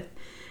slept with,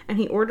 and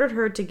he ordered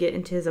her to get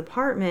into his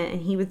apartment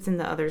and he would send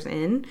the others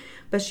in,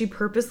 but she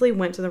purposely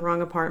went to the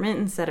wrong apartment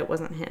and said it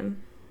wasn't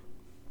him.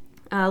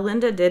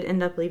 Linda did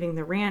end up leaving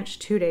the ranch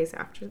 2 days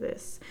after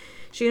this.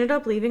 She ended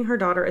up leaving her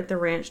daughter at the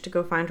ranch to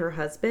go find her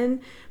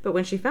husband, but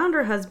when she found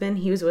her husband,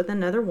 he was with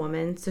another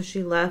woman, so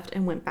she left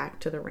and went back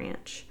to the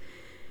ranch.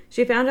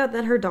 She found out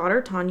that her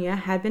daughter, Tanya,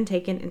 had been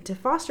taken into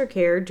foster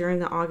care during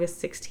the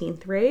August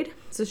 16th raid,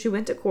 so she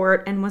went to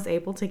court and was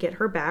able to get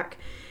her back,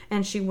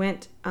 and she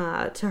went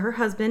to her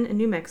husband in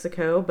New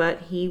Mexico,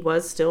 but he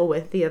was still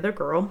with the other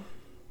girl.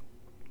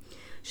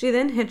 She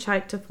then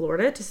hitchhiked to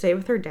Florida to stay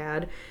with her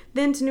dad,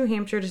 then to New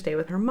Hampshire to stay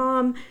with her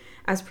mom.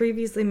 As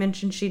previously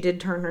mentioned, she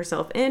did turn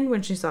herself in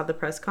when she saw the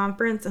press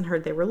conference and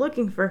heard they were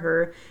looking for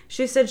her.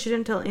 She said she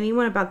didn't tell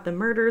anyone about the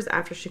murders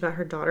after she got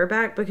her daughter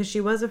back because she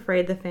was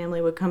afraid the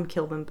family would come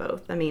kill them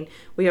both. I mean,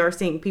 we are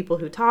seeing people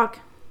who talk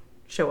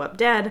show up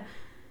dead,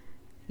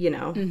 you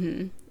know.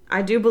 Mm-hmm.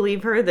 I do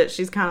believe her that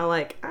she's kind of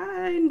like,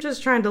 I'm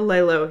just trying to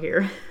lay low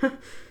here.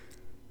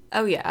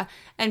 Oh, yeah.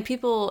 And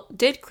people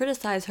did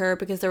criticize her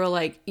because they were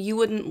like, you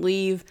wouldn't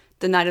leave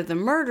the night of the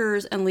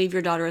murders and leave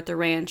your daughter at the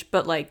ranch,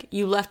 but, like,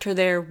 you left her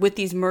there with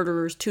these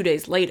murderers 2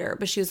 days later.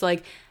 But she was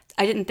like,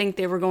 I didn't think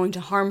they were going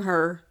to harm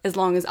her as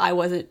long as I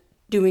wasn't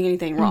doing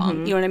anything wrong.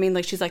 Mm-hmm. You know what I mean?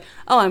 Like, she's like,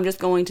 oh, I'm just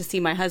going to see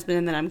my husband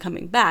and then I'm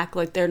coming back.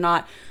 Like, they're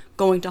not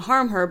going to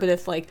harm her. But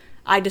if, like,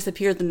 I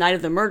disappeared the night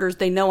of the murders,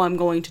 they know I'm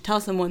going to tell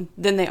someone,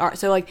 then they are.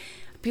 So, like,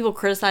 people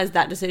criticize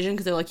that decision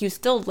because they're like, you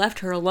still left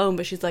her alone.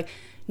 But she's like,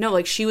 no,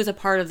 like, she was a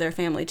part of their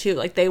family, too.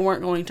 Like, they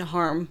weren't going to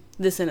harm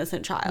this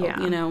innocent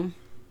child, you know?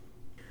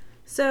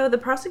 So, the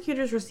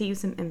prosecutors received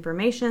some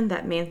information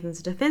that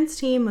Manson's defense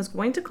team was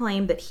going to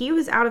claim that he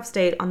was out of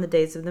state on the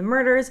days of the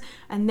murders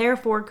and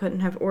therefore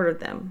couldn't have ordered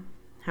them.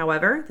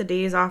 However, the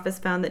DA's office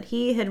found that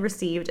he had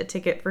received a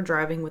ticket for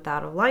driving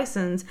without a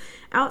license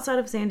outside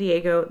of San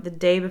Diego the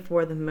day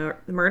before the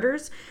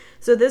murders,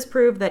 so this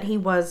proved that he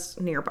was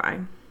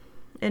nearby.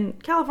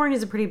 And California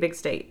is a pretty big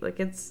state.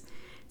 Like, it's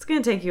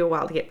going to take you a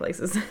while to get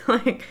places.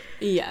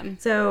 Yeah.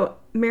 So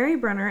Mary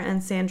Brunner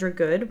and Sandra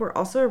Good were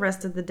also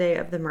arrested the day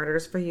of the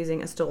murders for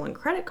using a stolen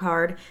credit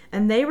card,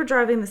 and they were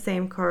driving the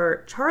same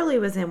car Charlie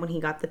was in when he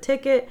got the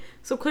ticket,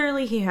 so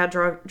clearly he had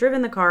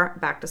driven the car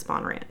back to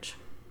Spahn Ranch.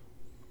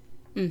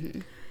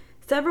 Mm-hmm.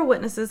 Several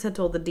witnesses had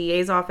told the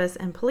DA's office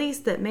and police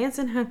that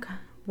Manson had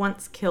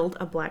once killed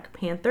a Black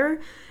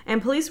Panther,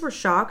 and police were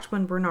shocked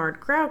when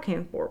Bernard Grau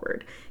came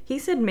forward. He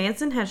said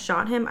Manson had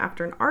shot him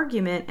after an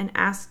argument and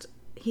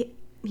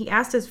he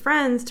asked his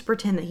friends to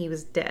pretend that he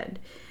was dead.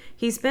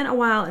 He spent a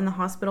while in the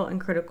hospital in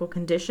critical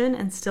condition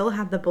and still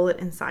had the bullet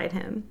inside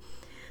him.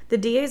 The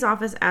DA's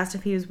office asked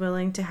if he was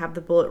willing to have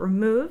the bullet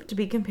removed to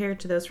be compared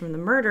to those from the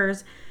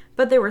murders,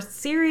 but there were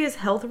serious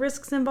health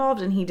risks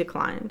involved and he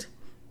declined.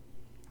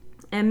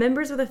 And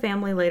members of the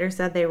family later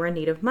said they were in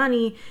need of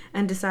money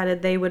and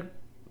decided they would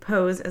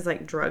pose as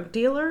like drug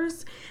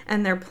dealers,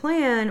 and their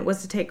plan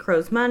was to take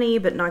Crow's money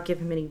but not give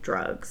him any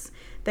drugs.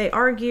 They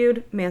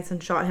argued. Manson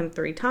shot him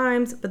 3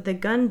 times, but the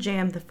gun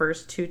jammed the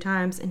first 2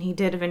 times, and he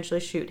did eventually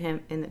shoot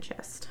him in the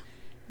chest.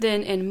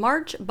 Then in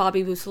March,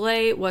 Bobby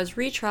Beausoleil was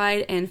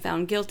retried and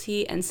found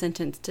guilty and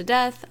sentenced to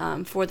death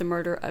for the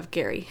murder of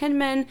Gary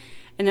Hinman.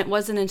 And it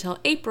wasn't until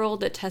April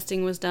that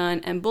testing was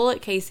done, and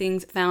bullet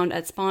casings found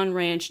at Spahn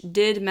Ranch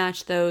did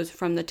match those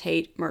from the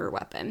Tate murder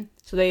weapon.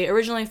 So they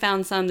originally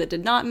found some that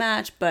did not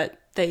match, but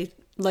they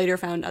later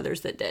found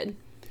others that did.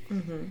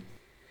 Mm-hmm.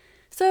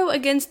 So,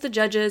 against the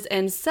judges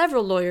and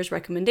several lawyers'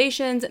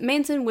 recommendations,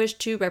 Manson wished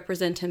to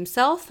represent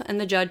himself, and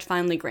the judge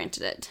finally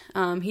granted it.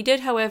 He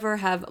did, however,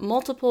 have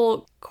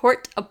multiple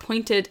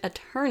court-appointed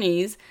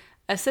attorneys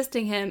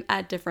assisting him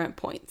at different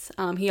points.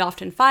 He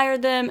often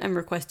fired them and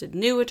requested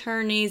new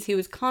attorneys. He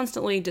was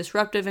constantly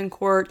disruptive in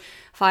court,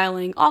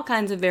 filing all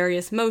kinds of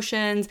various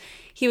motions.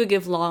 He would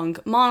give long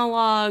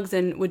monologues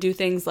and would do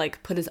things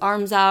like put his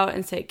arms out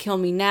and say, "Kill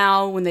me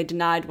now," when they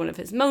denied one of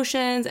his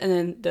motions. And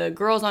then the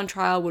girls on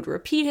trial would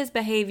repeat his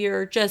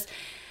behavior. Just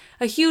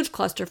a huge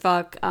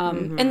clusterfuck.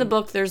 In the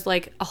book, there's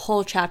like a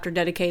whole chapter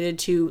dedicated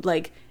to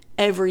like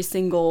every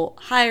single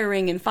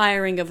hiring and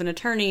firing of an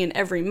attorney and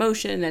every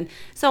motion and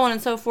so on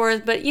and so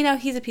forth. But, you know,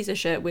 he's a piece of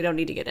shit. We don't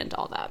need to get into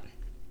all that.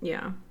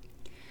 Yeah.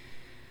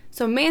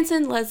 So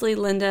Manson, Leslie,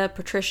 Linda,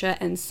 Patricia,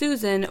 and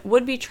Susan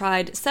would be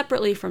tried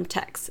separately from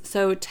Tex.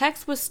 So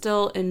Tex was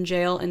still in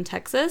jail in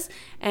Texas,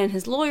 and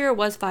his lawyer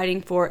was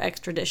fighting for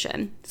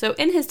extradition. So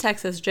in his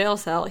Texas jail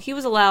cell, he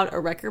was allowed a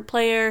record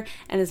player,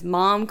 and his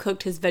mom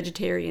cooked his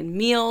vegetarian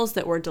meals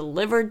that were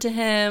delivered to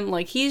him.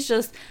 Like, he's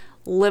just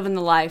living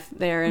the life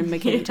there in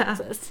McKinney,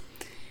 Texas.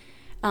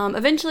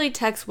 Eventually,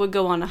 Tex would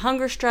go on a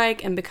hunger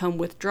strike and become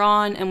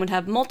withdrawn and would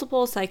have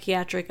multiple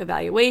psychiatric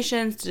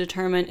evaluations to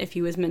determine if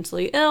he was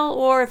mentally ill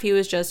or if he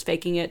was just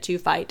faking it to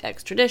fight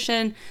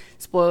extradition.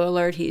 Spoiler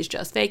alert, he's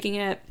just faking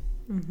it.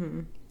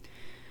 Mm-hmm.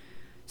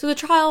 So the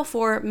trial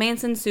for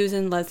Manson,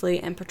 Susan, Leslie,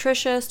 and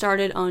Patricia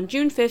started on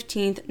June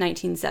 15th,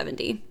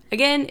 1970.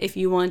 Again, if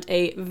you want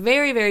a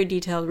very, very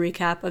detailed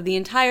recap of the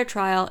entire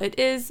trial, it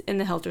is in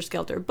the Helter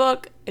Skelter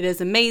book. It is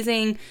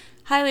amazing.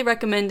 Highly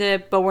recommend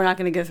it, but we're not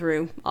going to go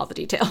through all the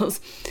details.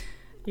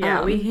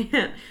 Yeah,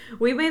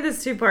 we made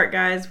this 2-part,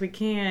 guys. We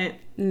can't.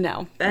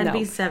 No. That'd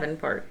be 7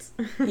 parts.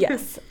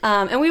 Yes.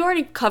 And we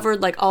already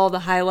covered like all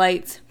the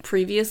highlights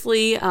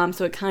previously,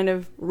 so it kind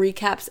of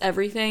recaps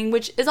everything,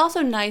 which is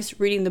also nice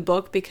reading the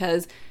book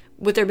because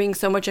with there being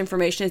so much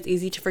information, it's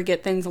easy to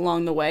forget things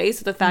along the way.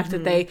 So the fact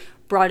that they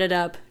brought it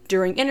up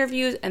during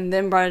interviews and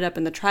then brought it up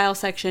in the trial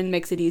section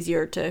makes it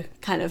easier to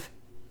kind of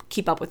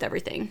keep up with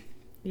everything.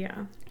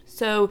 Yeah.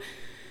 So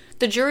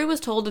the jury was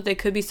told that they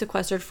could be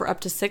sequestered for up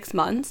to 6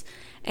 months,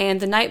 and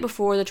the night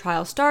before the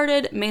trial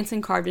started,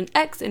 Manson carved an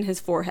X in his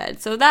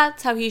forehead, so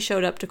that's how he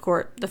showed up to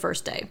court the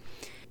first day.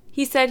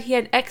 He said he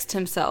had X'd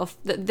himself,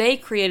 that they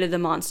created the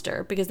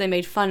monster because they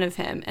made fun of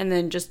him, and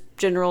then just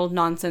general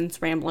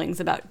nonsense ramblings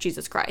about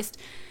Jesus Christ.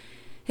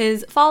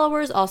 His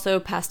followers also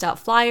passed out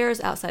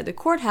flyers outside the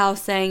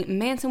courthouse saying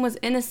Manson was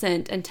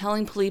innocent and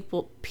telling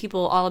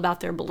people all about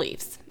their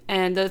beliefs.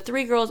 And the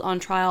 3 girls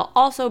on trial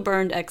also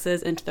burned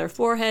X's into their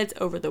foreheads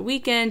over the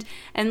weekend,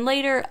 and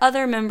later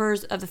other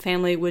members of the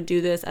family would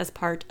do this as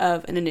part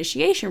of an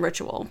initiation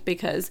ritual,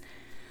 because,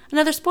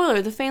 another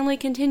spoiler, the family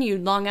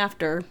continued long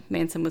after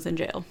Manson was in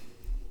jail.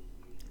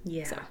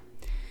 Yeah.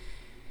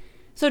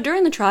 So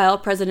during the trial,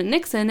 President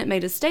Nixon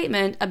made a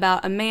statement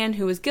about a man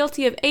who was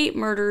guilty of 8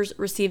 murders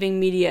receiving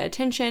media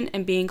attention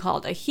and being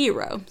called a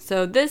hero.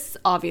 So this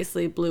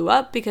obviously blew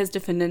up because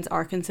defendants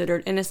are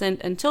considered innocent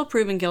until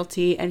proven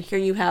guilty, and here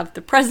you have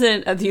the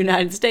President of the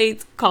United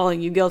States calling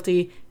you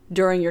guilty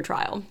during your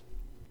trial.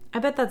 I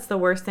bet that's the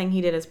worst thing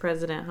he did as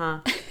president,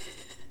 huh?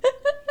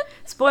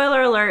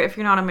 Spoiler alert, if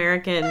you're not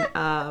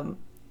American,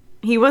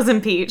 he was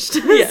impeached.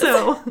 Yes.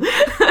 So...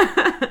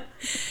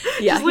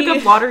 Yeah, just look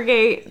up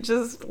Watergate.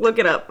 Just look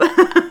it up.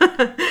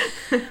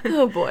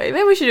 Oh boy,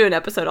 maybe we should do an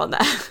episode on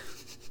that.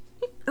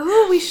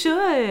 Oh, we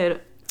should.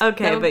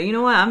 Okay, but you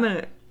know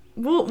what?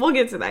 We'll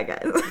get to that,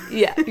 guys.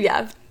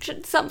 yeah.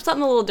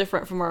 Something a little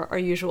different from our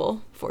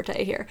usual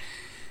forte here.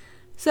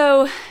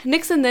 So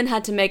Nixon then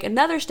had to make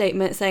another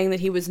statement saying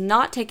that he was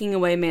not taking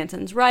away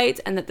Manson's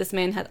rights and that this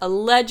man had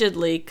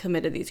allegedly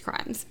committed these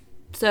crimes.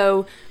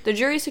 So the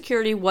jury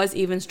security was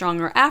even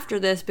stronger after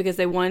this because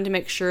they wanted to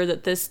make sure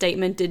that this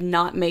statement did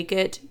not make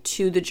it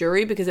to the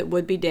jury because it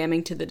would be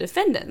damning to the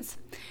defendants.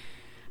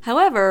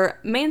 However,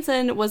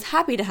 Manson was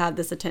happy to have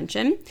this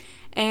attention,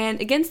 and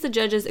against the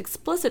judge's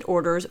explicit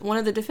orders, one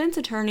of the defense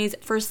attorneys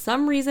for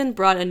some reason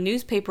brought a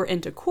newspaper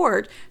into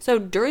court. So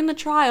during the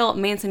trial,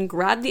 Manson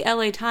grabbed the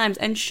LA Times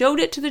and showed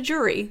it to the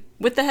jury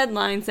with the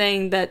headline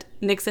saying that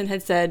Nixon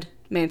had said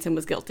Manson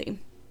was guilty.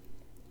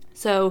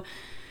 So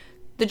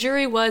the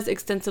jury was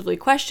extensively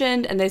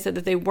questioned, and they said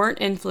that they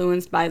weren't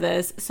influenced by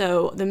this,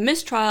 so the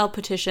mistrial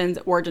petitions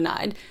were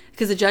denied,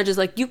 because the judge is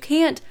like, you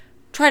can't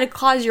try to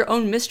cause your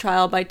own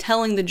mistrial by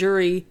telling the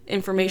jury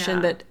information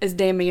Yeah. that is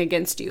damning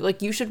against you.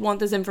 Like, you should want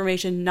this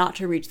information not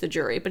to reach the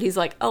jury. But he's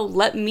like, oh,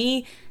 let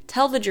me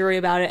tell the jury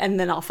about it, and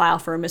then I'll file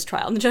for a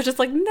mistrial. And the judge is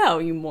like, no,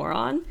 you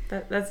moron.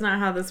 That's not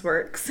how this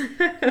works.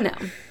 No.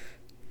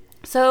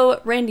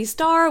 So Randy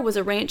Starr was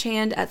a ranch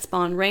hand at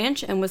Spawn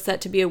Ranch and was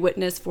set to be a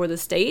witness for the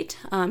state.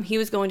 He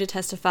was going to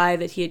testify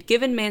that he had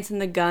given Manson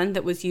the gun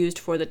that was used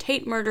for the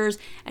Tate murders,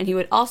 and he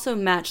would also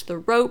match the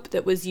rope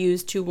that was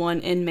used to one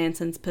in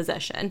Manson's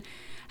possession.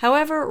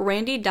 However,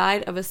 Randy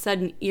died of a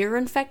sudden ear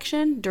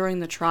infection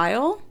during the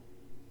trial.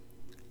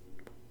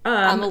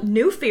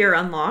 New fear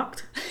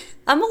unlocked.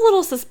 I'm a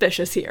little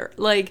suspicious here.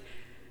 Like,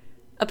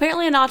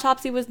 apparently an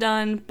autopsy was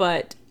done,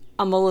 but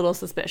I'm a little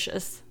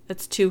suspicious.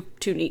 It's too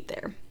neat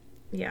there.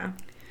 Yeah.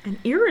 An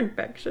ear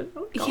infection.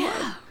 Oh, God.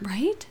 Yeah,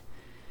 right?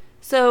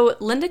 So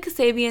Linda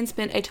Kasabian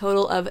spent a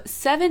total of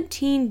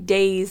 17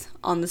 days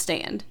on the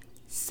stand.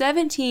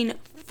 17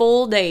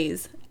 full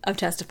days of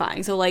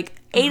testifying. So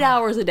like 8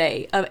 hours a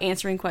day of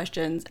answering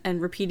questions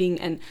and repeating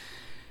and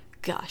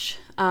gosh.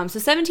 So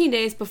 17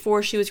 days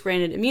before she was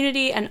granted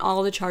immunity and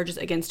all the charges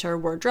against her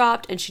were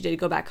dropped and she did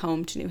go back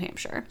home to New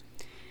Hampshire.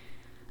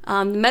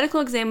 The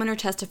medical examiner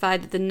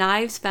testified that the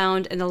knives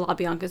found in the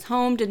LaBianca's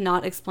home did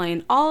not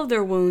explain all of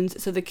their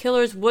wounds, so the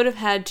killers would have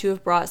had to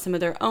have brought some of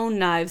their own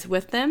knives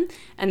with them,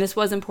 and this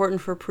was important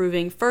for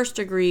proving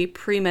first-degree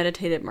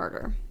premeditated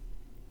murder.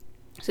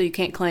 So you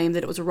can't claim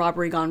that it was a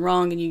robbery gone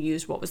wrong and you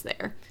used what was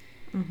there.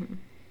 Mm-hmm.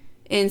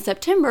 In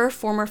September,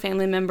 former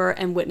family member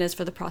and witness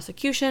for the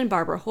prosecution,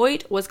 Barbara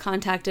Hoyt, was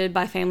contacted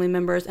by family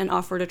members and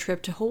offered a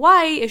trip to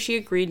Hawaii if she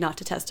agreed not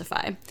to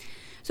testify.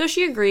 So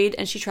she agreed,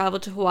 and she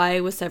traveled to Hawaii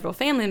with several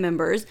family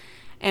members,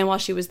 and while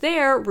she was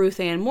there, Ruth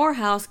Ann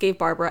Morehouse gave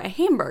Barbara a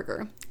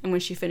hamburger. And when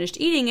she finished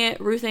eating it,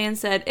 Ruth Ann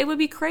said it would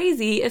be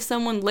crazy if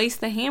someone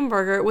laced the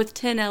hamburger with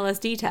 10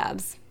 LSD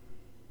tabs,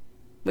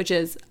 which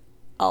is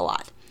a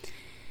lot.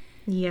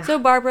 Yeah. So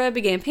Barbara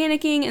began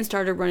panicking and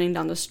started running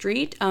down the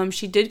street.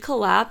 She did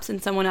collapse,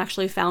 and someone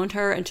actually found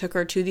her and took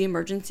her to the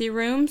emergency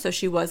room, so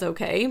she was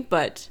okay,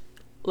 but,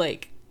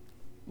 like,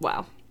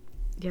 wow.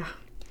 Yeah.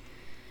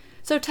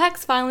 So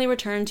Tex finally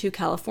returned to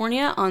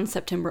California on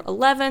September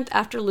 11th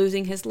after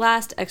losing his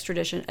last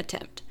extradition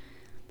attempt.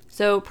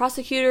 So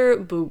prosecutor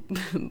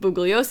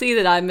Bugliosi,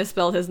 that I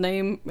misspelled his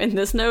name in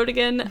this note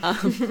again,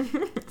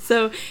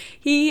 so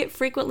he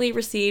frequently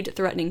received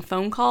threatening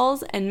phone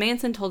calls, and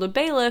Manson told a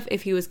bailiff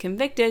if he was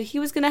convicted, he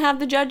was going to have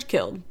the judge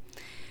killed.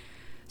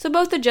 So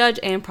both the judge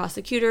and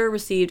prosecutor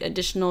received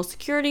additional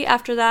security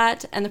after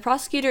that, and the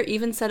prosecutor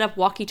even set up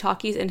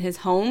walkie-talkies in his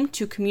home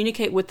to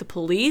communicate with the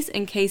police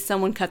in case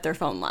someone cut their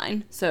phone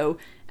line. So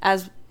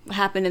as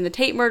happened in the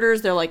Tate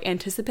murders, they're like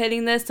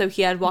anticipating this, so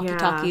he had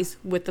walkie-talkies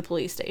with the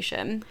police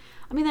station.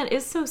 I mean, that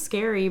is so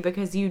scary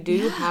because you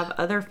do have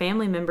other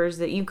family members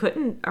that you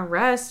couldn't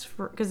arrest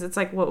because it's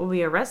like, what will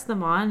we arrest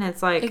them on?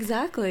 It's like...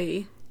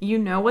 Exactly. You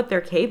know what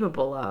they're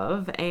capable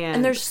of,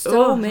 and there's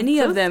so many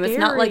so of them. scary. It's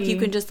not like you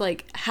can just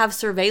like have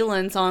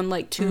surveillance on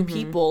like two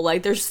people.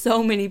 Like, there's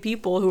so many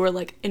people who are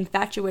like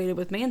infatuated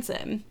with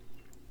Manson.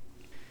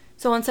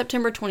 So on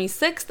September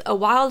 26th, a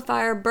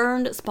wildfire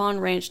burned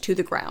Spawn Ranch to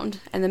the ground,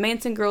 and the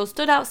Manson girls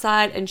stood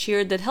outside and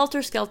cheered that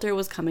Helter Skelter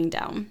was coming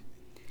down.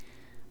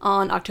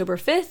 On October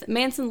 5th,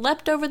 Manson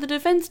leapt over the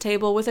defense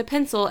table with a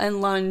pencil and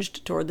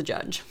lunged toward the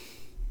judge.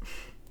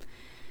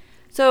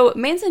 So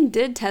Manson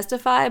did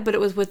testify, but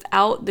it was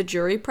without the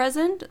jury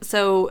present,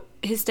 so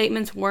his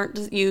statements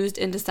weren't used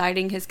in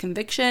deciding his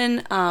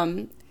conviction.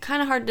 Kind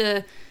of hard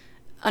to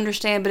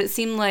understand, but it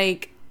seemed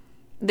like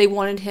they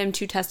wanted him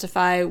to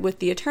testify with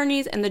the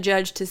attorneys and the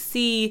judge to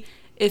see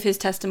if his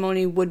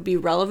testimony would be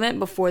relevant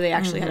before they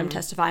actually had him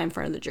testify in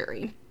front of the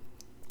jury.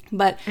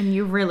 And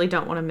you really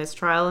don't want a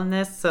mistrial in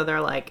this, so they're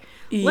like,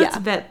 let's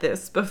vet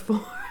this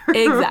before.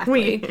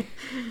 Exactly.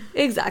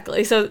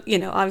 Exactly. So,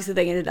 obviously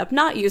they ended up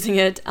not using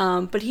it,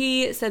 but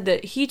he said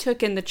that he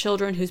took in the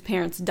children whose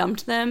parents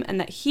dumped them and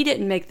that he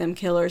didn't make them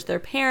killers, their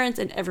parents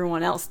and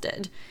everyone else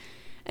did.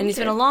 And he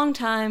spent a long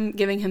time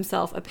giving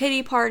himself a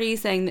pity party,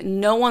 saying that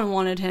no one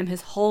wanted him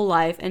his whole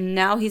life, and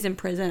now he's in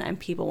prison and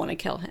people want to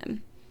kill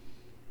him.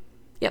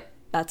 Yep,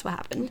 that's what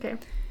happened. Okay.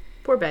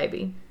 Poor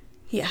baby.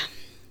 Yeah.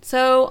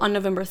 So on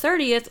November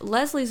 30th,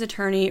 Leslie's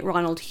attorney,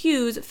 Ronald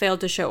Hughes, failed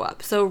to show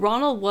up. So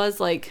Ronald was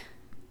like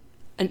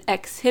an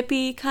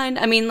ex-hippie kind.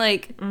 I mean,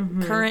 like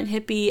current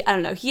hippie. I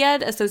don't know. He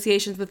had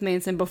associations with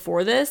Manson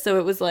before this, so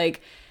it was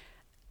like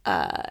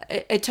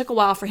it took a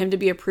while for him to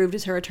be approved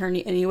as her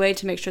attorney anyway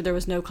to make sure there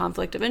was no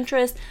conflict of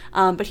interest.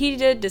 But he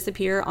did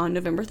disappear on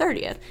November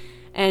 30th,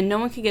 and no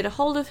one could get a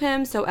hold of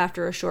him. So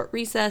after a short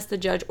recess, the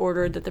judge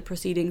ordered that the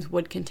proceedings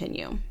would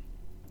continue.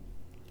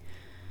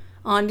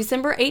 On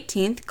December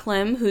 18th,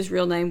 Clem, whose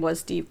real name was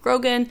Steve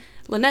Grogan,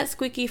 Lynette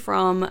Squeaky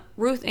Fromm,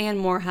 Ruth Ann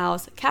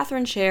Morehouse,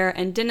 Catherine Scher,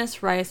 and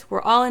Dennis Rice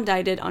were all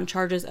indicted on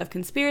charges of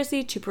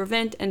conspiracy to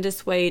prevent and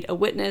dissuade a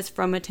witness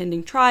from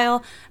attending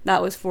trial.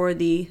 That was for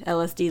the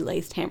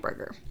LSD-laced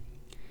hamburger.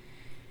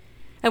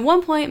 At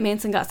one point,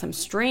 Manson got some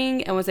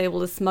string and was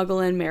able to smuggle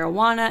in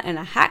marijuana and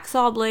a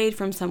hacksaw blade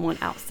from someone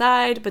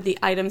outside, but the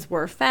items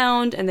were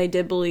found, and they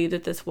did believe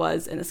that this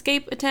was an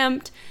escape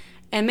attempt.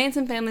 And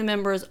Manson family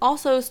members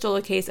also stole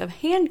a case of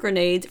hand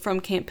grenades from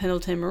Camp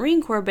Pendleton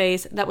Marine Corps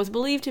Base that was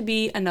believed to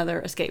be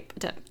another escape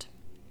attempt.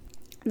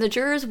 The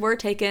jurors were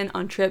taken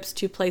on trips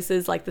to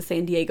places like the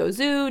San Diego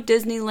Zoo,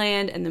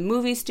 Disneyland, and the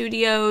movie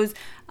studios.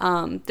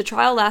 The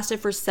trial lasted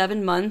for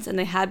 7 months, and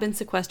they had been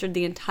sequestered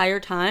the entire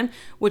time,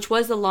 which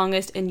was the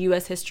longest in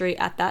U.S. history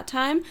at that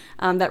time.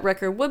 That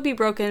record would be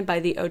broken by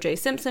the O.J.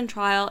 Simpson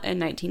trial in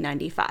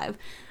 1995.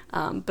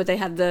 But they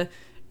had the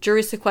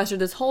jury sequestered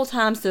this whole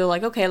time, so they're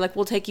like, okay, like,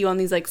 we'll take you on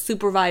these, like,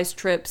 supervised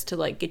trips to,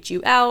 like, get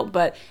you out,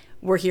 but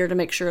we're here to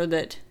make sure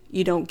that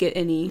you don't get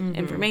any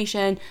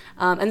information.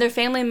 And their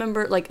family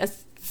member, like, a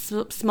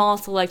small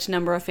select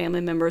number of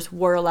family members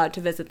were allowed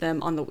to visit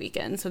them on the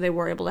weekend, so they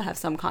were able to have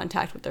some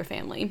contact with their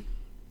family.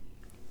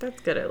 That's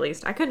good, at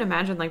least. I couldn't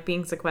imagine, like,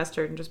 being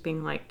sequestered and just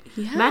being like,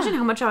 Yeah. imagine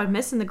how much I would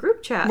miss in the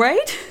group chat.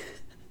 Right?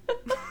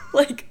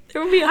 Like,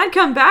 there would be I'd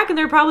come back and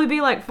there'd probably be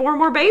like 4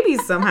 more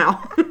babies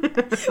somehow.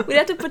 we'd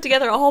have to put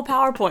together a whole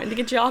PowerPoint to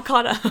get you all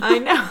caught up. I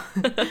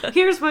know.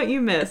 Here's what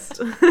you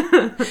missed.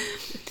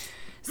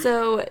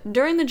 So,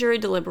 during the jury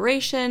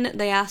deliberation,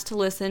 they asked to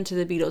listen to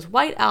the Beatles'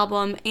 White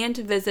Album and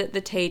to visit the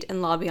Tate and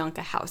LaBianca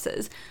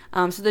houses.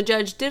 So the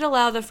judge did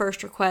allow the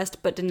first request,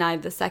 but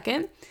denied the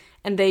second.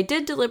 And they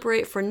did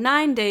deliberate for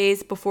 9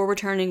 days before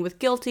returning with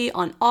guilty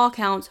on all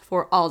counts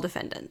for all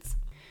defendants.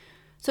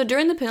 So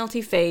during the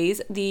penalty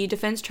phase, the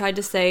defense tried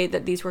to say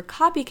that these were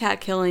copycat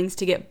killings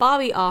to get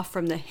Bobby off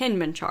from the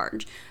Hinman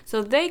charge.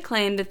 So they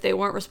claimed that they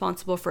weren't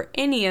responsible for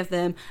any of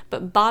them,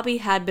 but Bobby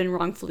had been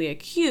wrongfully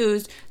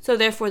accused, so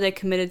therefore they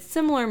committed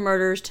similar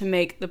murders to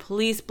make the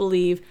police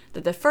believe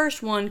that the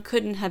first one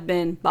couldn't have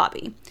been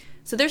Bobby.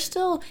 So they're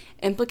still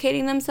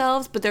implicating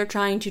themselves, but they're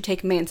trying to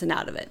take Manson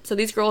out of it. So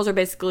these girls are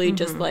basically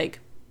just like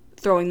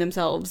throwing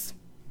themselves,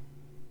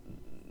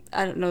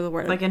 I don't know the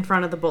word. Like in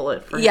front of the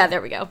bullet. Yeah,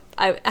 there we go.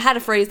 I had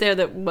a phrase there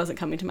that wasn't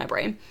coming to my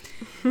brain.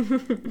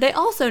 They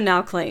also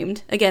now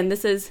claimed, again,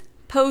 this is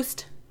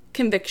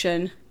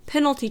post-conviction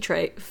penalty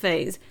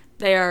phase,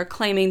 they are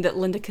claiming that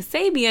Linda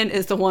Kasabian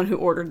is the one who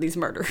ordered these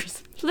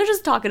murders. So they're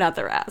just talking out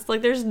their ass.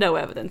 Like, there's no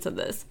evidence of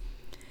this.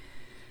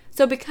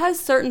 So because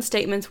certain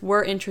statements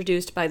were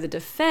introduced by the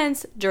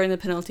defense during the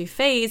penalty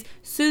phase,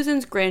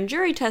 Susan's grand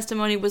jury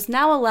testimony was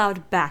now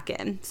allowed back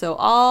in. So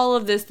all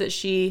of this that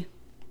she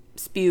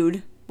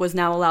spewed was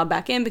now allowed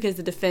back in because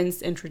the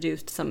defense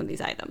introduced some of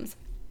these items.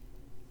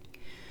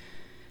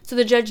 So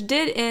the judge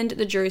did end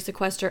the jury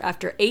sequester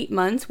after 8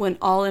 months when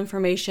all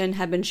information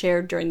had been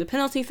shared during the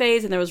penalty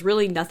phase and there was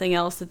really nothing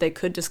else that they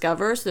could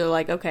discover. So they're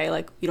like, okay,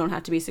 like, you don't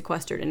have to be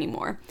sequestered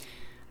anymore.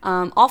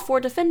 All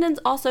 4 defendants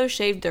also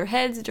shaved their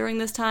heads during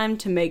this time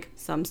to make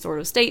some sort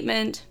of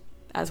statement,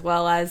 as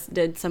well as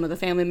did some of the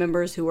family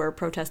members who were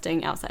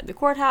protesting outside the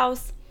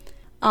courthouse.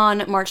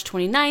 On March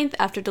 29th,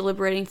 after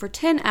deliberating for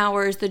 10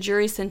 hours, the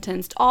jury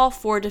sentenced all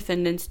 4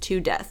 defendants to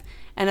death.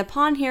 And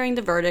upon hearing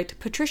the verdict,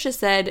 Patricia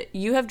said,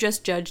 "You have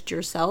just judged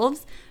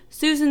yourselves."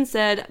 Susan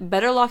said,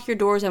 "Better lock your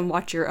doors and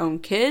watch your own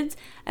kids."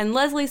 And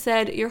Leslie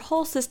said, "Your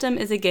whole system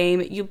is a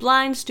game. You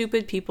blind,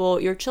 stupid people.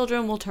 Your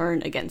children will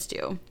turn against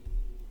you."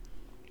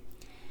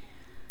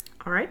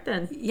 All right,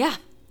 then. Yeah.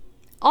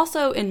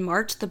 Also, in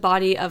March, the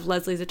body of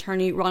Leslie's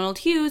attorney, Ronald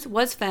Hughes,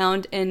 was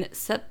found in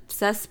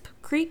Cesp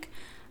Creek.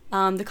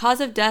 The cause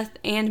of death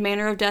and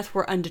manner of death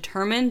were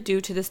undetermined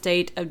due to the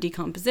state of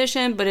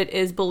decomposition, but it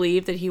is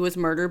believed that he was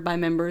murdered by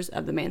members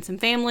of the Manson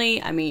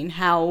family. I mean,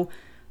 how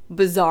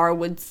bizarre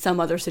would some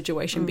other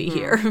situation be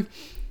here?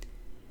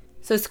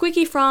 So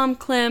Squeaky Fromm,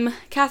 Clem,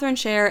 Catherine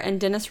Scher, and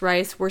Dennis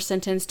Rice were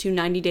sentenced to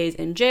 90 days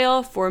in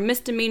jail for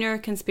misdemeanor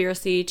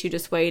conspiracy to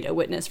dissuade a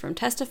witness from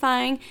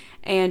testifying,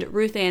 and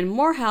Ruth Ann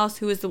Morehouse,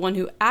 who is the one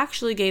who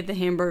actually gave the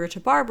hamburger to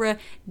Barbara,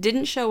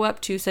 didn't show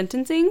up to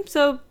sentencing,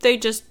 so they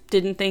just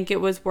didn't think it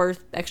was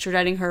worth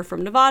extraditing her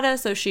from Nevada,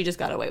 so she just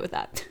got away with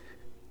that.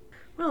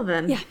 Well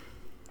then. Yeah.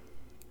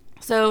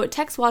 So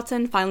Tex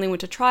Watson finally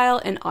went to trial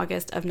in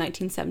August of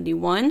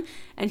 1971,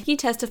 and he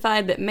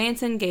testified that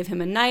Manson gave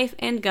him a knife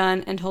and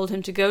gun and told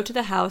him to go to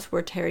the house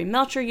where Terry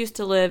Melcher used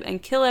to live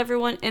and kill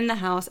everyone in the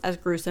house as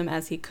gruesome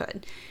as he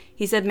could.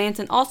 He said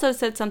Manson also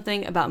said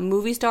something about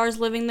movie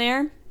stars living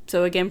there,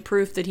 so again,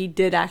 proof that he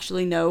did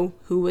actually know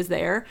who was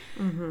there.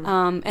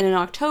 And in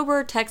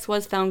October, Tex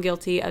was found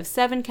guilty of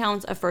 7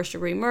 counts of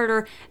first-degree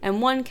murder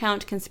and 1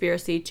 count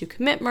conspiracy to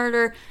commit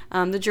murder.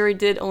 The jury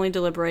did only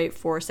deliberate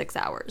for 6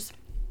 hours.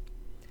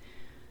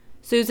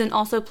 Susan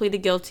also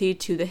pleaded guilty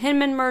to the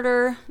Hinman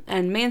murder,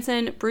 and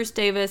Manson, Bruce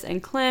Davis,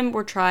 and Clem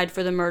were tried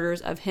for the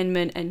murders of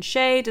Hinman and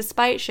Shea,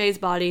 despite Shea's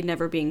body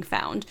never being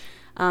found.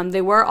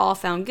 They were all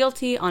found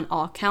guilty on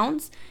all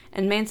counts,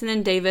 and Manson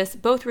and Davis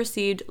both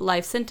received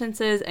life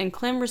sentences, and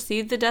Clem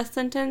received the death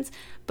sentence,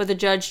 but the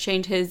judge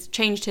changed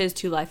his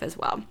to life as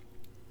well.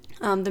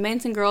 The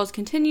Manson girls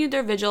continued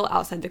their vigil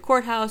outside the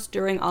courthouse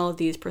during all of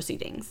these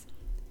proceedings.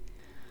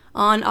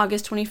 On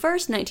August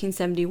 21st,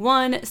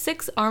 1971,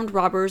 6 armed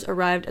robbers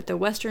arrived at the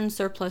Western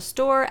Surplus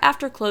store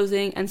after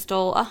closing and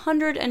stole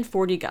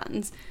 140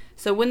 guns.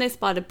 So when they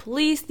spotted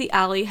police, the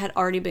alley had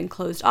already been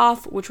closed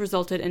off, which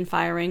resulted in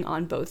firing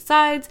on both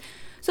sides.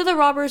 So the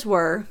robbers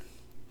were,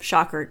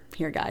 shocker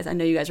here guys, I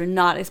know you guys are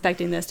not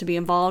expecting this to be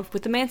involved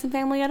with the Manson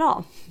family at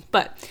all,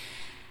 but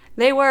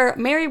they were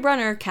Mary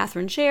Brunner,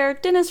 Catherine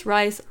Scher, Dennis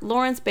Rice,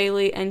 Lawrence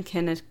Bailey, and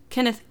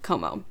Kenneth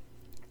Como.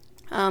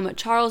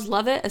 Charles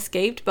Lovett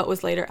escaped but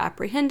was later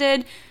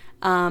apprehended.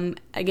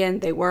 Again,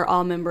 they were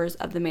all members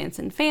of the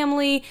Manson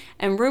family,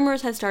 and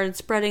rumors had started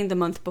spreading the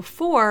month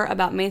before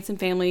about Manson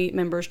family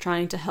members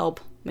trying to help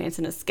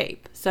Manson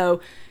escape.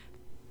 So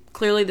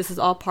clearly this is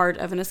all part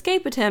of an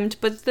escape attempt,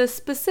 but the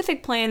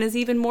specific plan is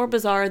even more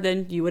bizarre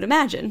than you would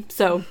imagine.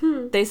 So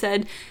they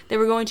said they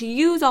were going to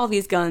use all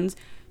these guns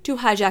to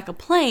hijack a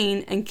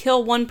plane and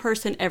kill one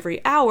person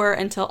every hour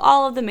until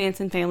all of the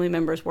Manson family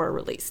members were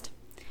released.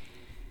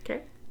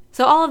 Okay.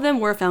 So all of them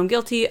were found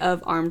guilty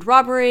of armed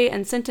robbery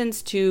and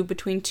sentenced to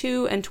between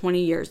 2 and 20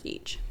 years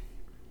each.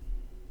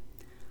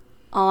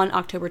 On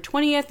October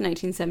 20th,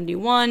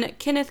 1971,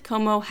 Kenneth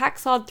Como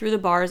hacksawed through the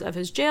bars of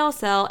his jail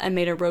cell and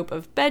made a rope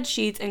of bed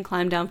sheets and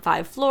climbed down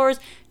 5 floors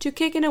to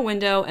kick in a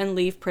window and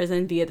leave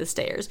prison via the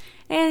stairs.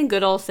 And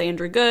good old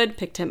Sandra Good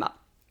picked him up.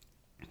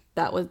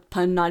 That was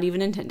pun not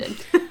even intended.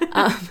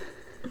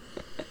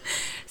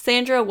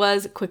 Sandra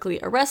was quickly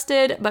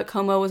arrested, but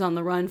Como was on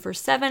the run for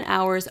 7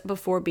 hours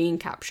before being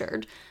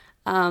captured.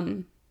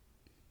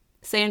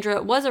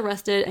 Sandra was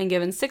arrested and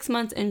given 6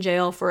 months in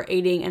jail for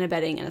aiding and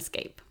abetting an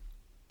escape.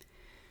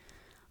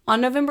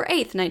 On November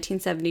 8th,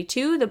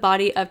 1972, the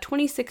body of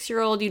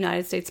 26-year-old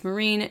United States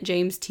Marine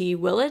James T.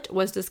 Willett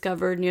was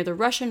discovered near the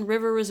Russian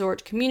River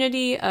Resort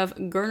community of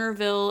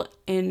Gurnerville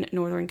in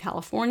Northern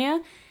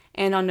California.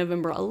 And on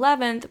November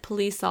 11th,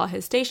 police saw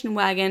his station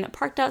wagon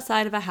parked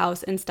outside of a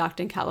house in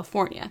Stockton,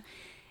 California.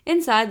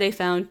 Inside, they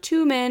found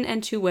 2 men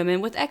and 2 women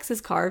with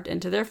X's carved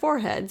into their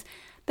foreheads.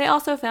 They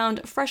also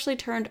found freshly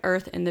turned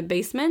earth in the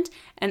basement,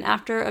 and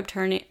after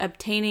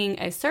obtaining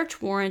a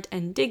search warrant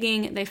and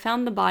digging, they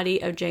found the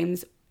body of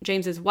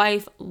James's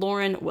wife,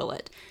 Lauren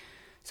Willett.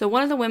 So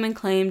one of the women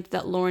claimed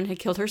that Lauren had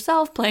killed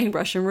herself playing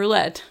Russian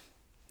roulette.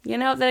 You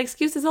know, that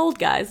excuse is old,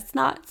 guys. It's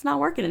not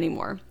working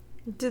anymore.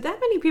 Did that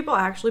many people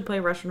actually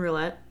play Russian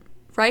roulette?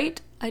 Right?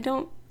 I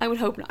would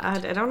hope not.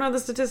 I don't know the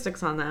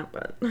statistics on that,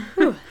 but...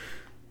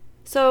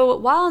 So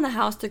while in the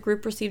house, the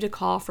group received a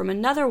call from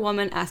another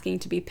woman asking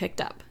to be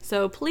picked up.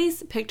 So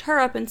police picked her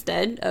up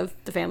instead of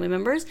the family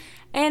members,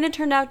 and it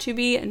turned out to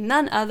be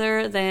none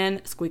other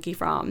than Squeaky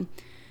Fromm.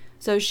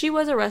 So she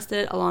was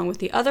arrested along with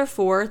the other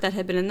 4 that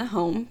had been in the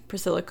home: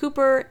 Priscilla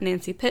Cooper,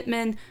 Nancy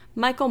Pittman,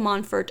 Michael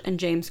Monfort, and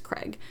James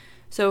Craig.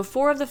 So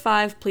 4 of the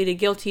 5 pleaded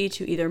guilty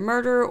to either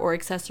murder or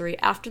accessory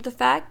after the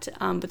fact,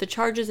 but the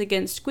charges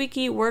against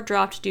Squeaky were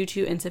dropped due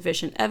to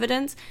insufficient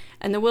evidence,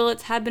 and the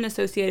Willets had been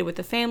associated with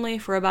the family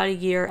for about a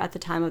year at the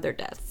time of their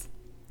deaths.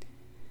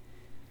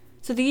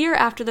 So the year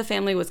after the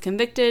family was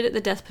convicted,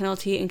 the death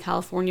penalty in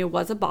California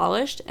was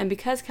abolished, and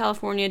because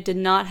California did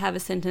not have a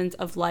sentence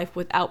of life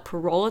without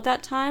parole at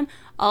that time,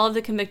 all of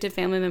the convicted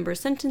family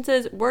members'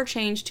 sentences were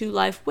changed to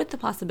life with the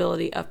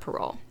possibility of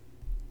parole.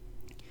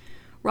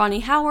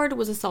 Ronnie Howard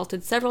was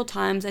assaulted several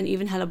times and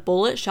even had a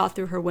bullet shot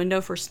through her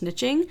window for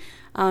snitching.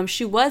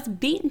 She was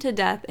beaten to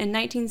death in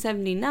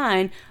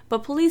 1979,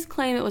 but police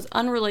claim it was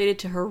unrelated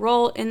to her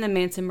role in the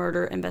Manson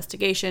murder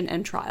investigation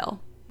and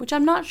trial, which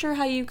I'm not sure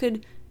how you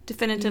could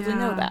definitively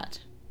know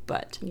that.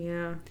 But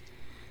yeah.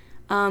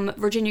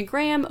 Virginia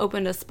Graham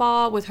opened a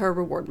spa with her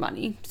reward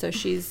money, so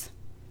she's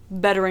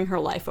bettering her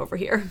life over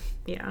here.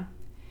 Yeah.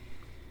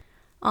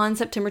 On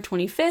September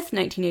 25th,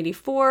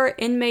 1984,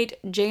 inmate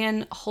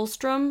Jan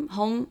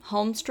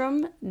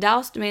Holmstrom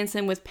doused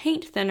Manson with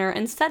paint thinner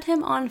and set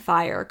him on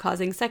fire,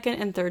 causing 2nd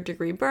and 3rd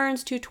degree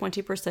burns to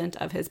 20%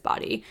 of his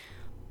body.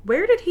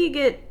 Where did he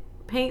get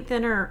paint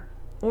thinner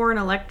or an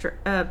electric,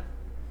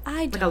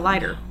 like a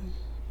lighter? Know.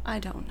 I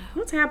don't know.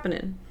 What's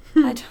happening?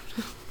 I don't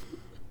know.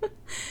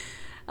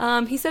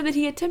 He said that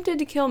he attempted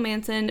to kill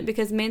Manson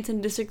because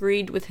Manson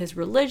disagreed with his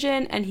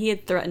religion and he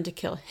had threatened to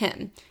kill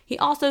him. He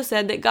also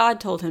said that God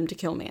told him to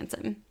kill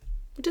Manson,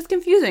 which is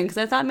confusing because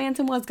I thought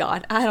Manson was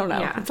God. I don't know.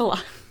 Yeah. It's a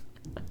lot.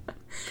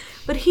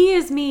 But he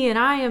is me and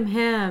I am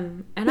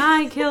him, and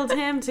I killed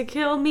him to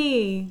kill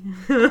me.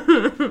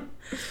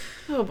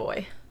 Oh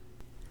boy.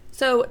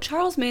 So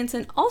Charles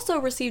Manson also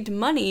received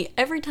money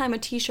every time a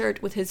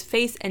t-shirt with his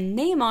face and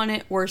name on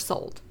it were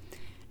sold.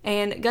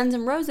 And Guns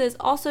N' Roses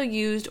also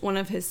used one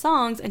of his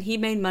songs, and he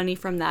made money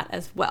from that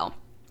as well.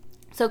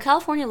 So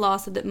California law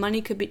said that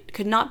money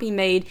could not be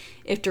made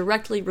if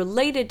directly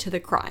related to the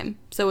crime.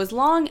 So as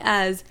long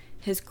as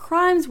his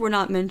crimes were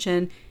not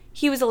mentioned,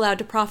 he was allowed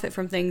to profit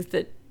from things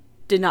that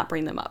did not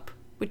bring them up,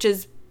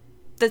 that's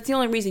the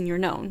only reason you're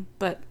known,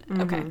 but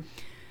okay.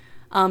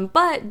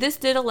 But this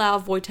did allow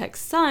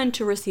Wojtek's son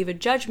to receive a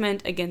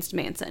judgment against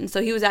Manson.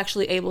 So he was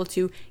actually able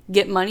to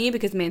get money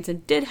because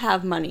Manson did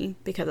have money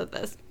because of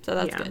this. So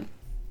that's good.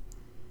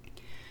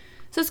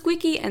 So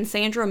Squeaky and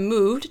Sandra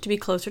moved to be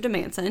closer to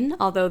Manson.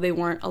 Although they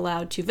weren't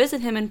allowed to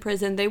visit him in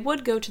prison, they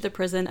would go to the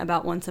prison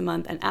about once a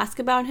month and ask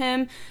about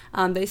him.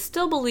 They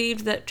still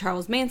believed that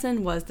Charles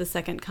Manson was the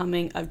second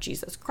coming of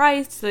Jesus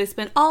Christ, so they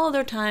spent all of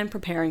their time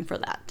preparing for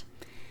that.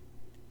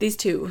 These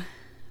two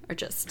are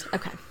just,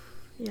 okay.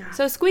 Yeah.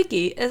 So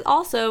Squeaky is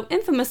also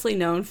infamously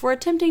known for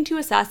attempting to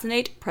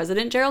assassinate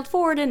President Gerald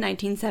Ford in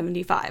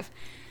 1975.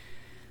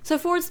 So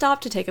Ford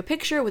stopped to take a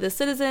picture with a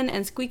citizen,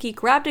 and Squeaky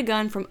grabbed a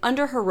gun from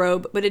under her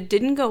robe, but it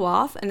didn't go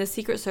off, and the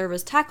Secret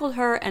Service tackled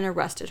her and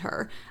arrested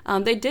her.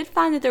 They did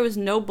find that there was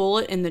no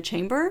bullet in the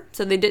chamber,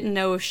 so they didn't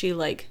know if she,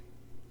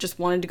 just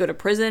wanted to go to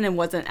prison and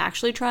wasn't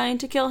actually trying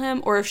to kill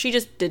him, or if she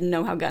just didn't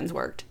know how guns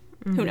worked.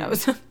 Mm-hmm. Who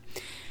knows?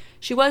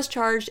 She was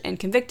charged and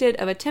convicted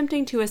of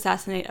attempting to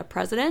assassinate a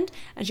president,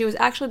 and she was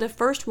actually the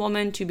first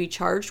woman to be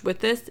charged with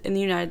this in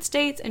the United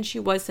States, and she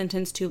was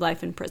sentenced to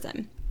life in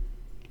prison.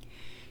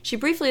 She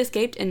briefly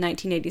escaped in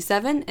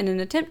 1987 in an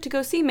attempt to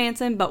go see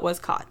Manson, but was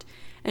caught.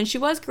 And she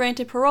was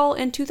granted parole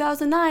in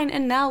 2009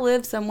 and now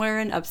lives somewhere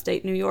in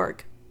upstate New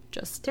York.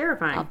 Just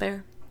terrifying. Out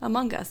there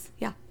among us,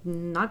 yeah.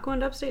 Not going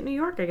to upstate New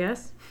York, I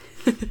guess.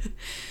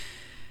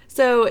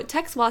 So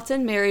Tex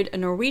Watson married a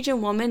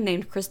Norwegian woman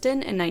named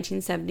Kristen in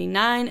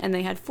 1979, and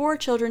they had 4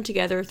 children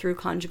together through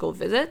conjugal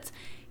visits.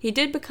 He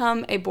did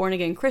become a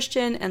born-again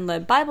Christian and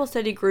led Bible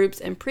study groups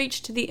and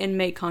preached to the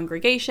inmate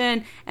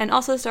congregation, and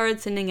also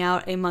started sending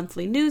out a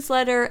monthly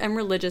newsletter and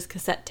religious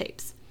cassette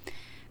tapes.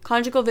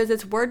 Conjugal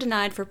visits were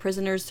denied for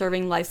prisoners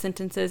serving life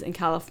sentences in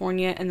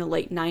California in the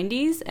late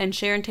 90s, and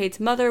Sharon Tate's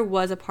mother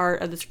was a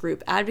part of this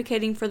group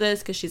advocating for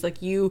this, because she's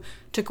like, you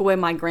took away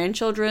my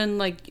grandchildren,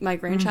 my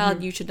grandchild,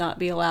 mm-hmm. You should not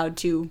be allowed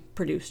to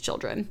produce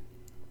children.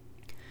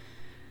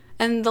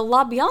 And the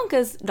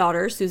LaBianca's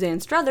daughter, Suzanne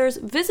Struthers,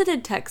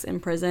 visited Tex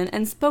in prison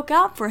and spoke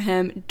out for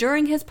him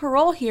during his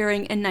parole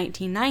hearing in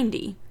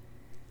 1990.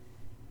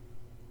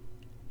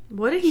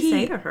 What did he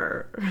say to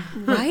her?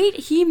 Right?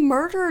 He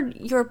murdered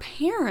your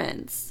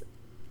parents,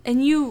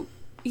 and you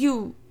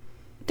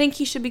think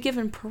he should be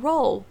given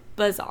parole?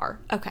 Bizarre.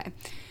 Okay.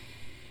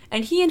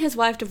 And he and his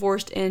wife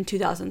divorced in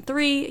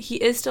 2003. He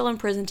is still in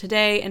prison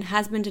today and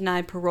has been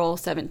denied parole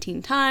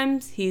 17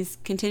 times. He's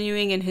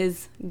continuing in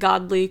his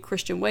godly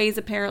Christian ways,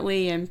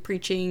 apparently, and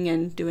preaching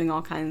and doing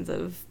all kinds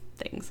of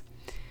things.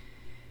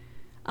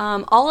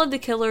 All of the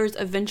killers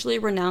eventually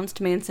renounced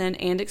Manson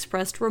and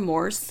expressed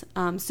remorse.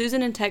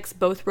 Susan and Tex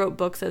both wrote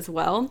books as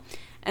well.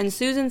 And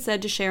Susan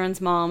said to Sharon's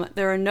mom,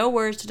 "There are no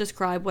words to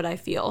describe what I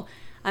feel.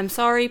 I'm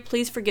sorry,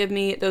 please forgive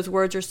me. Those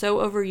words are so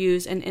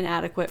overused and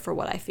inadequate for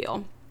what I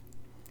feel."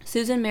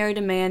 Susan married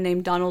a man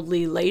named Donald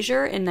Lee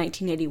Lazier in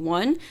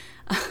 1981.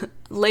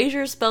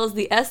 Lazier spells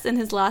the S in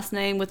his last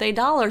name with a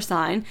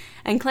 $sign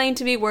and claimed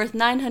to be worth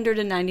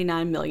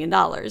 $999 million.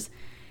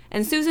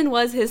 And Susan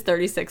was his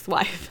 36th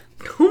wife.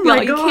 Oh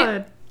my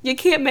God. You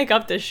can't make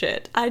up this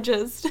shit.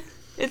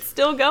 It's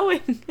still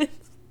going.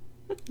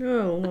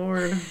 Oh,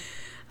 Lord.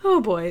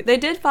 Oh, boy. They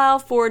did file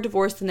for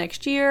divorce the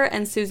next year,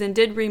 and Susan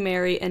did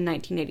remarry in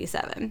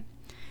 1987.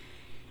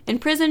 In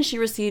prison, she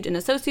received an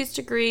associate's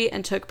degree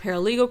and took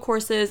paralegal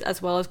courses,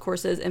 as well as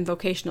courses in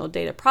vocational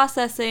data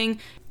processing.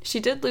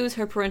 She did lose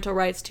her parental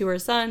rights to her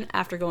son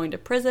after going to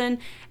prison,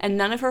 and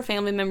none of her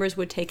family members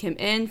would take him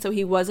in, so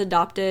he was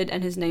adopted,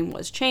 and his name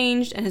was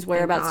changed, and his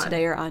whereabouts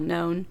today are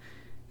unknown.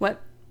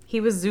 What?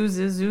 He was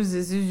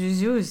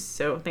Zeus,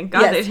 so thank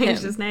God they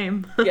changed his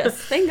name. Yes,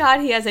 thank God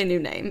he has a new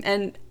name,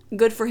 and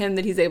good for him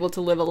that he's able to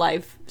live a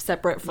life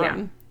separate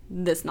from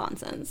this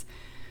nonsense.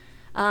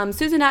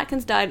 Susan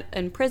Atkins died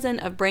in prison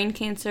of brain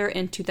cancer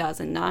in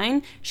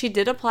 2009. She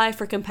did apply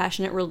for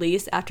compassionate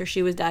release after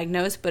she was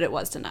diagnosed, but it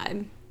was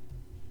denied.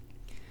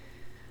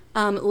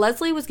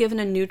 Leslie was given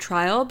a new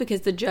trial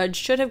because the judge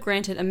should have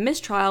granted a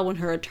mistrial when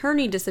her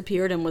attorney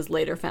disappeared and was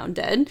later found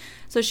dead.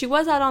 So she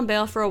was out on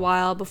bail for a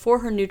while before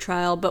her new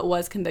trial, but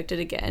was convicted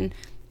again.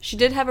 She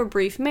did have a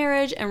brief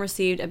marriage and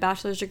received a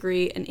bachelor's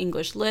degree in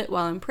English Lit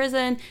while in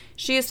prison.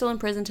 She is still in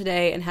prison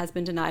today and has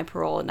been denied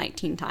parole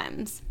 19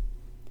 times.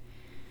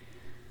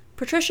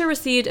 Patricia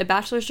received a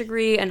bachelor's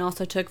degree and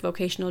also took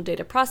vocational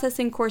data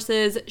processing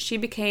courses. She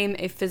became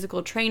a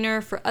physical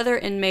trainer for other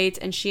inmates,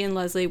 and she and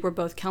Leslie were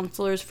both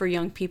counselors for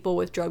young people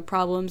with drug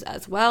problems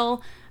as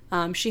well.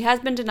 She has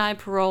been denied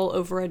parole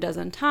over a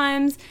dozen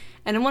times,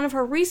 and in one of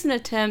her recent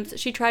attempts,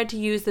 she tried to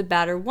use the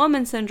battered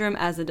woman syndrome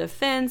as a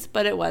defense,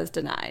 but it was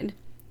denied.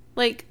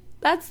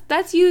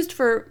 That's used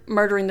for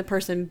murdering the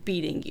person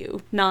beating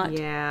you, not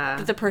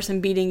that the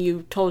person beating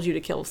you told you to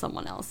kill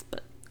someone else,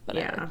 but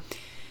whatever. Yeah.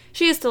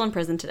 She is still in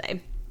prison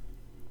today.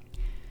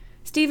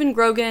 Stephen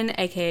Grogan,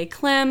 aka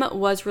Clem,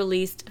 was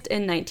released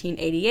in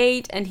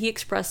 1988, and he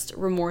expressed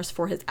remorse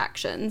for his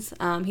actions.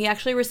 He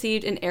actually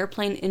received an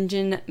airplane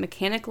engine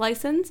mechanic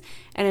license,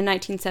 and in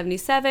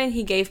 1977,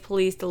 he gave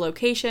police the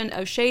location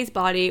of Shay's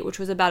body, which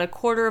was about a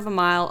quarter of a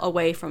mile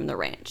away from the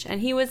ranch.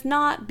 And he was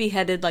not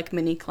beheaded like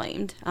many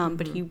claimed,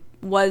 but he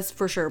was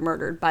for sure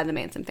murdered by the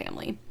Manson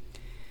family.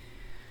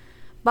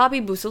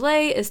 Bobby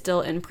Beausoleil is still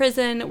in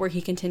prison, where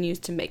he continues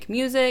to make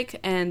music,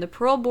 and the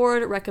parole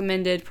board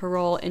recommended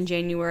parole in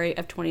January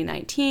of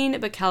 2019,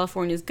 but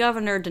California's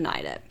governor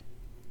denied it.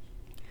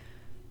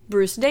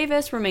 Bruce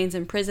Davis remains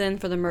in prison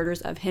for the murders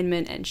of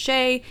Hinman and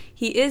Shea.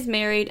 He is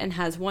married and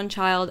has one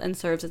child and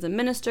serves as a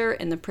minister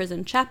in the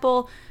prison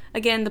chapel.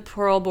 Again, the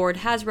parole board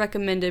has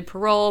recommended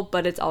parole,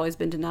 but it's always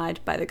been denied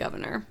by the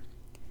governor.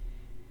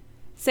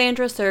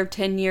 Sandra served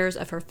 10 years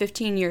of her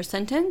 15-year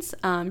sentence.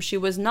 She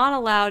was not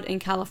allowed in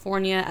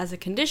California as a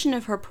condition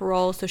of her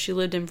parole, so she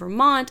lived in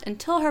Vermont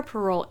until her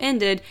parole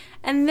ended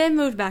and then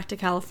moved back to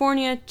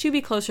California to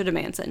be closer to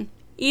Manson,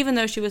 even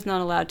though she was not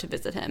allowed to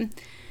visit him.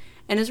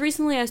 And as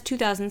recently as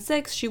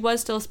 2006, she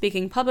was still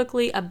speaking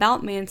publicly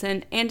about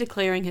Manson and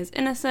declaring his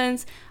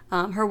innocence.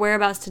 Her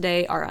whereabouts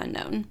today are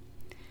unknown.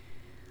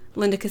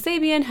 Linda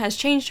Kasabian has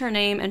changed her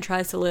name and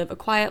tries to live a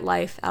quiet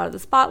life out of the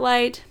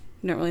spotlight.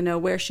 You don't really know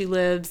where she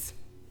lives,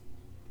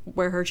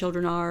 where her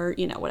children are,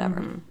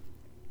 whatever. Mm-hmm.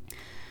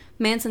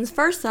 Manson's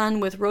first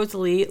son with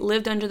Rosalie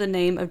lived under the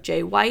name of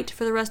Jay White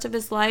for the rest of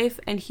his life,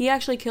 and he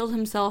actually killed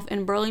himself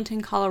in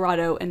Burlington,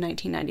 Colorado in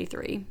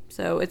 1993.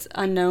 So it's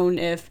unknown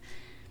if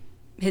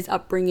his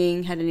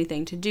upbringing had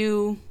anything to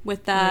do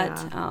with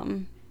that,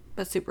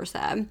 but super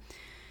sad.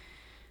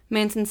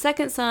 Manson's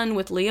second son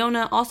with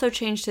Leona also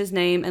changed his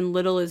name, and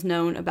little is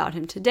known about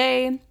him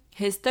today.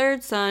 His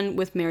third son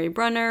with Mary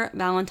Brunner,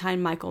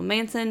 Valentine Michael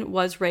Manson,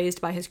 was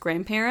raised by his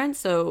grandparents,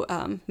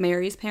 so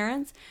Mary's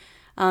parents.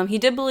 He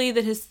did believe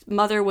that his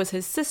mother was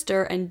his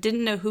sister and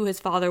didn't know who his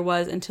father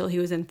was until he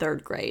was in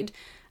third grade.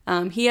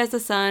 He has a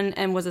son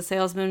and was a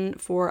salesman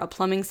for a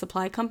plumbing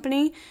supply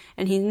company,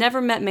 and he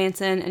never met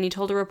Manson, and he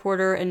told a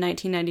reporter in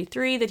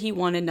 1993 that he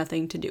wanted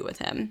nothing to do with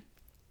him.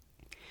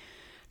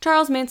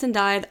 Charles Manson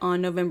died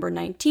on November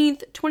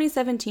 19th,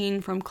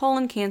 2017 from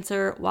colon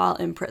cancer while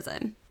in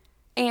prison.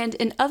 And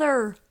in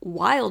other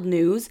wild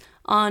news,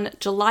 on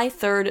July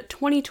 3rd,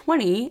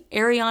 2020,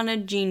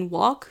 Ariana Jean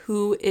Walk,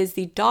 who is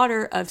the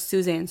daughter of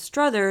Suzanne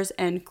Struthers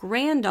and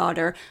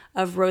granddaughter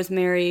of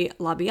Rosemary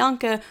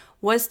LaBianca,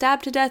 was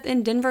stabbed to death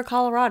in Denver,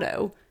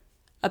 Colorado.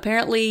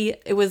 Apparently,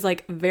 it was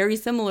very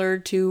similar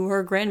to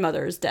her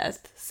grandmother's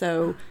death.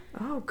 So,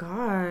 oh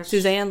gosh,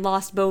 Suzanne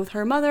lost both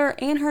her mother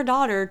and her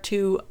daughter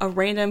to a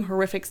random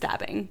horrific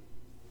stabbing.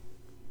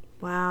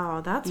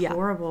 Wow, that's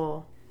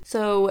horrible.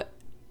 So,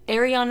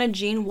 Ariana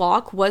Jean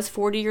Walk was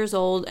 40 years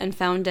old and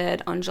found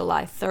dead on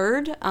July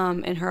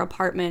 3rd in her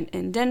apartment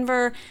in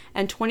Denver,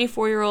 and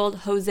 24-year-old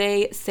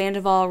Jose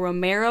Sandoval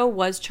Romero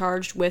was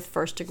charged with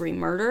first-degree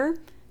murder.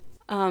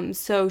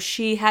 So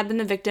she had been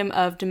the victim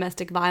of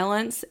domestic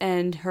violence,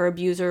 and her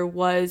abuser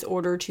was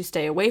ordered to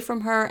stay away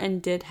from her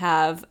and did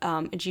have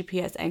a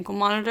GPS ankle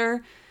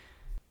monitor.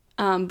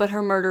 But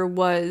her murder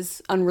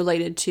was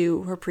unrelated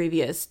to her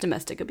previous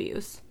domestic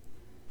abuse.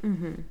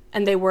 Mm-hmm.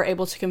 And they were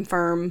able to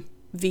confirm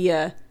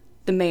via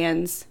the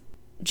man's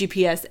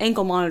GPS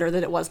ankle monitor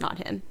that it was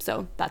not him.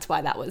 So that's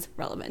why that was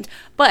relevant.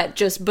 But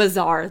just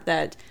bizarre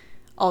that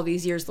all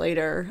these years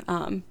later,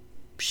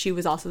 she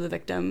was also the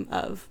victim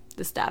of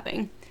the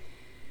stabbing.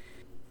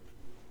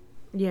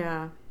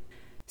 Yeah.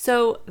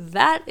 So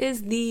that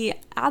is the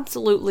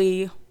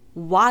absolutely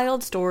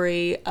wild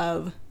story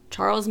of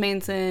Charles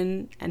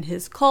Manson and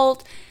his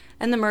cult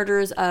and the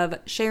murders of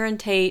Sharon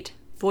Tate,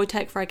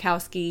 Wojtek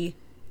Frykowski,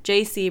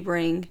 Jay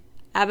Sebring,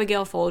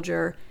 Abigail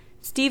Folger,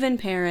 Stephen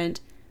Parent,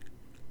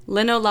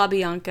 Leno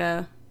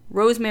LaBianca,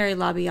 Rosemary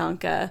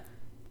LaBianca,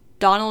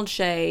 Donald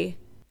Shea,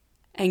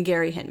 and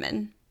Gary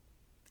Hinman.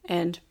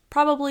 And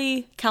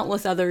probably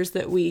countless others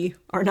that we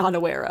are not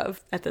aware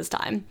of at this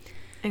time.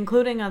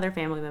 Including other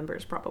family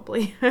members,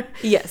 probably.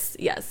 Yes.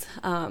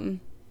 The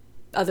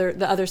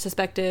other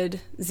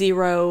suspected,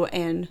 Zero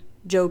and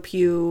Joe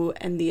Pugh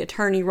and the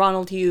attorney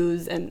Ronald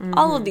Hughes and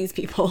all of these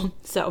people.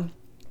 So,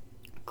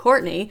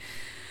 Courtney,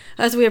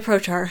 as we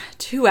approach our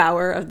 2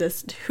 hour of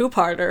this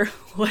two-parter,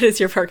 what is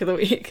your perk of the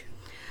week?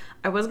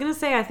 I was going to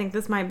say I think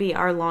this might be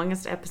our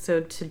longest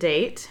episode to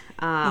date.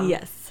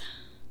 Yes.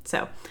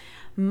 So,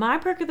 my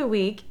perk of the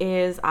week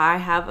is I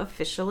have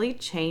officially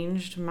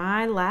changed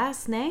my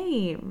last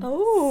name.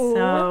 Oh.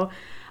 So,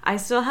 I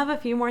still have a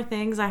few more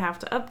things I have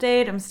to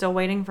update. I'm still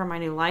waiting for my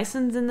new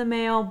license in the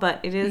mail, but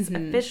it is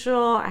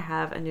official. I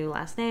have a new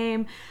last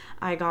name.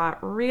 I got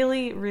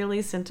really,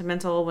 really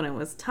sentimental when it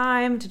was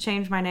time to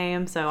change my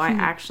name, so I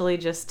actually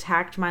just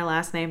tacked my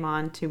last name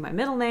on to my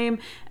middle name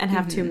and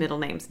have two middle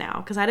names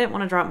now, because I didn't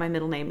want to drop my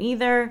middle name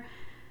either.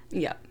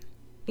 Yep.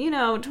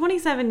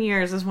 27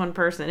 years as one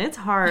person. It's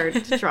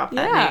hard to drop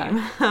that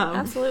name.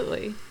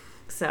 Absolutely.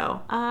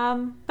 So,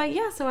 but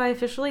yeah, so I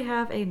officially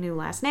have a new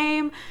last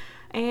name,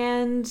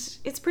 and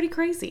it's pretty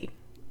crazy.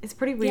 It's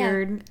pretty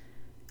weird. Yeah.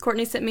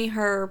 Courtney sent me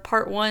her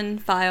part 1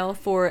 file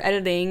for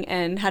editing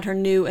and had her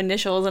new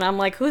initials, and I'm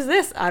like, who's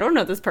this? I don't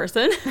know this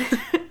person.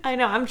 I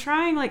know. I'm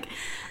trying, like,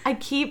 I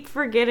keep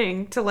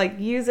forgetting to, like,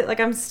 use it. Like,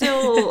 I'm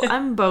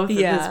both at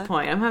this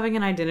point. I'm having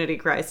an identity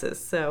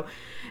crisis, so.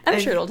 I'm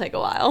sure it'll take a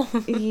while.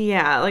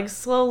 Yeah, like,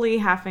 slowly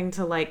having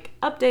to, like,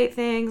 update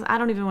things. I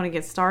don't even want to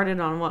get started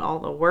on what all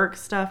the work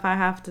stuff I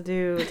have to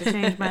do to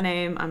change my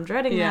name. I'm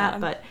dreading that,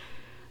 but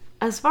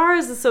as far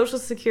as the Social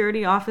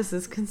Security office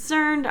is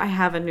concerned, I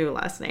have a new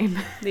last name.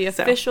 The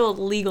official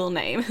legal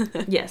name.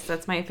 Yes,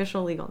 that's my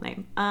official legal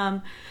name.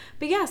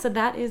 But yeah, so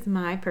that is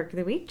my perk of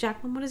the week.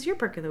 Jacqueline, what is your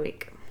perk of the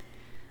week?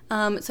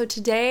 So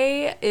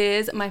today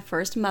is my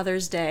first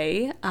Mother's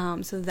Day.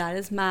 So that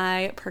is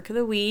my perk of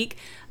the week.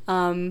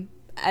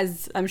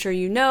 As I'm sure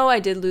you know, I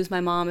did lose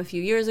my mom a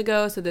few years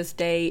ago, so this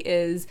day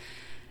is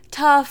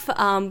tough,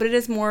 but it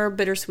is more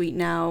bittersweet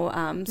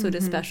now, so it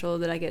is special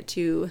that I get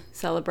to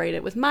celebrate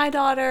it with my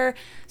daughter.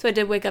 So I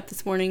did wake up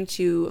this morning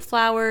to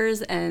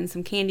flowers and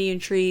some candy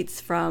and treats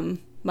from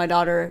my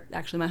daughter,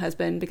 actually my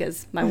husband,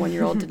 because my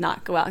 1-year-old did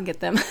not go out and get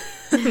them.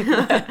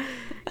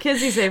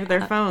 Kids these days with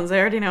their phones, they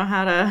already know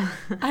how to.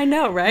 I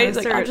know, right? It's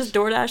like, I'll just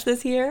DoorDash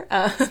this here.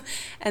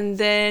 And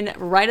then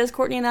right as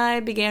Courtney and I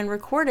began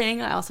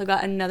recording, I also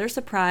got another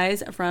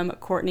surprise from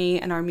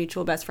Courtney and our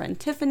mutual best friend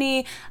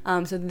Tiffany.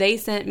 So they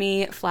sent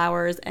me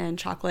flowers and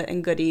chocolate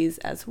and goodies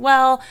as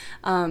well,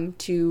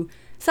 to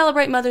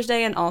celebrate Mother's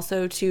Day and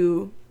also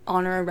to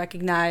honor and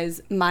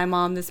recognize my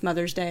mom this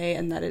Mother's Day,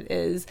 and that it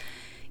is,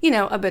 you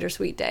know, a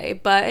bittersweet day,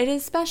 but it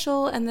is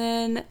special. And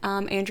then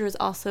Andrew is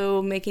also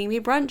making me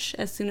brunch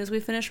as soon as we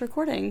finish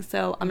recording.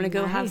 So I'm going to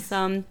go have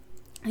some,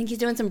 I think he's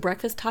doing some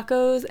breakfast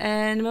tacos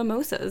and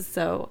mimosas.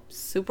 So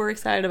super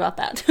excited about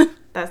that.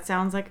 That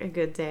sounds like a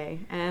good day.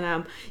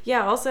 And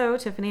yeah, also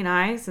Tiffany and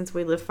I, since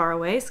we live far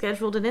away,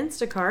 scheduled an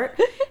Instacart.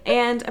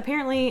 And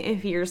apparently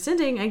if you're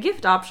sending a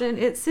gift option,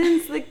 it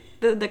sends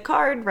the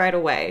card right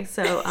away.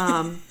 So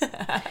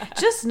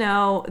just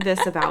know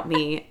this about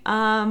me.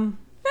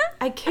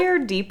 I care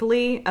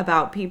deeply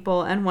about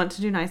people and want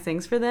to do nice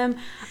things for them.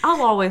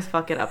 I'll always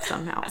fuck it up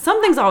somehow.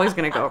 Something's always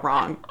going to go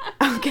wrong.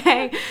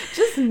 Okay?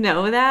 Just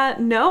know that.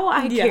 Know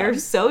I care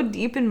so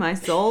deep in my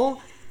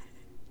soul,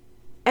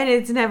 and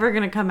it's never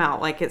going to come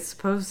out like it's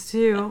supposed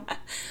to.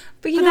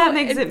 But that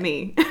makes it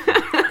me.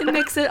 It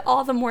makes it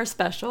all the more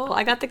special.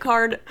 I got the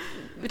card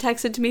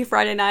texted to me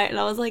Friday night, and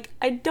I was like,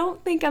 I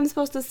don't think I'm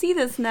supposed to see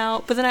this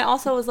now. But then I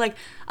also was like,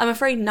 I'm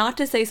afraid not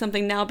to say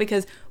something now,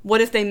 because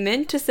what if they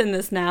meant to send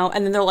this now?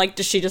 And then they're like,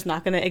 is she just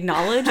not going to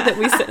acknowledge that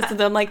we sent? So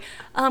then I'm like,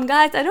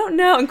 guys, I don't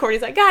know. And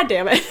Courtney's like, God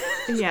damn it.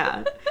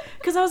 Yeah.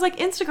 Because I was like,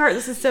 Instacart,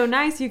 this is so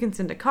nice. You can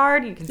send a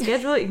card, you can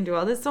schedule it, you can do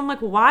all this. So I'm like,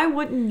 why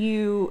wouldn't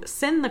you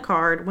send the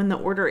card when the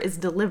order is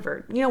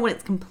delivered? You know, when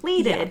it's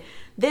completed,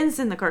 then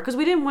send the card. Because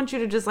we didn't want you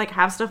to just, like,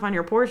 have stuff on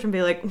your porch and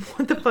be like,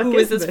 what the fuck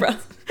is this from?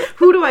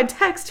 Who do I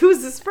text? Who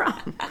is this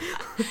from?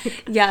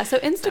 Yeah, so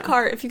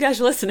Instacart, if you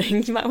guys are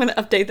listening, you might want to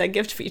update that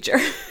gift feature.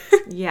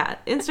 Yeah,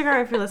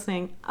 Instacart, if you're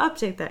listening,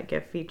 update that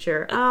gift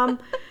feature.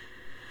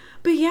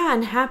 But yeah,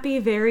 and happy,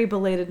 very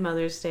belated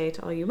Mother's Day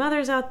to all you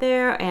mothers out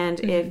there. And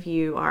if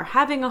you are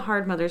having a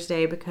hard Mother's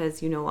Day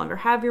because you no longer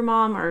have your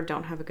mom or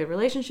don't have a good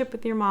relationship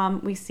with your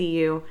mom, we see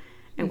you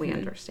and we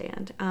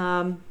understand.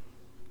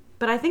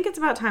 But I think it's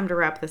about time to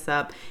wrap this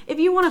up. If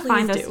you want to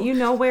find us, you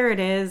know where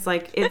it is.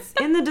 Like, it's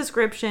in the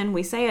description.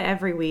 We say it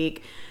every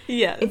week.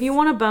 Yes. If you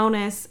want a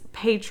bonus,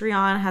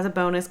 Patreon has a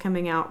bonus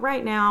coming out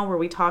right now where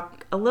we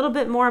talk a little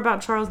bit more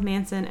about Charles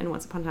Manson and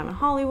Once Upon a Time in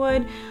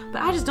Hollywood.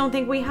 But I just don't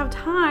think we have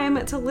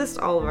time to list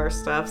all of our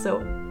stuff. So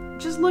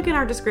just look in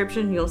our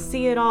description. You'll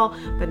see it all.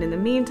 But in the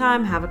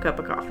meantime, have a cup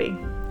of coffee.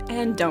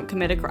 And don't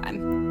commit a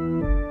crime.